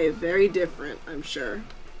Misery. Okay, very different, I'm sure.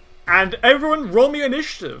 And everyone, roll me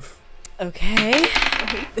initiative. Okay. I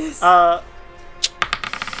hate this.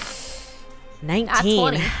 19.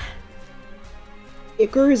 20.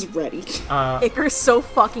 Iker is ready. Icar's so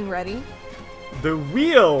fucking ready. The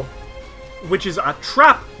wheel, which is a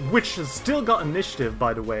trap, which has still got initiative,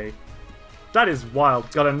 by the way. That is wild.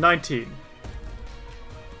 Got a 19.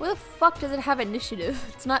 Where the fuck does it have initiative?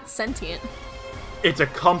 It's not sentient. It's a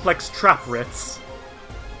complex trap, Ritz.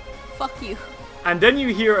 Fuck you. And then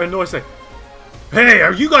you hear a noise like, "Hey,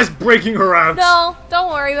 are you guys breaking her out?" No, don't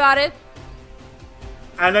worry about it.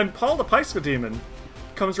 And then Paul the Pyska Demon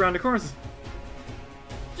comes around the corner and says,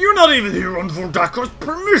 "You're not even here on Vordakar's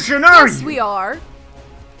permission, are Yes, you?" we are.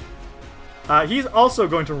 He's also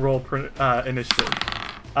going to roll initiative.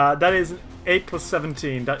 That is an 8 plus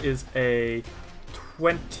 17. That is a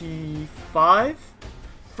 25.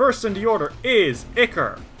 First in the order is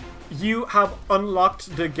Iker. You have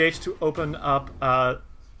unlocked the gate to open up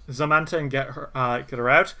Zamantha and get her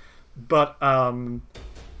out. But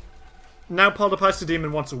now Paul the Pyska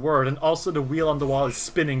Demon wants a word, and also the wheel on the wall is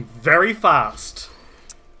spinning very fast.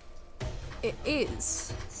 It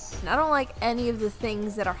is. And I don't like any of the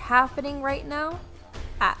things that are happening right now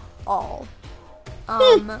at all.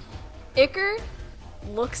 Iker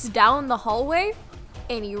looks down the hallway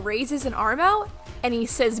and he raises an arm out and he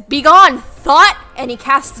says, "Begone, thought!" and he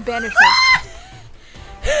casts banishment.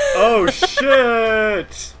 Oh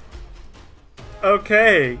shit!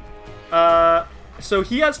 Okay. So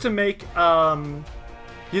he has to make a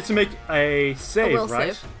save, will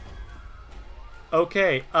right? save.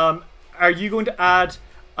 Okay. Are you going to add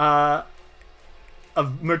a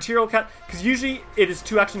material cast? Because usually it is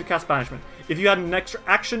 2 actions to cast banishment. If you add an extra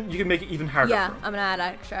action, you can make it even harder. Yeah, for him. I'm gonna add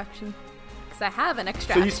extra action. Because I have an extra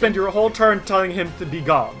So action. you spend your whole turn telling him to be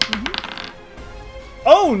gone.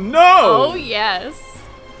 Oh no! Oh, yes.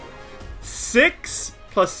 6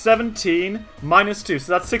 plus 17 minus 2.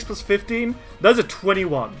 So that's 6 plus 15. That's a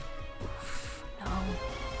 21. No.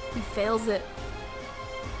 He fails it.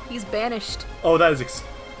 He's banished. Oh, that is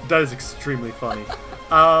extremely funny.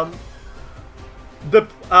 The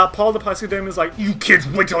Paul the Pyska Demon is like, "You kids,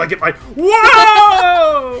 wait till I get my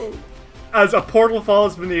whoa!" As a portal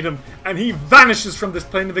falls beneath him, and he vanishes from this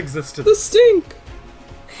plane of existence. The stink!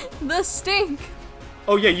 The stink.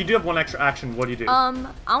 Oh yeah, you do have 1 extra action. What do you do? I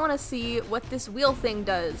want to see what this wheel thing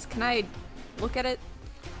does. Can I look at it?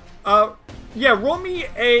 Yeah, roll me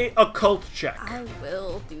a occult check. I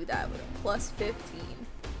will do that with a plus 15.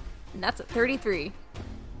 And that's a 33.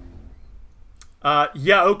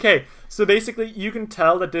 Yeah, okay. So basically, you can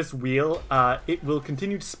tell that this wheel, it will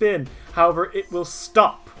continue to spin. However, it will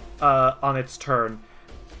stop on its turn.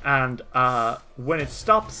 And when it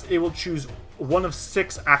stops, it will choose one of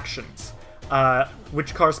 6 actions,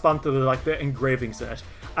 which correspond to the engravings in it.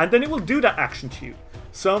 And then it will do that action to you.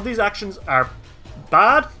 Some of these actions are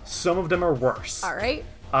bad, some of them are worse. Alright.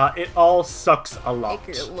 It all sucks a lot.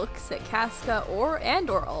 Baker looks at Casca or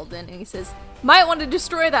Alden and he says, "Might want to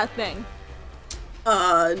destroy that thing."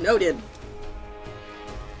 Noted.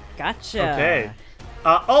 Gotcha. Okay.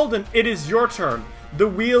 Alden, it is your turn. The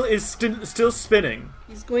wheel is still spinning.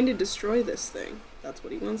 He's going to destroy this thing. That's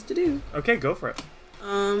what he wants to do. Okay, go for it.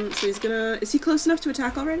 So he's gonna... Is he close enough to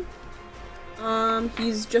attack already?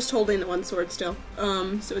 He's just holding the 1 sword still.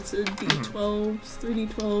 So it's a d12,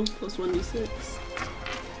 3d12 plus 1d6.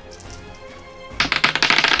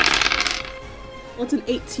 Well, it's an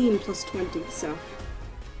 18 plus 20, so...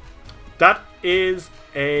 That is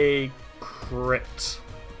a crit.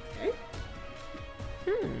 Okay.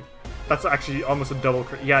 That's actually almost a double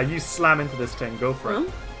crit. Yeah, you slam into this thing. Go for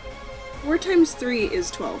it. 4 times 3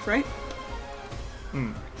 is 12, right?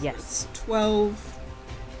 Yes. It's 12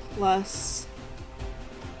 plus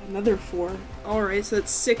another 4. Alright, so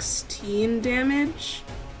that's 16 damage.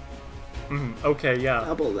 Okay, yeah.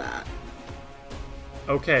 Double that.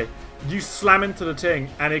 Okay. You slam into the thing,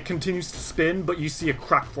 and it continues to spin, but you see a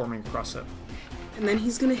crack forming across it. And then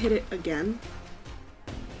he's gonna hit it again.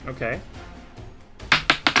 Okay.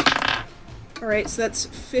 Alright, so that's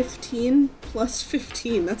 15 plus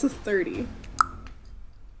 15. That's a 30.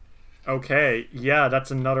 Okay, yeah, that's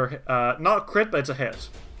another not a crit, but it's a hit.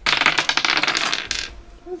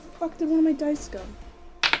 Where the fuck did one of my dice go?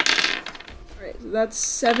 Alright, so that's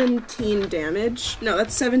 17 damage. No,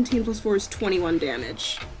 that's 17 plus 4 is 21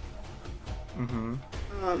 damage. And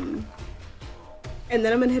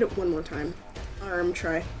then I'm gonna hit it one more time. Arm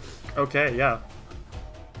try. Okay, yeah.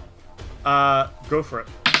 Go for it.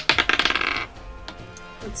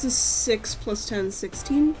 That's a 6 plus 10,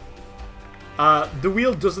 16. The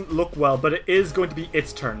wheel doesn't look well, but it is going to be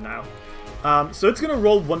its turn now. So it's going to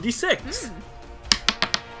roll 1d6.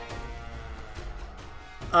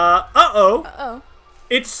 Uh-oh. Uh-oh.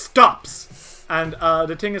 It stops. And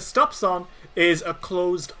the thing it stops on is a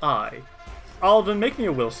closed eye. Alden, make me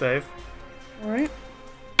a will save. Alright.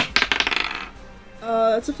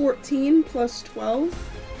 That's a 14 plus 12.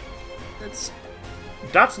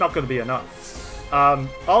 That's not going to be enough.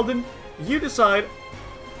 Alden, you decide,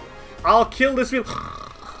 I'll kill this wheel.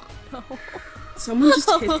 Someone just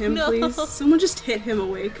hit him, please. Someone just hit him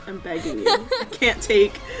awake. I'm begging you. I can't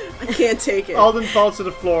take it. Alden falls to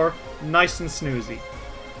the floor, nice and snoozy.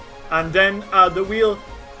 And then the wheel,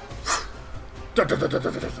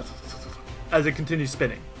 as it continues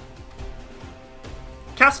spinning.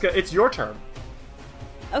 Casca, it's your turn.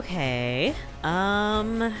 Okay.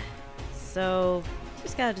 So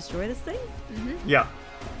just gotta destroy this thing? Yeah.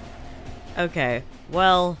 Okay.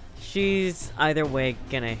 Well, she's either way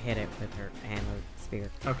gonna hit it with her hammer spear.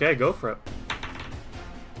 Okay, go for it.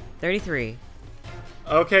 33.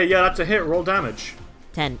 Okay, yeah, that's a hit. Roll damage.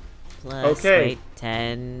 10 plus Okay. wait,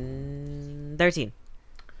 10 13.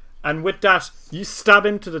 And with that, you stab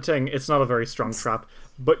into the thing. It's not a very strong trap,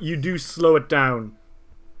 but you do slow it down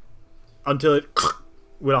until it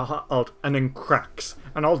with a hot alt and then cracks.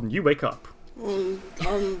 And Alden, you wake up.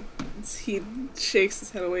 He shakes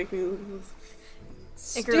his head awake and he goes,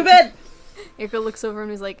 Stupid! Iker looks over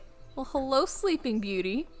and he's like, well, hello, Sleeping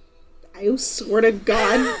Beauty. I swear to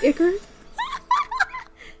God, Iker.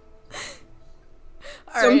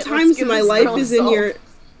 Sometimes my life is in your...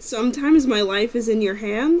 Sometimes my life is in your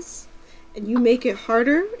hands, and you make it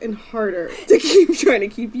harder and harder to keep trying to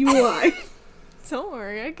keep you alive. Don't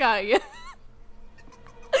worry, I got you.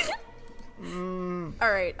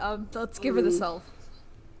 Alright, let's give her the salve.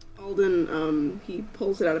 Alden, he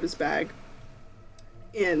pulls it out of his bag.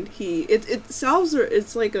 And it salves her,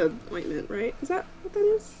 it's like a ointment, right? Is that what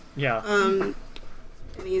that is? Yeah. And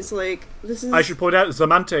he's like, this is... I should point out,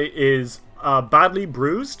 Zamante is badly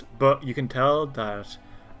bruised, but you can tell that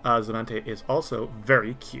Zamante is also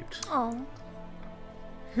very cute. Oh.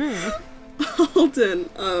 Alden,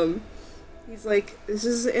 he's like, this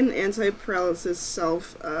is an anti-paralysis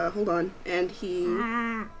salve, hold on. And he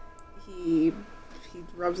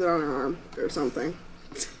rubs it on her arm or something.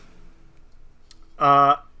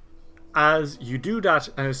 As you do that,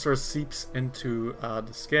 and it sort of seeps into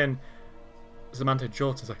the skin, Zamante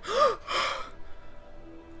jolts and is like,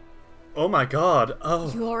 oh my god,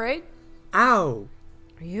 oh. You alright? Ow.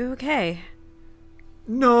 Are you okay?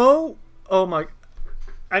 No. Oh my.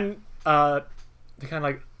 And they kind of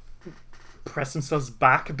like press themselves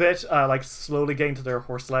back a bit, like slowly getting to their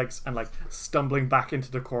horse legs and like stumbling back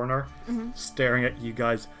into the corner, staring at you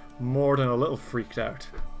guys more than a little freaked out.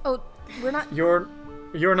 Oh, we're not... You're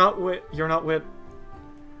not with...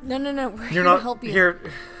 No, we're You're here not to help you. here...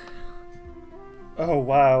 Oh,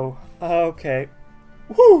 wow. Okay.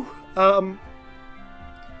 Woo!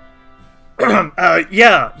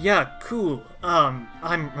 Yeah, cool.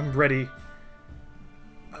 I'm ready.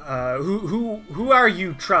 Who are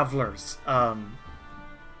you, travelers?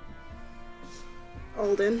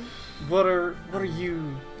 Alden. What are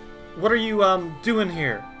you doing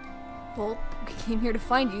here? Well, we came here to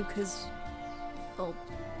find you because, well,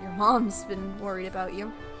 your mom's been worried about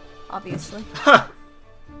you, obviously.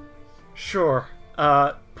 Sure.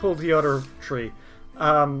 Pull the other tree.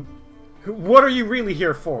 What are you really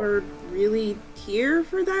here for? We're really here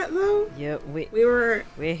for that, though? Yeah, We're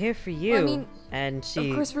here for you. Well, I mean, and she...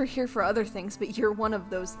 of course we're here for other things, but you're one of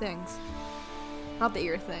those things. Not that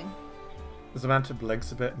you're a thing. Zamanta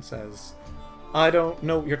blinks a bit and says, I don't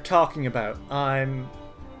know what you're talking about.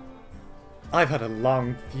 I've had a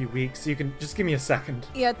long few weeks. You can just give me a second.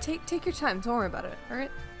 Yeah, take your time. Don't worry about it,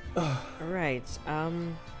 alright? Alright,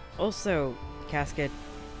 also, Casket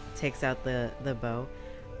takes out the bow.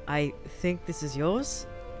 I think this is yours?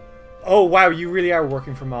 Oh, wow, you really are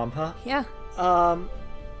working for Mom, huh? Yeah.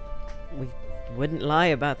 We wouldn't lie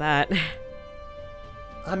about that.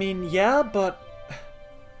 I mean, yeah, but...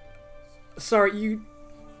 Sorry,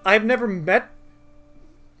 I've never met,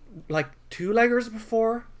 like, two-leggers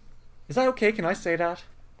before. Is that okay? Can I say that?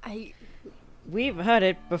 We've heard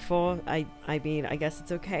it before. I mean, I guess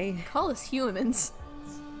it's okay. Call us humans.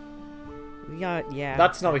 Yeah.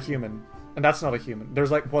 That's not a human. And that's not a human.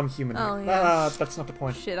 There's, like, one human Oh, here. yeah. That's not the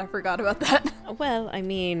point. Shit, I forgot about that. Well, I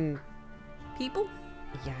mean... People?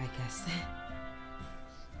 Yeah, I guess.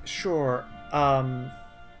 Sure.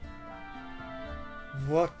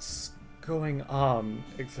 What's going on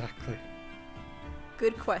exactly?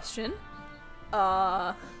 Good question.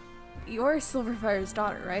 You're Silverfire's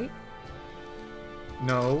daughter, right?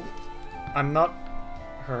 No, I'm not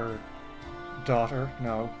her daughter,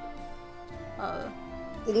 no.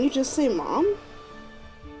 Didn't you just say mom?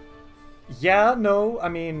 Yeah, no, I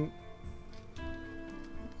mean...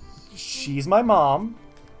 She's my mom.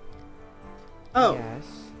 Oh. Yes.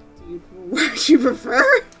 Do you have a word you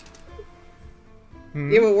prefer?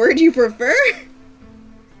 Hmm? You have a word you prefer?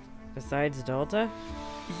 Besides Delta?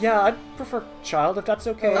 Yeah, I'd prefer child if that's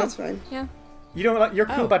okay. Oh, that's fine. Yeah. You don't like, you're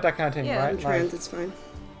cool Oh. about that kind of thing, Yeah, right? I'm trans, it's fine.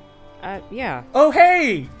 Yeah. Oh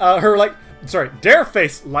hey! Their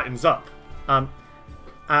face lightens up.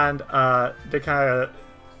 And they kind of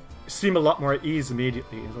seem a lot more at ease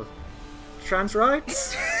immediately. Trans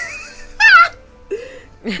rights?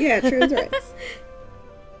 Yeah, trans rights.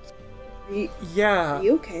 Yeah. Are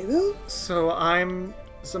you okay, though? So I'm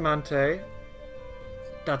Samantha.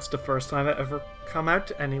 That's the first time I ever come out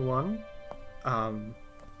to anyone.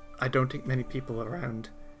 I don't think many people around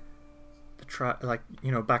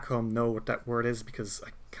the back home know what that word is because I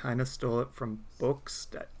kind of stole it from books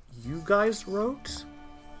that you guys wrote.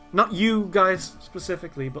 Not you guys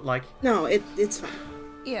specifically, but like No, it's fine.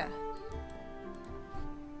 Yeah.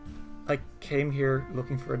 I came here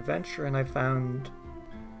looking for adventure and I found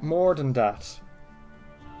more than that.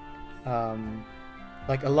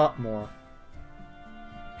 Like a lot more.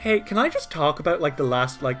 Hey, can I just talk about like the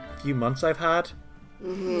last few months I've had?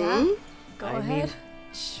 Mm-hmm. Yeah. Go I ahead. mean,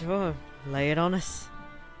 sure. Lay it on us.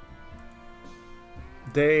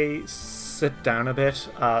 They sit down a bit,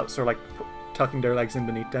 sort of like tucking their legs in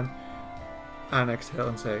beneath them, and exhale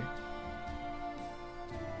and say,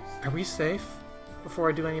 "Are we safe before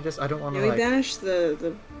I do any of this? I don't want Yeah, to we banished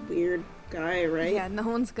the weird guy, right? Yeah, no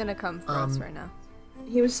one's gonna come for us right now.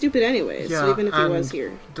 He was stupid anyway, so Yeah, even if he was and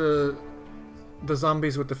here. The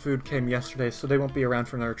zombies with the food came yesterday, so they won't be around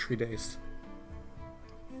for another 3 days."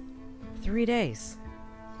 3 days.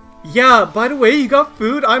 Yeah, by the way, you got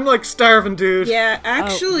food? I'm like starving, dude. Yeah,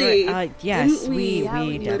 actually. Oh, right. Yes, didn't we Yeah,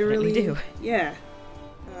 we definitely do. Yeah.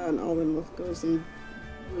 And Alden goes and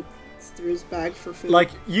looks through his bag for food.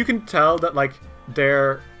 Like, you can tell that, like,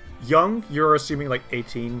 they're young. You're assuming, like,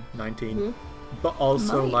 18, 19. Mhm. But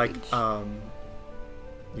also, My like, age.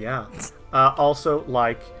 yeah. Also,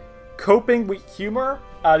 like, coping with humor.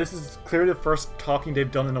 This is clearly the first talking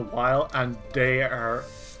they've done in a while, and they are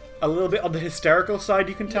a little bit on the hysterical side,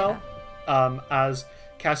 you can tell. As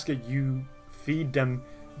Casca, you feed them,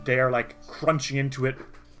 they're, like, crunching into it.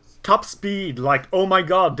 Top speed, like, oh my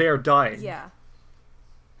god, they're dying. Yeah.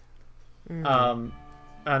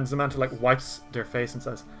 And Samantha like wipes their face and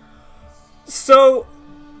says, "So,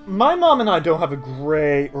 my mom and I don't have a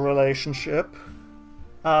great relationship.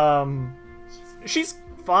 She's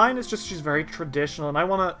fine. It's just she's very traditional, and I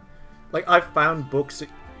wanna, like, I found books that,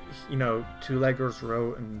 two-leggers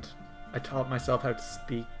wrote, and I taught myself how to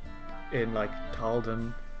speak in like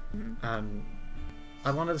Talden, and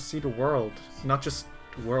I wanted to see the world, not just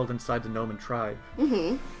the world inside the Gnomon tribe.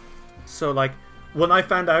 So, like, when I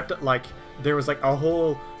found out that, like, there was, like, a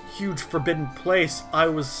whole huge forbidden place, I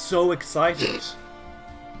was so excited.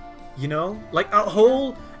 You know? Like, a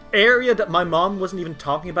whole area that my mom wasn't even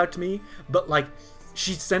talking about to me, but, like,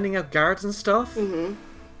 she's sending out guards and stuff. And,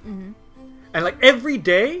 like, every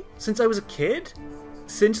day since I was a kid,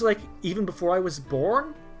 since, like, even before I was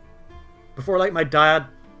born, before, like, my dad,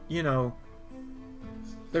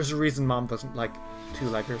 there's a reason mom doesn't like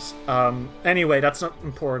two-leggers. Anyway, that's not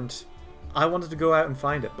important. I wanted to go out and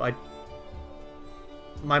find it, but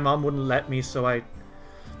my mom wouldn't let me, so I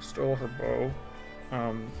stole her bow.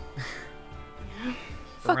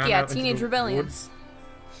 Fuck ran yeah, out into teenage the rebellion. woods.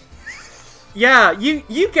 Yeah,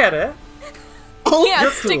 you get it. Yeah,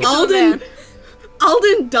 You're stick cool. it to the man.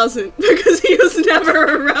 Alden doesn't, because he was never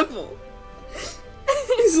a rebel.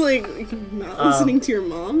 He's like, not listening to your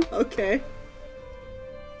mom? Okay.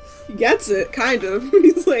 He gets it, kind of.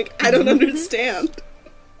 He's like, I don't understand.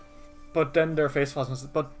 But then their face falls and says,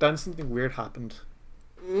 but then something weird happened.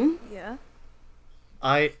 Yeah.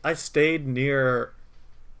 I stayed near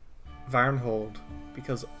Varnhold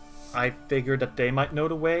because I figured that they might know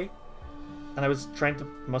the way, and I was trying to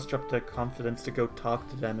muster up the confidence to go talk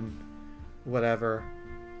to them and whatever.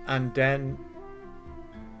 And then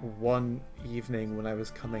one evening when I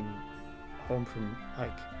was coming home from,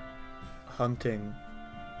 like, hunting,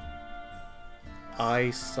 I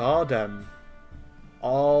saw them.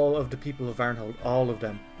 All of the people of Varnhold, all of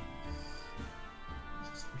them,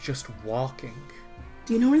 just walking.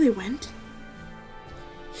 Do you know where they went?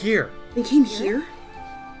 Here. They came here?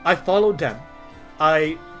 I followed them.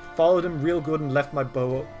 I followed them real good and left my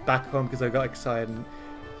bow back home because I got excited, and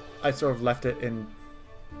I sort of left it in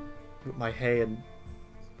with my hay and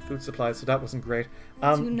food supplies, so that wasn't great. Do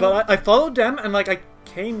you know- But I followed them, and like I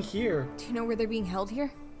came here, Do you know where they're being held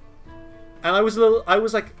here? and I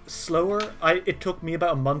was like slower. It took me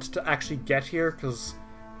about a month to actually get here,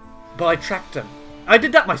 but I tracked them. I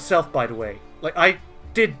did that myself, by the way. Like I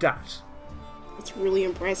did that, That's really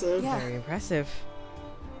impressive. Yeah. Very impressive.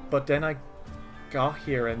 but then I got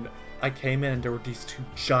here and I came in and there were these two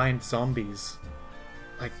giant zombies,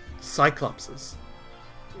 like cyclopses.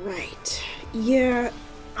 Right. Yeah.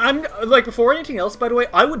 I'm like, before anything else, by the way,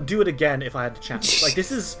 I would do it again if I had the chance. Like,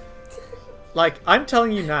 this is like, I'm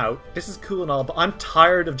telling you now, this is cool and all, but I'm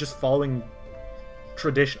tired of just following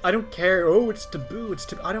tradition. I don't care. Oh, it's taboo. It's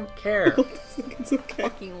taboo. I don't care. It's okay.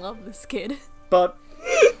 Fucking love this kid. But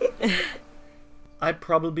I'd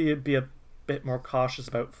probably be a bit more cautious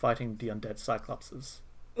about fighting the undead cyclopses.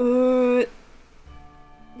 Were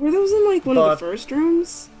those in like one of But- the first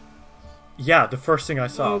rooms? Yeah, the first thing I Oh,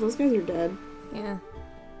 saw. those guys are dead. Yeah.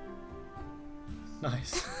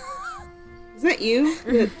 Nice. Is that you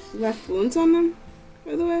that left wounds on them,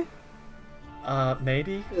 by the way?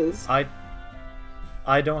 Maybe. 'Cause-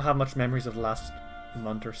 I don't have much memories of the last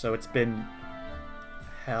month or so. It's been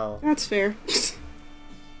hell. That's fair.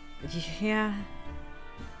 Yeah.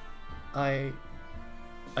 I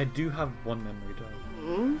do have one memory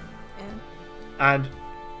though. Aw. And And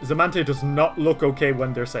Zamante does not look okay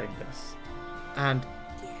when they're saying this. And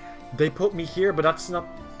they put me here, but that's not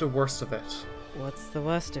the worst of it. What's the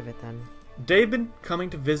worst of it then? They've been coming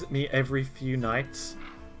to visit me every few nights,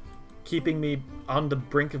 keeping me on the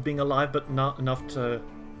brink of being alive, but not enough to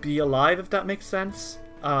be alive, if that makes sense.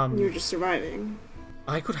 You're just surviving.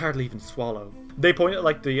 I could hardly even swallow. They point at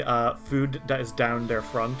like the food that is down their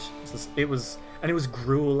front. It was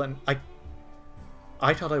gruel, and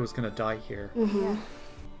I thought I was gonna die here. yeah.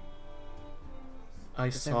 I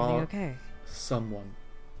Is saw everything okay? someone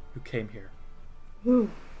who came here. Ooh.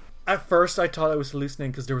 At first, I thought I was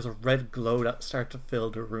hallucinating because there was a red glow that started to fill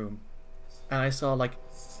the room, and I saw like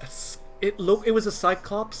it was a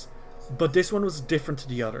cyclops, but this one was different to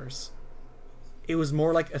the others. It was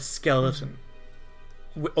more like a skeleton,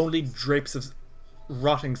 with only drapes of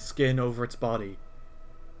rotting skin over its body,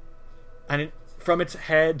 and from its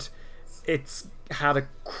head, it's had a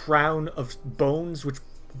crown of bones which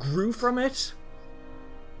grew from it,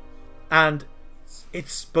 and it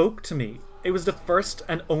spoke to me. It was the first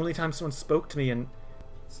and only time someone spoke to me, and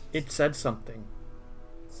it said something.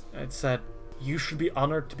 It said, "You should be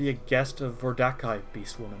honored to be a guest of Vordakai,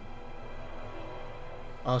 Beast Woman.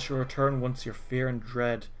 I shall return once your fear and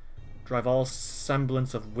dread drive all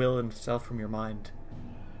semblance of will and self from your mind,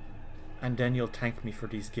 and then you'll thank me for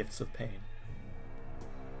these gifts of pain."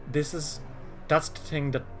 That's the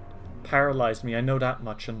thing that paralyzed me, I know that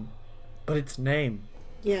much, but its name.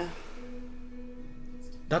 Yeah.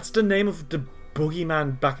 That's the name of the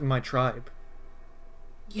boogeyman back in my tribe.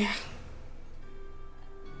 Yeah.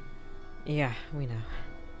 Yeah, we know.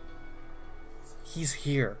 He's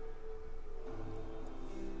here.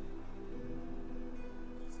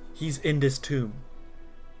 He's in this tomb.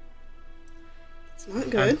 It's not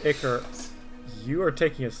And good. Iker, you are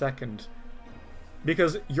taking a second.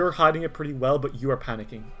 Because you're hiding it pretty well, but you are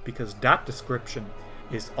panicking. Because that description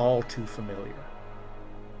is all too familiar.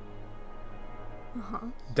 Uh-huh.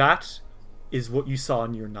 That is what you saw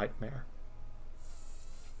in your nightmare.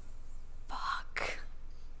 Fuck.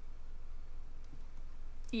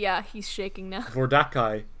 Yeah, he's shaking now.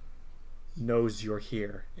 Vordakai knows you're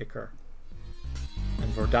here, Iker.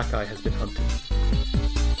 And Vordakai has been hunted.